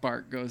hemlock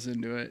bark goes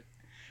into it.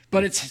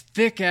 But it's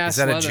thick ass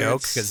leather. Is that a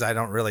joke? Because I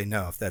don't really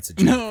know if that's a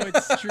joke. No,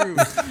 it's true.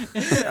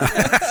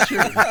 It's true.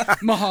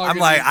 Mahogany. I'm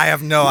like, I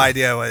have no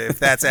idea if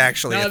that's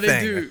actually a thing.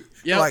 They do.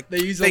 Yep, like, they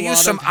use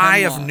some eye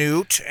of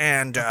newt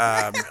and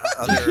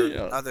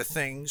other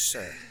things.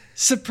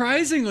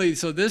 Surprisingly,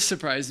 so this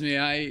surprised me.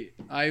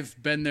 I've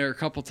been there a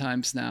couple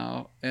times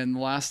now, and the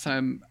last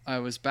time I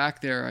was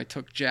back there, I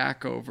took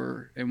Jack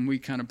over, and we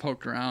kind of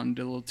poked around,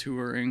 did a little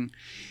touring,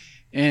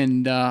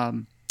 and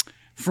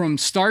from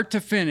start to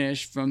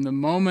finish, from the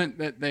moment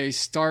that they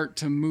start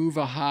to move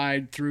a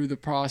hide through the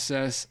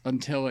process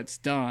until it's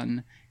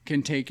done,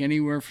 can take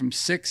anywhere from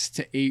 6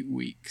 to 8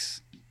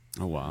 weeks.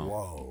 Oh, wow.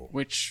 Whoa.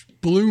 Which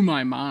blew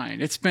my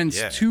mind. It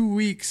spends 2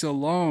 weeks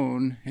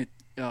alone,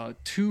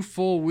 2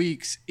 full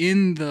weeks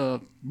in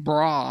the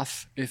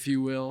broth, if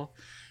you will,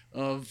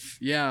 of,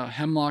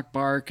 hemlock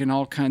bark and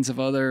all kinds of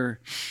other...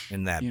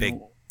 And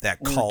that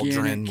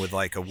cauldron with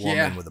like a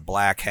woman with a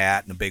black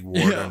hat and a big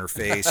wart on her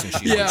face, and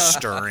she's like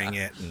stirring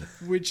it and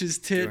which is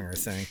doing her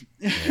thing.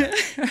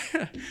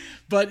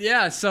 But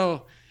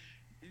so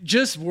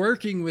just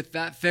working with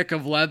that thick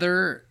of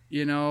leather,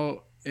 you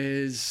know,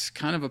 is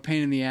kind of a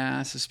pain in the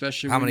ass,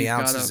 especially how many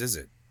ounces is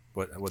it?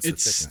 What's the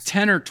thickness? It's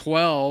 10 or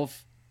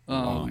 12.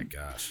 Oh my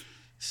gosh!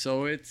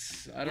 So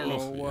it's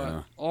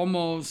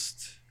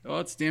almost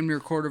it's damn near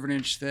 1/4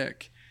 inch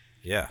thick.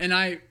 Yeah, and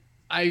I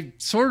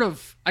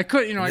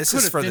could, you know, this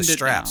is for the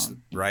straps,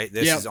 right?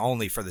 This is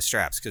only for the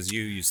straps because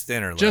you use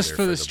thinner leather just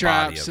for the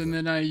straps, and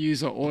then I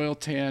use an oil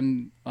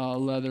tan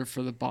leather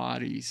for the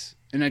bodies.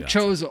 And I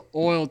chose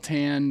oil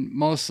tan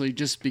mostly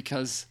just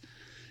because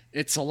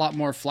it's a lot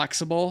more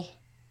flexible,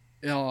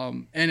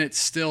 and it's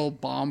still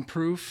bomb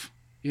proof.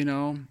 You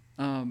know,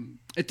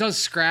 it does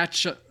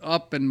scratch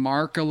up and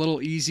mark a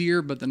little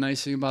easier, but the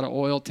nice thing about an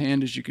oil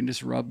tan is you can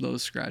just rub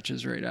those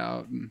scratches right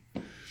out, and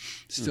it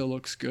still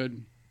looks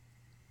good.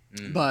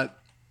 But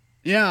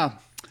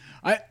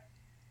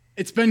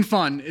it's been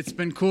fun. It's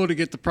been cool to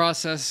get the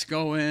process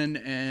going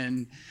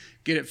and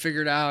get it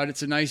figured out.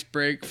 It's a nice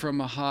break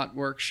from a hot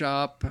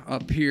workshop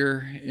up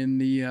here in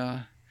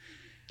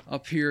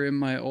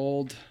my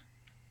old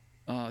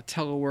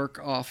telework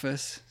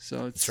office.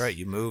 So it's that's right.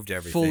 You moved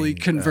everything fully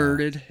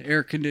converted,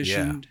 air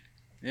conditioned.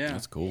 Yeah,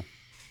 that's cool.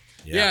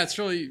 Yeah, it's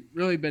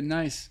really been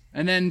nice.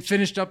 And then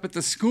finished up at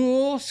the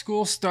school.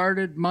 School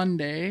started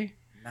Monday.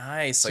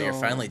 Nice. So you're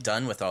finally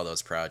done with all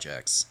those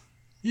projects.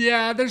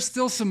 Yeah, there's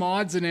still some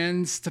odds and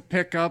ends to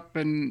pick up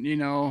and,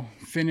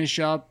 finish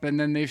up. And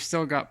then they've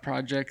still got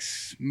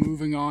projects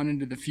moving on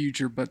into the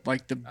future. But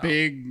like the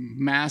big,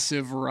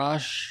 massive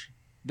rush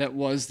that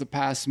was the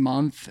past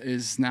month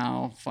is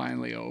now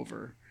finally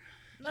over.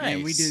 Nice.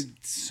 And we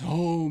did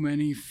so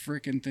many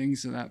freaking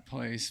things to that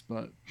place.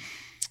 But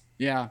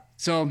yeah,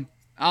 so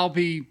I'll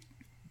be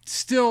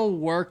still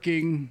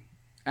working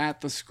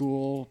at the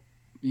school,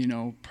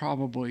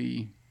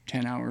 probably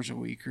 10 hours a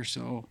week or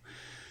so,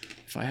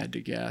 if I had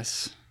to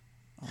guess.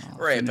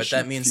 Right, but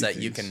that means that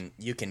things.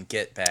 you can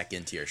get back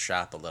into your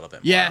shop a little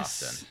bit more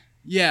often.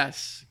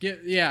 Yes.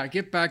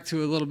 Get back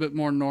to a little bit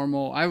more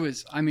normal. I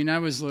was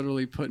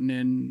literally putting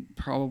in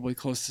probably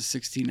close to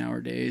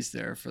 16-hour days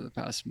there for the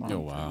past month. Oh,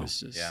 wow. It was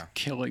just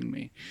killing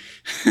me.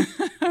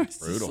 I was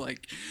brutal. Just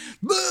like,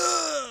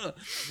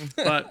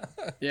 but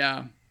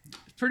yeah,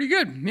 pretty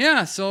good.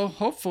 Yeah, so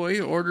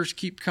hopefully orders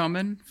keep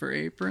coming for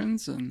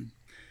aprons, and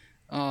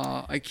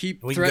I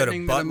keep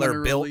threatening that I'm going to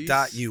release.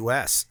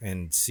 butlerbuilt.us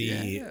and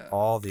see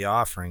all the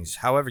offerings.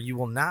 However, you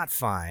will not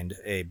find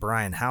a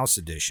Brian House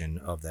edition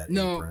of that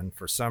apron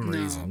for some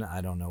reason.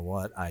 I don't know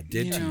what I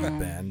did to you,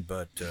 Ben,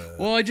 but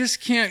well, I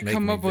just can't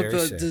come up with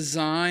a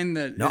design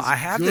that is I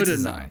have good the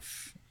design.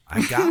 Enough.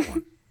 I've got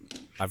one.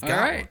 I've got all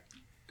right.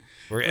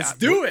 one. Let's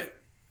do it.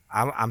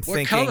 I'm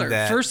thinking color?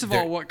 that first of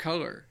all, what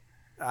color?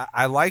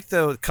 I like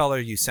the color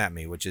you sent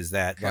me, which is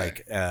that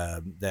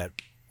that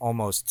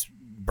almost.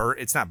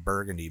 It's not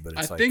burgundy, but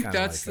it's I think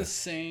that's the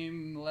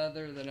same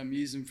leather that I'm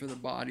using for the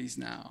bodies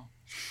now.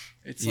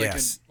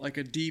 It's like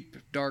a deep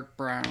dark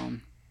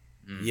brown.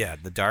 Yeah,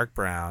 the dark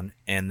brown,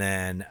 and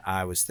then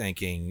I was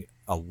thinking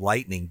a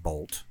lightning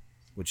bolt,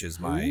 which is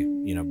my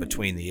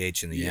between the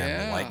H and the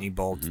M, a lightning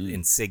bolt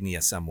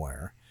insignia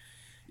somewhere.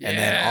 Yeah. And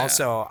then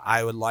also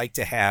I would like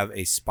to have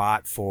a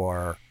spot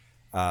for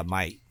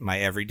my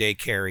everyday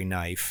carry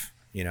knife.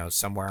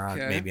 Somewhere on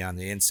maybe on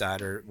the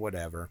inside or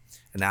whatever.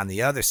 And on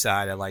the other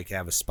side, I like to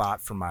have a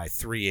spot for my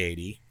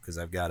 380 because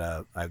I've got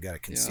a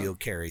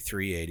concealed carry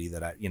 380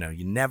 that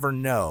you never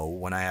know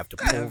when I have to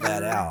pull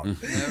that out.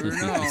 Never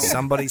know.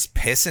 Somebody's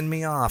pissing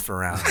me off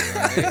around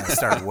here. I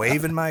start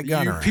waving my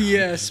gun around.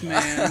 UPS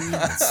man.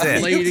 That's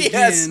it.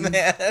 UPS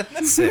man.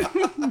 That's it.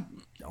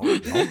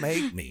 Don't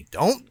make me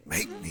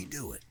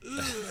do it.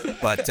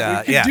 But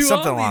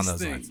something along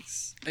those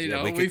lines.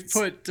 We've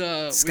put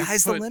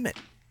sky's the limit.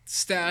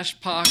 Stash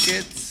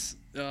pockets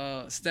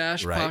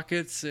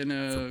in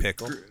a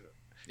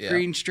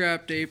green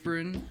strapped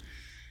apron,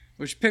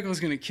 which Pickle's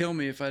gonna kill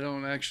me if I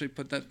don't actually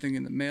put that thing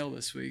in the mail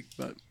this week,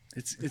 but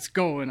it's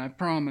going, I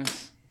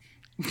promise.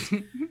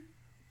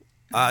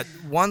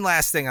 One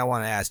last thing I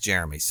want to ask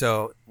Jeremy.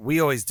 So we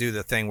always do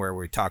the thing where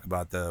we talk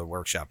about the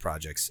workshop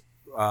projects.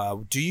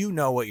 Do you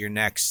know what your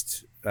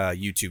next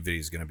YouTube video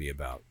is going to be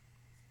about?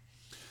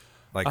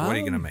 Like, what are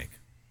you going to make?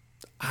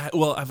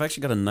 I've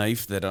actually got a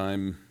knife that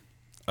I'm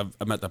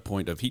at the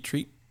point of heat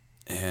treat,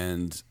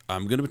 and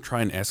I'm going to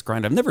try an S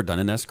grind. I've never done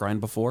an S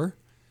grind before.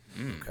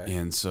 Okay.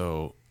 And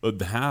so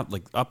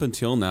up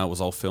until now it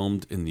was all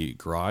filmed in the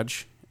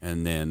garage,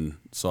 and then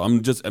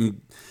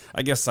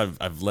I guess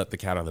I've let the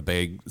cat out of the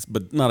bag,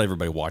 but not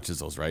everybody watches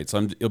those, right? So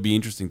it'll be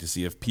interesting to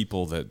see if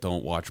people that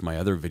don't watch my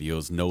other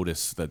videos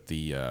notice that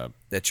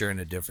that you're in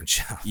a different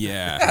shop.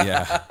 Yeah.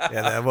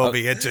 Yeah, that will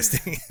be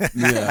interesting.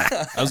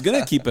 Yeah, I was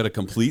gonna keep it a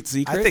complete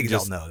secret. I think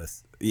they'll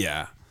notice.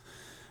 Yeah.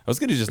 I was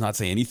going to just not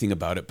say anything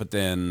about it, but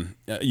then,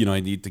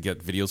 I need to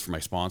get videos for my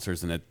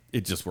sponsors, and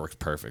it just works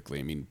perfectly.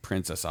 I mean,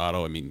 Princess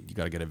Auto, you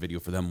got to get a video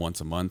for them once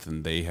a month,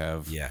 and they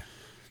have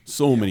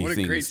so many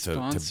things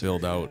to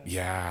build out.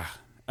 Yeah.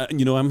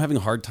 I'm having a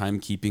hard time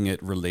keeping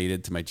it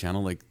related to my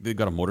channel. Like, they've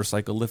got a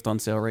motorcycle lift on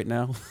sale right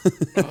now.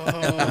 Hey,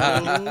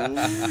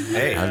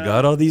 I've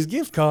got all these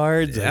gift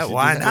cards. Yeah,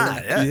 why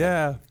not?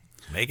 Yeah.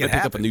 Make it happen.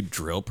 Pick up a new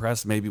drill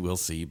press, maybe. We'll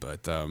see,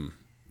 but...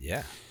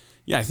 yeah.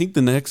 Yeah, I think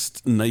the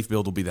next knife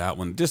build will be that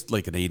one, just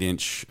like an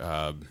 8-inch,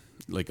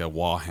 like a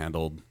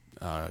wall-handled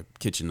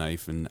kitchen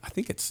knife, and I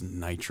think it's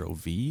Nitro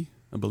V,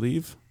 I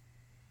believe.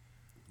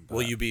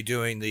 Will you be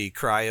doing the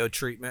cryo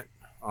treatment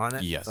on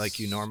it? Yes, like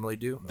you normally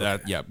do.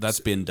 That's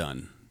been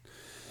done.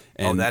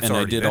 And, that's and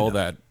already I did been all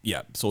done. that.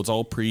 Yeah, so it's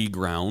all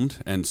pre-ground,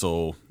 and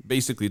so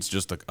basically it's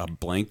just a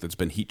blank that's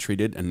been heat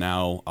treated, and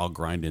now I'll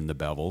grind in the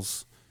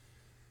bevels.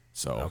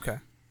 So okay,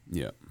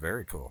 yeah,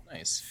 very cool.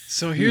 Nice.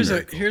 So here's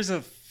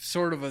a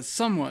sort of a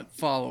somewhat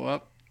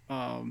follow-up.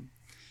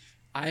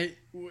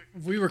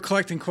 We were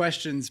collecting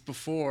questions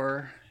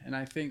before, and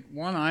I think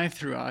one I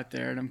threw out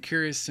there, and I'm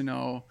curious to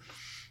know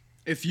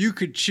if you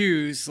could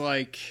choose,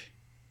 like,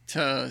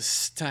 to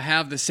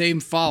have the same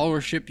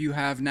followership you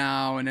have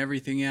now and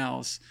everything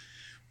else,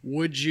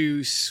 would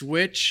you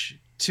switch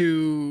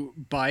to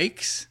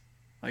bikes,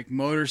 like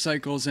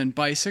motorcycles and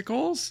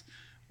bicycles,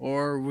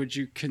 or would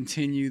you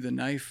continue the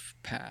knife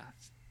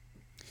path?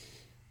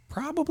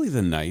 Probably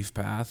the knife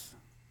path.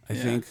 I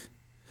think.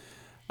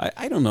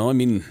 I don't know.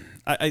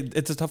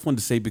 It's a tough one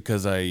to say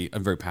because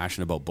I'm very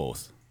passionate about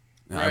both.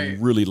 Right. I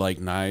really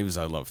like knives.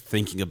 I love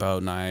thinking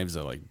about knives.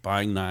 I like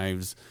buying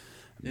knives.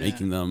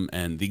 making them,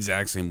 and the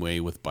exact same way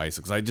with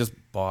bicycles. I just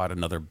bought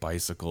another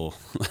bicycle.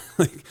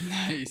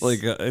 Nice.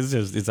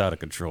 It's out of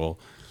control.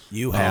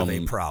 You have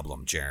a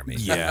problem, Jeremy.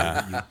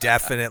 Yeah. You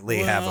definitely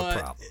have a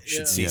problem. You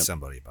should see Yep.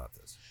 somebody about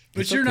this.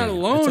 But It's you're okay. not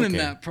alone It's in okay.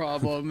 that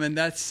problem, and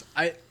that's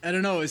I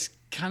don't know. It's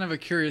kind of a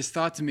curious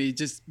thought to me.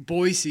 Just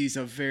Boise's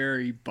a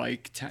very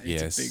bike town.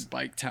 Yes. It's a big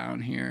bike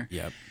town here,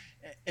 Yep.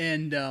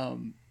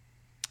 and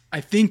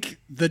I think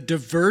the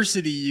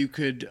diversity you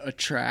could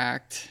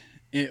attract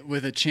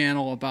with a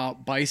channel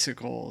about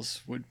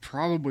bicycles would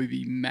probably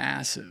be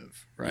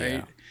massive,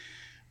 right?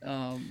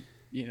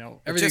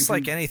 Everything Just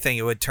like from- anything,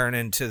 it would turn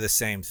into the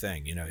same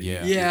thing. You know.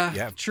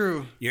 yeah,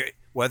 true.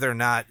 Whether or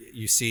not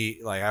you see,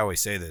 like I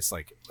always say this,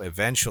 like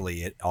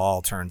eventually it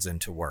all turns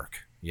into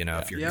work. You know,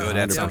 if you're good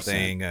at 100%.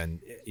 something, and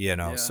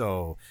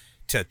so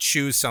to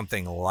choose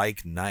something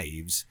like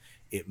knives,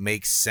 it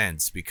makes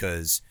sense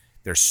because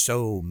there's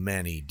so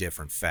many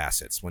different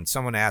facets. When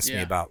someone asks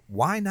me about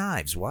why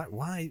knives,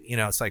 why,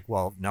 it's like,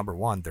 well, number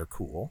one, they're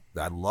cool.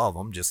 I love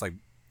them, just like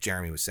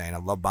Jeremy was saying. I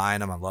love buying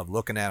them. I love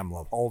looking at them. I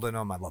love holding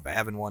them. I love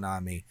having one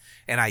on me,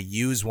 and I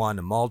use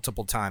one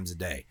multiple times a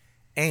day.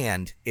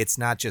 And it's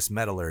not just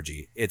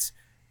metallurgy; it's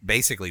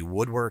basically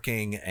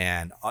woodworking,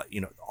 and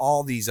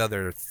all these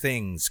other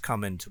things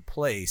come into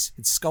place.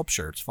 It's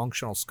sculpture. It's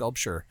functional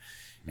sculpture,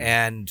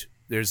 and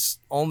there's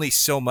only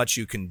so much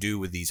you can do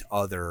with these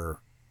other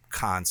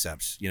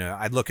concepts.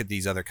 I look at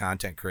these other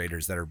content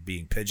creators that are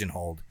being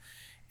pigeonholed,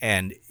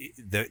 and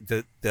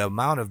the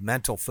amount of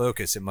mental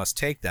focus it must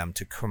take them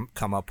to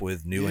come up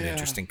with new and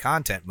interesting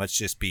content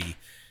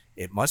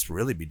must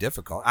really be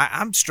difficult.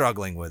 I'm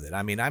struggling with it.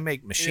 I mean, I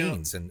make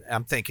machines, and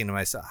I'm thinking to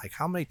myself, like,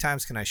 how many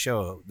times can I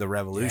show the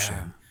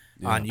revolution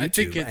on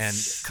YouTube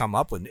and come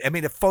up with? I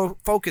mean, it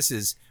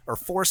focuses or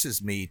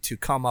forces me to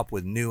come up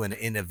with new and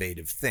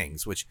innovative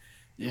things, which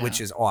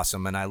is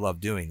awesome, and I love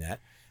doing that.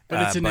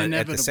 But it's an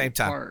inevitable at the same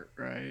time, part,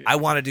 right? I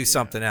want to do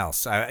something else.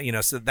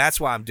 So that's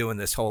why I'm doing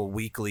this whole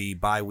weekly,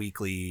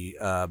 bi-weekly,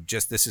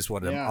 just this is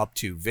what I'm up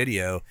to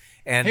video.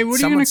 And hey,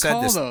 what are you going to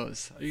call this,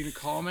 those? Are you going to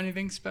call them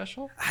anything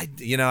special? I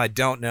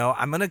don't know.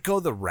 I'm going to go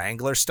the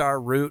Wrangler Star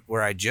route,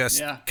 where I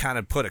just kind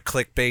of put a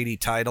clickbaity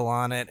title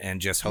on it and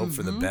just hope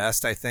for the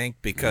best, I think,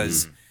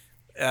 because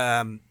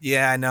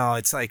I know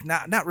it's like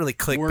not really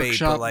clickbait,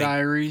 Workshop but like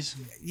Diaries.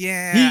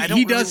 Yeah,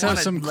 he does have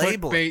some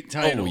clickbait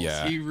titles. Oh,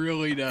 yeah. He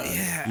really does.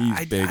 Yeah,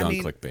 He's big on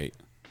clickbait,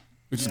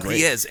 which is great.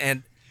 He is,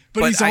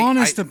 but he's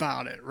honest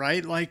about it,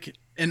 right? Like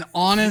an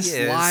honest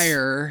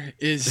liar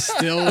is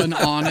still an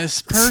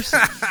honest person,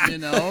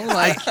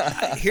 Like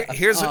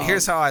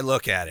here's how I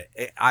look at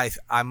it.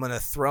 I'm gonna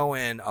throw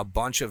in a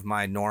bunch of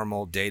my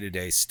normal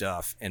day-to-day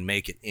stuff and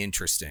make it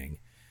interesting.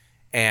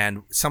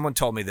 And someone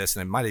told me this,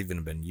 and it might even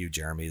have been you,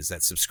 Jeremy, is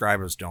that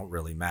subscribers don't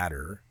really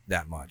matter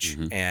that much.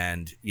 Mm-hmm.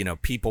 And,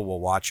 people will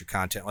watch your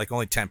content. Like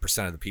only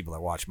 10% of the people that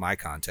watch my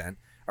content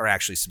are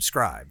actually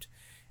subscribed.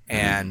 Mm-hmm.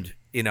 And,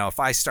 if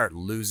I start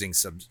losing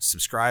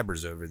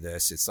subscribers over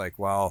this, it's like,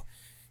 well,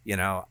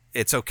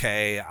 it's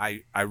okay.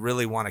 I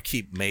really want to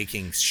keep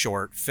making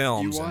short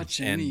films. You watch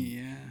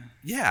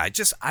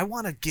I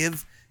want to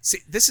give. See,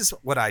 this is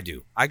what I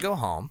do. I go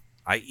home,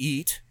 I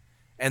eat,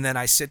 and then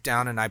I sit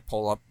down and I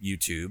pull up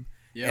YouTube.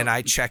 Yep. And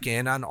I check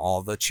in on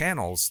all the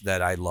channels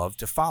that I love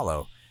to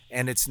follow.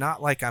 And it's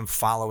not like I'm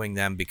following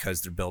them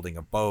because they're building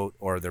a boat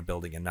or they're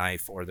building a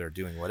knife or they're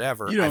doing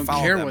whatever. You don't I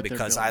follow care them what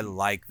because I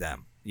like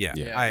them. Yeah.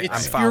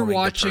 I'm following you're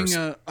watching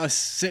a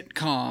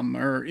sitcom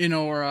or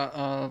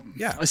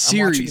a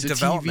series, a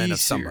development TV of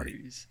somebody.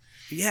 Series.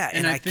 Yeah,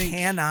 and I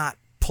cannot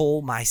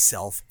pull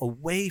myself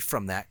away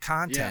from that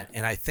content.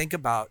 And I think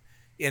about,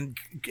 and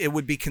it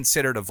would be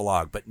considered a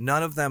vlog, but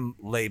none of them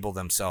label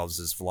themselves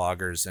as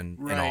vloggers and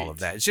all of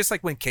that. It's just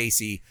like when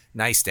Casey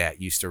Neistat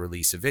used to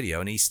release a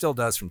video, and he still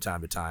does from time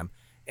to time,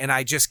 and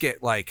I just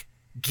get like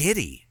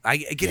giddy. I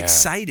get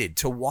excited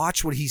to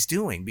watch what he's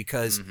doing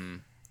because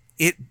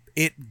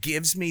it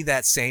gives me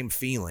that same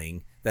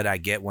feeling that I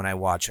get when I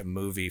watch a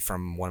movie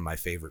from one of my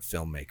favorite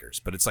filmmakers,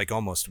 but it's like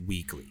almost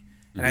weekly.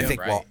 And I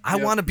think, I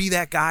want to be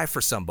that guy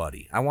for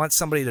somebody. I want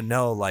somebody to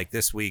know, like,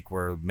 this week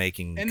we're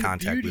making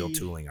contact wheel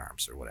tooling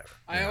arms or whatever.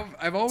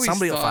 I've always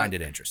somebody thought, will find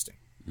it interesting.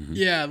 Mm-hmm.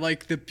 Yeah,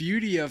 like the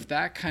beauty of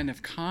that kind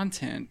of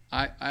content,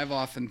 I've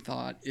often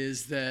thought,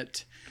 is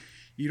that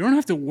you don't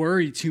have to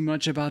worry too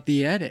much about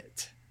the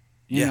edit.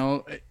 You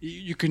know,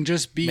 you can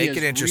just be Make as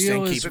it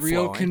interesting, real keep as it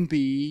real flowing. can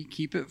be,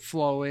 keep it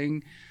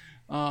flowing.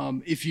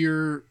 If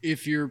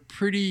you're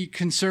pretty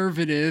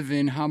conservative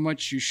in how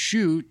much you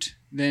shoot,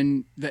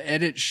 then the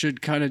edit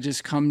should kind of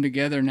just come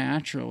together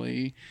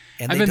naturally.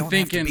 And they don't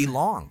have to be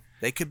long.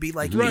 They could be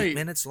like 8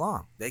 minutes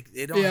long. They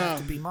don't have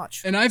to be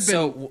much. And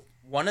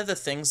one of the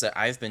things that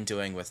I've been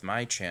doing with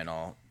my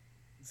channel,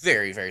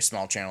 very, very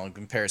small channel in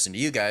comparison to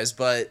you guys,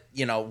 but,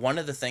 one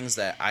of the things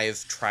that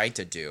I've tried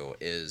to do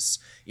is,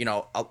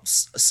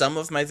 some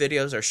of my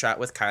videos are shot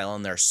with Kyle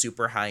and they're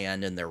super high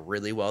end and they're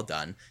really well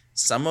done.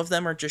 Some of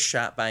them are just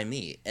shot by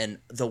me. And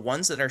the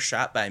ones that are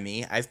shot by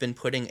me, I've been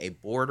putting a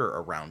border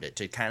around it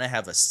to kind of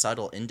have a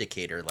subtle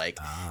indicator like,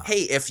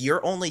 hey, if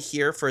you're only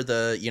here for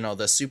the,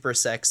 the super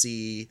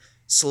sexy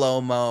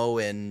slow-mo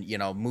and,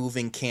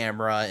 moving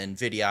camera and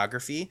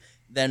videography,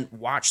 then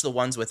watch the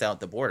ones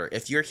without the border.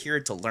 If you're here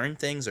to learn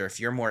things or if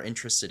you're more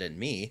interested in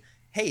me,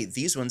 hey,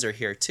 these ones are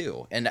here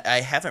too. And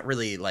I haven't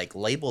really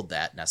labeled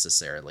that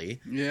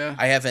necessarily. Yeah.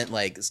 I haven't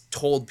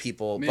told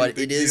people, but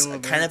it is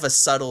kind of a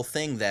subtle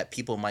thing that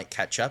people might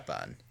catch up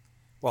on.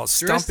 Well,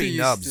 Stumpy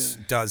Nubs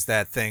does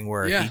that thing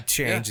where he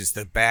changes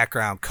the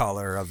background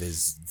color of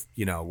his,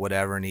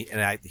 whatever, and he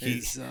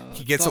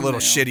gets a little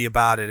shitty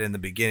about it in the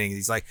beginning.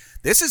 He's like,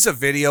 "This is a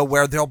video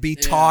where they'll be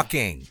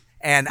talking."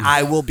 And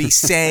I will be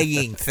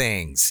saying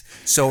things.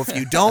 So if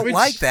you don't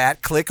like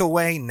that, click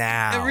away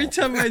now. Every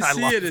time I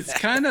see it,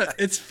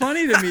 it's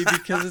funny to me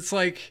because it's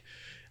like,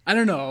 I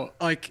don't know,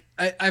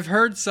 I've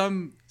heard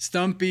some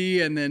Stumpy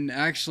and then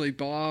actually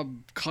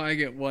Bob Clegg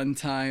at one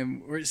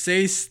time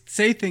say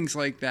things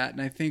like that.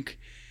 And I think,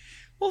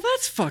 well,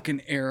 that's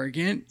fucking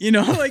arrogant.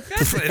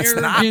 That's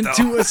arrogant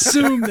to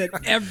assume that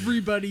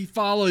everymy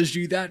follows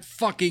you that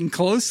fucking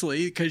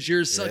closely because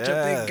you're such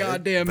a big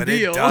goddamn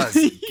deal. It does.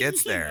 It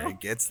gets there. It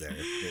gets there.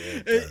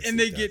 And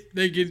they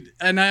get,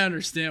 and I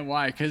understand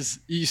why, because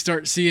you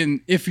start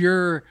seeing if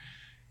you're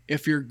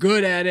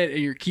good at it and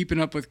you're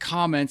keeping up with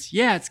comments,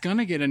 it's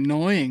gonna get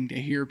annoying to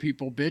hear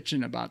people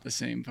bitching about the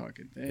same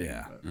fucking thing.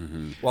 Yeah.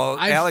 Well,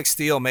 Alex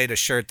Steele made a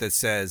shirt that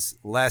says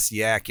 "Less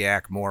yak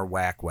yak, more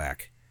whack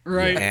whack."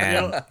 Right,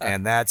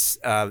 and that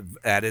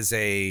is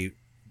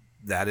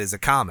a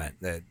comment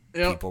that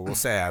people will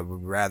say. I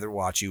would rather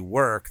watch you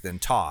work than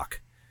talk.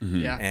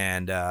 Yeah,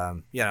 and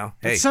hey,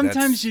 but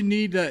sometimes you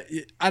need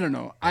I don't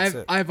know.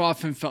 I've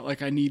often felt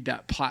like I need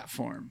that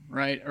platform,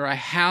 right? Or I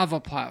have a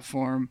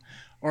platform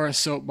or a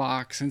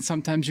soapbox, and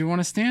sometimes you want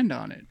to stand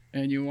on it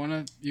and you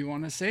want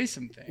to say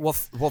something. Well,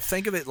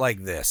 think of it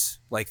like this.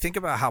 Think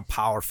about how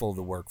powerful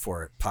the Work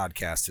For It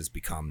podcast has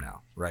become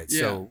now, right? Yeah.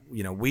 So,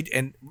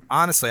 and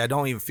honestly, I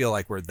don't even feel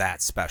like we're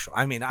that special.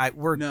 I mean,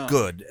 we're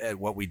good at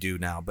what we do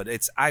now, but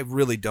I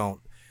really don't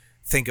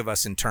think of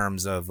us in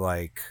terms of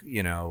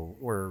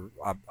we're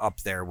up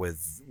there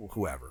with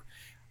whoever.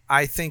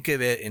 I think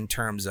of it in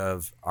terms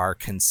of our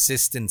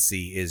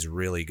consistency is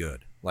really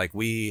good.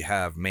 We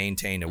have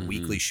maintained a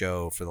weekly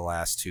show for the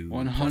last 2+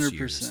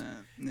 years.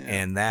 100%.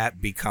 And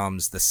that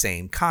becomes the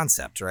same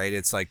concept, right?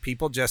 It's like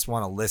people just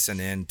want to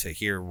listen in to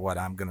hear what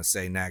I'm going to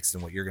say next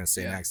and what you're going to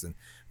say next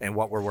and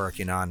what we're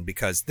working on,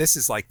 because this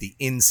is like the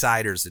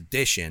insider's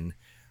edition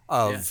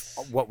of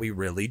what we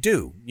really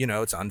do.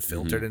 It's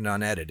unfiltered and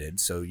unedited,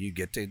 so you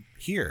get to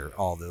hear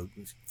all the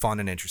fun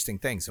and interesting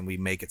things, and we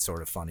make it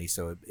sort of funny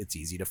so it's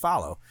easy to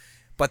follow.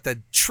 But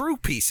the true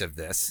piece of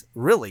this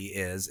really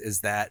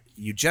is that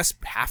you just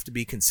have to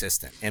be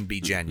consistent and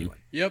be genuine.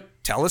 Yep.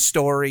 Tell a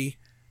story,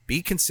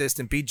 be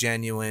consistent, be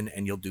genuine,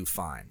 and you'll do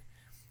fine.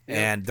 Yep.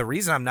 And the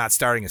reason I'm not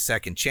starting a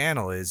second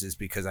channel is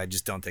because I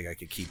just don't think I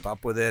could keep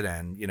up with it.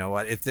 And you know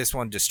what? If this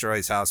one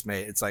destroys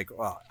Housemate, it's like,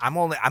 well,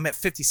 I'm at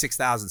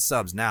 56,000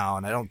 subs now,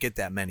 and I don't get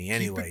that many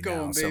anyway. Keep it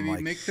going, now. So baby. I'm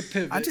like, make the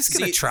pivot. I'm just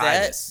gonna try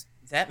this.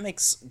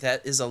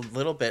 That is a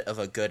little bit of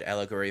a good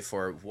allegory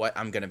for what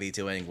I'm going to be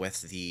doing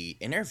with the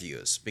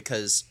interviews,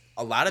 because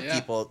a lot of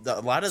people,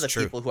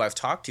 people who I've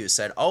talked to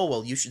said, "Oh,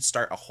 well, you should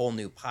start a whole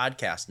new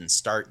podcast and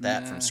start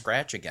that from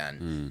scratch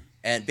again."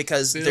 And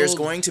because there's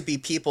going to be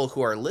people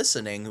who are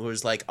listening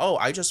who's like, "Oh,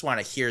 I just want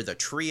to hear the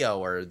trio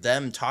or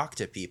them talk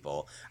to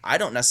people. I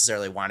don't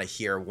necessarily want to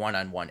hear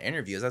one-on-one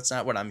interviews. That's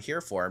not what I'm here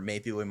for."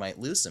 Maybe we might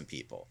lose some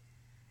people.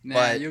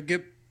 But you'll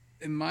get.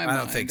 In my mind, I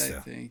don't think so. I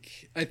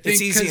think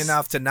it's easy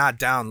enough to not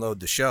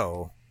download the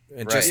show,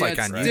 and just like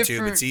on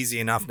YouTube, it's easy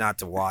enough not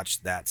to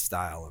watch that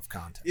style of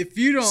content. If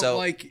you don't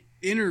like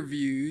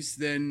interviews,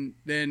 then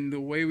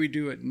the way we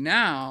do it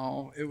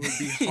now, it would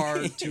be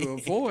hard to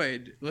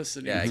avoid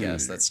listening. Yeah, I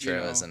guess that's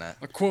true, isn't it?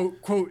 A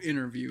quote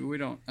interview. We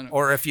don't.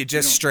 Or if you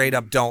just straight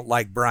up don't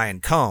like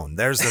Brian Cohn,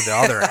 there's the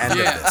other end of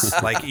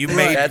this. Like you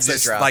may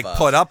just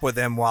put up with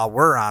him while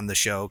we're on the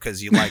show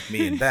because you like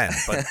me and Ben,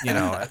 but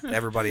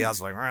everybody else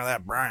is like, oh,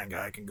 that Brian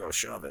guy can go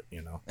shove it,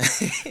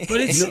 But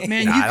it's you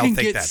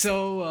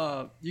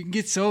can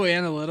get so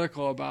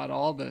analytical about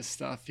all this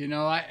stuff.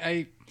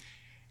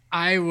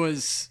 I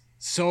was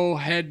so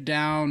head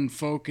down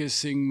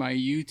focusing my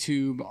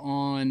YouTube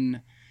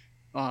on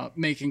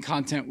making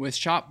content with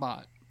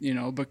ShopBot,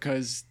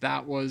 because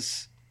that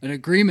was an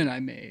agreement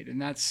I made,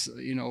 and that's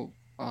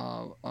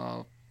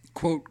a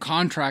quote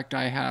contract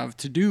I have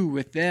to do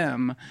with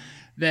them,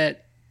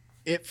 that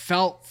it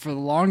felt for the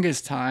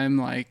longest time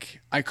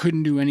like I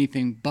couldn't do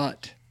anything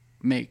but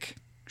make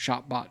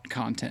ShopBot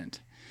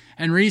content.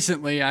 And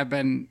recently I've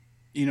been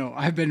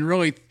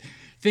really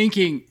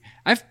thinking,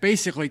 I've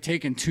basically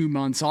taken 2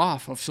 months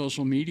off of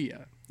social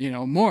media,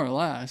 more or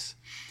less.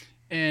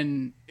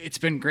 And it's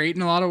been great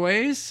in a lot of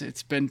ways.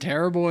 It's been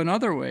terrible in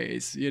other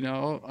ways.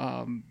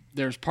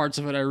 There's parts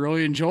of it I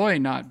really enjoy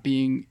not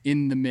being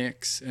in the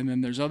mix. And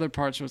then there's other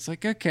parts where it's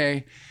like,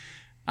 okay,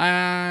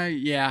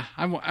 Yeah,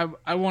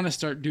 I want to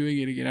start doing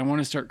it again. I want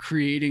to start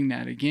creating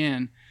that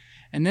again.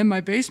 And then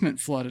my basement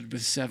flooded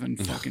with 7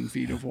 fucking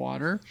feet of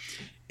water.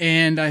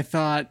 And I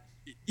thought,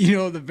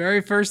 the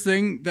very first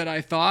thing that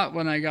I thought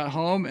when I got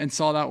home and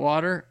saw that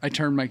water, I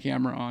turned my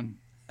camera on.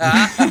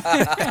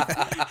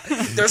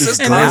 There's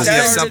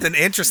this something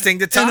interesting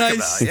to talk about.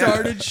 And I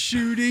started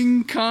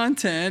shooting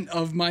content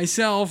of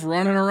myself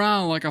running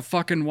around like a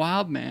fucking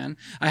wild man.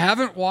 I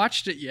haven't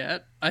watched it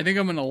yet. I think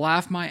I'm going to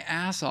laugh my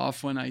ass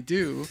off when I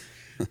do.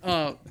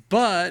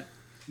 But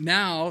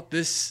now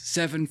this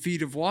 7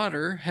 feet of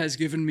water has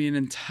given me an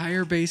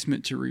entire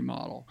basement to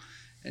remodel.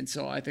 And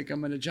so I think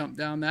I'm going to jump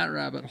down that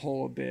rabbit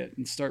hole a bit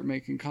and start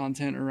making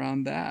content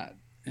around that.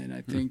 And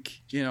I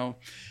think,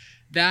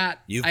 that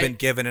you've been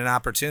given an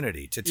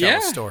opportunity to tell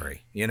a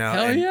story, and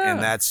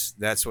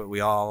that's what we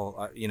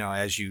all,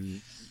 as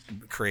you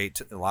create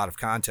a lot of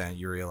content,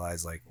 you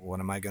realize like, what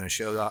am I going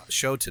to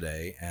show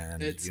today?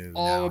 And it's you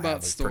all now about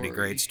have a story. Pretty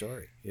great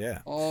story.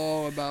 Yeah.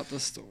 All about the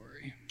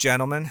story.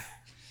 Gentlemen,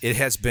 it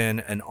has been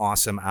an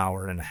awesome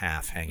hour and a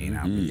half hanging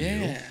out with you.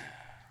 Yeah.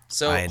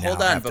 So I hold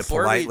now on, have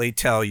before to politely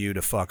tell you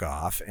to fuck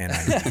off, and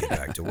I need to get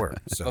back to work.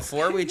 So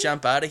before we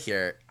jump out of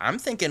here, I'm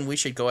thinking we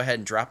should go ahead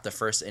and drop the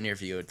first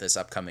interview this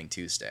upcoming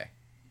Tuesday.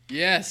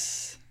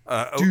 Yes.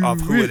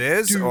 Of who it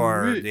is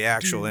or the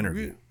actual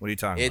interview? What are you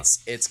talking about?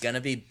 It's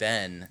gonna be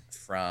Ben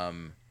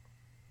from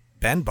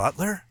Ben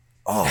Butler.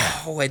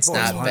 Oh, it's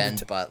not Ben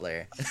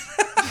Butler.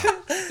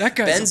 That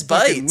guy's Ben's a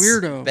fucking Bites.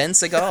 weirdo. Ben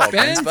Segal.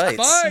 Ben's Bites.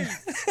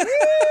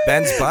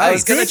 Ben's Bites. I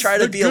was gonna try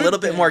to be a little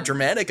bit Ben. more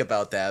dramatic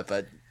about that,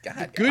 but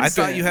God. Good I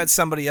thought Ben. you had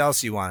somebody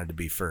else you wanted to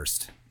be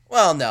first.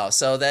 Well, no.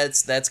 So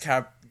that's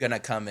gonna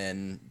come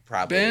in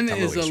probably. Ben a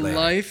couple is a weeks later.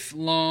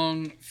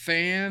 lifelong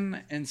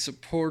fan and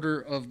supporter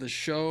of the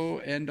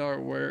show and our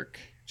work.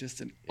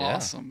 Just an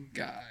awesome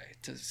guy.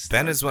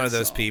 Ben is one of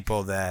those off.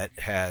 people that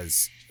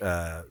has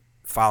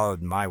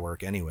followed my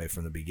work anyway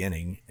from the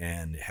beginning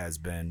and has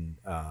been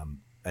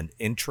an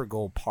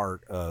integral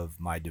part of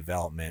my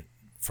development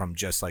from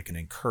just like an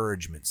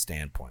encouragement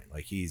standpoint.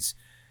 Like he's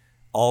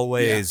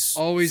always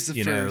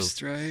the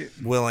first, right?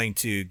 Willing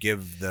to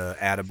give the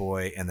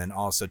attaboy and then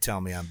also tell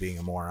me I'm being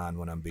a moron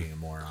when I'm being a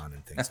moron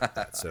and things like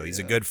that. So he's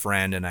a good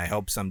friend, and I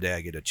hope someday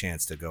I get a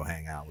chance to go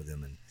hang out with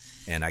him,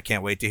 and I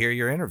can't wait to hear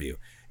your interview.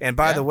 And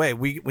by the way,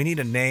 we need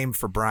a name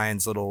for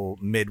Brian's little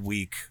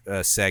midweek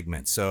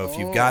segment. So if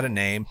you've got a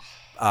name,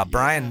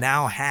 Brian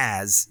now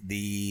has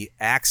the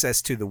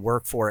access to the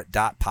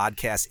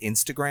workforit.podcast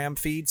Instagram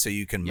feed, so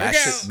you can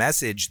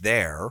message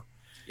there.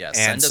 Yeah,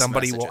 and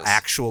somebody messages. will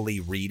actually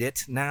read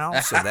it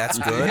now, so that's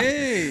good.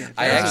 Hey,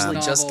 I actually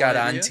that's a just novel got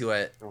idea. onto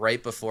it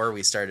right before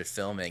we started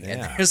filming,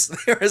 and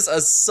there was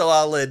a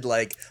solid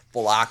like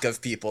block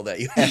of people that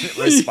you hadn't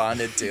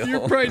responded to.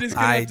 You're probably just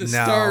gonna have to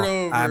start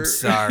over. I'm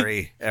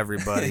sorry,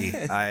 everybody.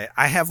 I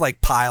have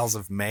like piles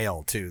of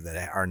mail too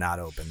that are not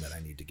open that I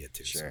need to get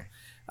to. Sure.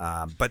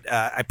 But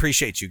I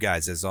appreciate you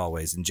guys as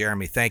always, and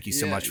Jeremy, thank you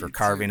so much for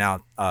carving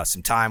out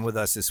some time with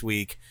us this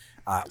week.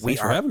 Thanks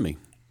for having me.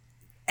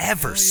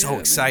 So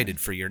excited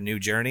for your new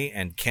journey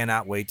and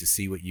cannot wait to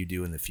see what you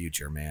do in the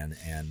future, man.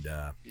 And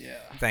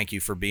thank you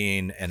for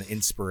being an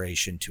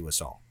inspiration to us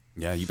all.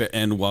 Yeah, you bet.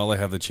 And while I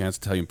have the chance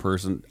to tell you in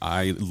person,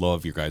 I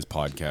love your guys'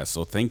 podcast.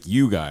 So thank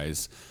you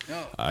guys.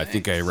 I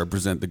think I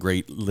represent the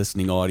great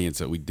listening audience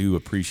that we do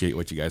appreciate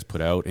what you guys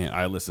put out. And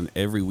I listen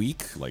every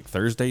week, like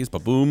Thursdays,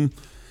 but boom.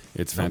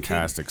 It's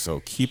fantastic.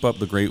 So keep up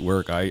the great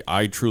work.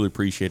 I truly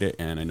appreciate it.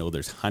 And I know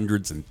there's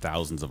hundreds and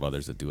thousands of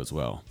others that do as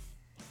well.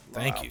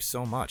 Thank you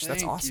so much.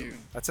 That's Thank awesome. you.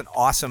 That's an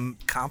awesome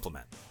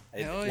compliment.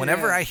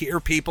 Whenever I hear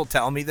people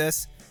tell me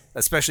this,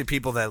 especially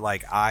people that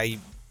like I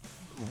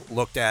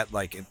looked at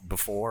like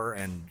before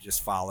and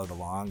just followed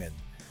along, and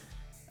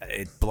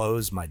it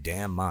blows my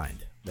damn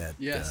mind that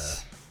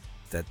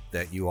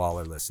that you all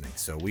are listening.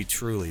 So we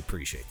truly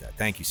appreciate that.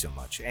 Thank you so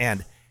much.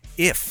 And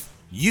if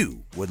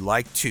you would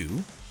like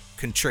to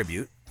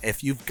contribute,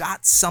 if you've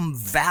got some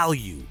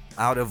value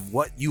out of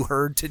what you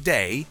heard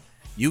today,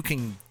 you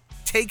can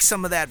take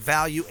some of that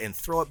value and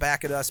throw it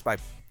back at us by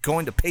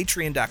going to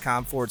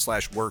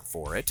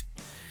patreon.com/workforit.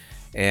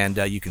 And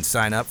you can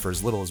sign up for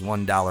as little as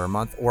 $1 a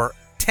month or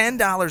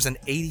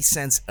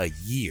 $10.80 a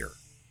year.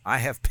 I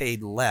have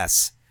paid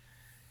less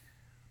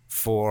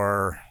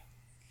for...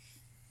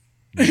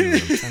 I'm trying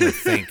to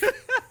think.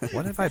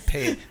 What have I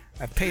paid?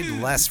 I've paid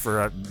less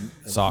for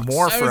socks.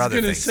 More for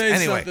other things. Say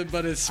anyway, something,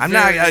 but it's I'm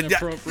not.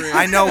 inappropriate.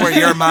 I know where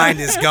your mind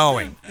is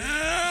going.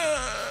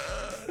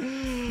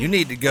 You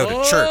need to go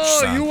to church,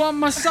 son. You want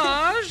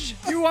massage?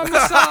 You want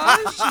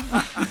massage?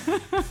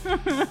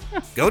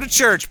 Go to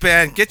church,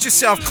 Ben. Get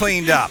yourself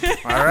cleaned up.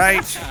 All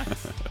right?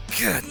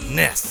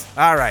 Goodness.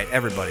 All right,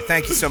 everybody.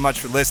 Thank you so much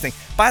for listening.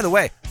 By the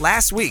way,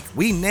 last week,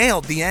 we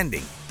nailed the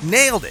ending.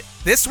 Nailed it.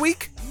 This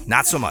week,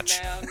 not so much.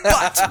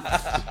 But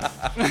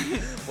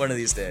one of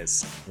these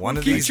days. One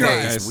of these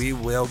days, we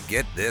will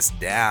get this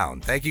down.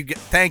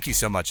 Thank you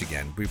so much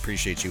again. We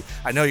appreciate you.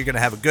 I know you're going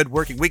to have a good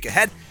working week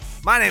ahead.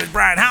 My name is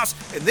Brian House,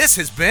 and this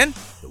has been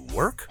The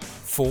Work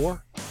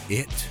for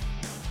It.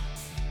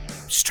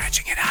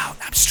 stretching it out.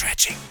 I'm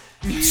stretching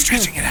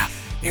it out.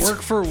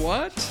 Work for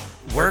what?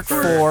 Work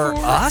for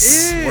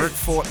us? It. Work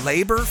for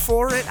labor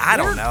for it? I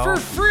don't know. Work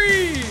for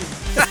free.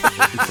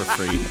 For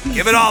free.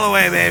 Give it all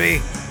away,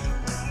 baby.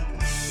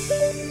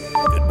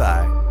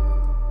 Goodbye.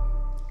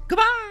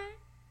 Goodbye.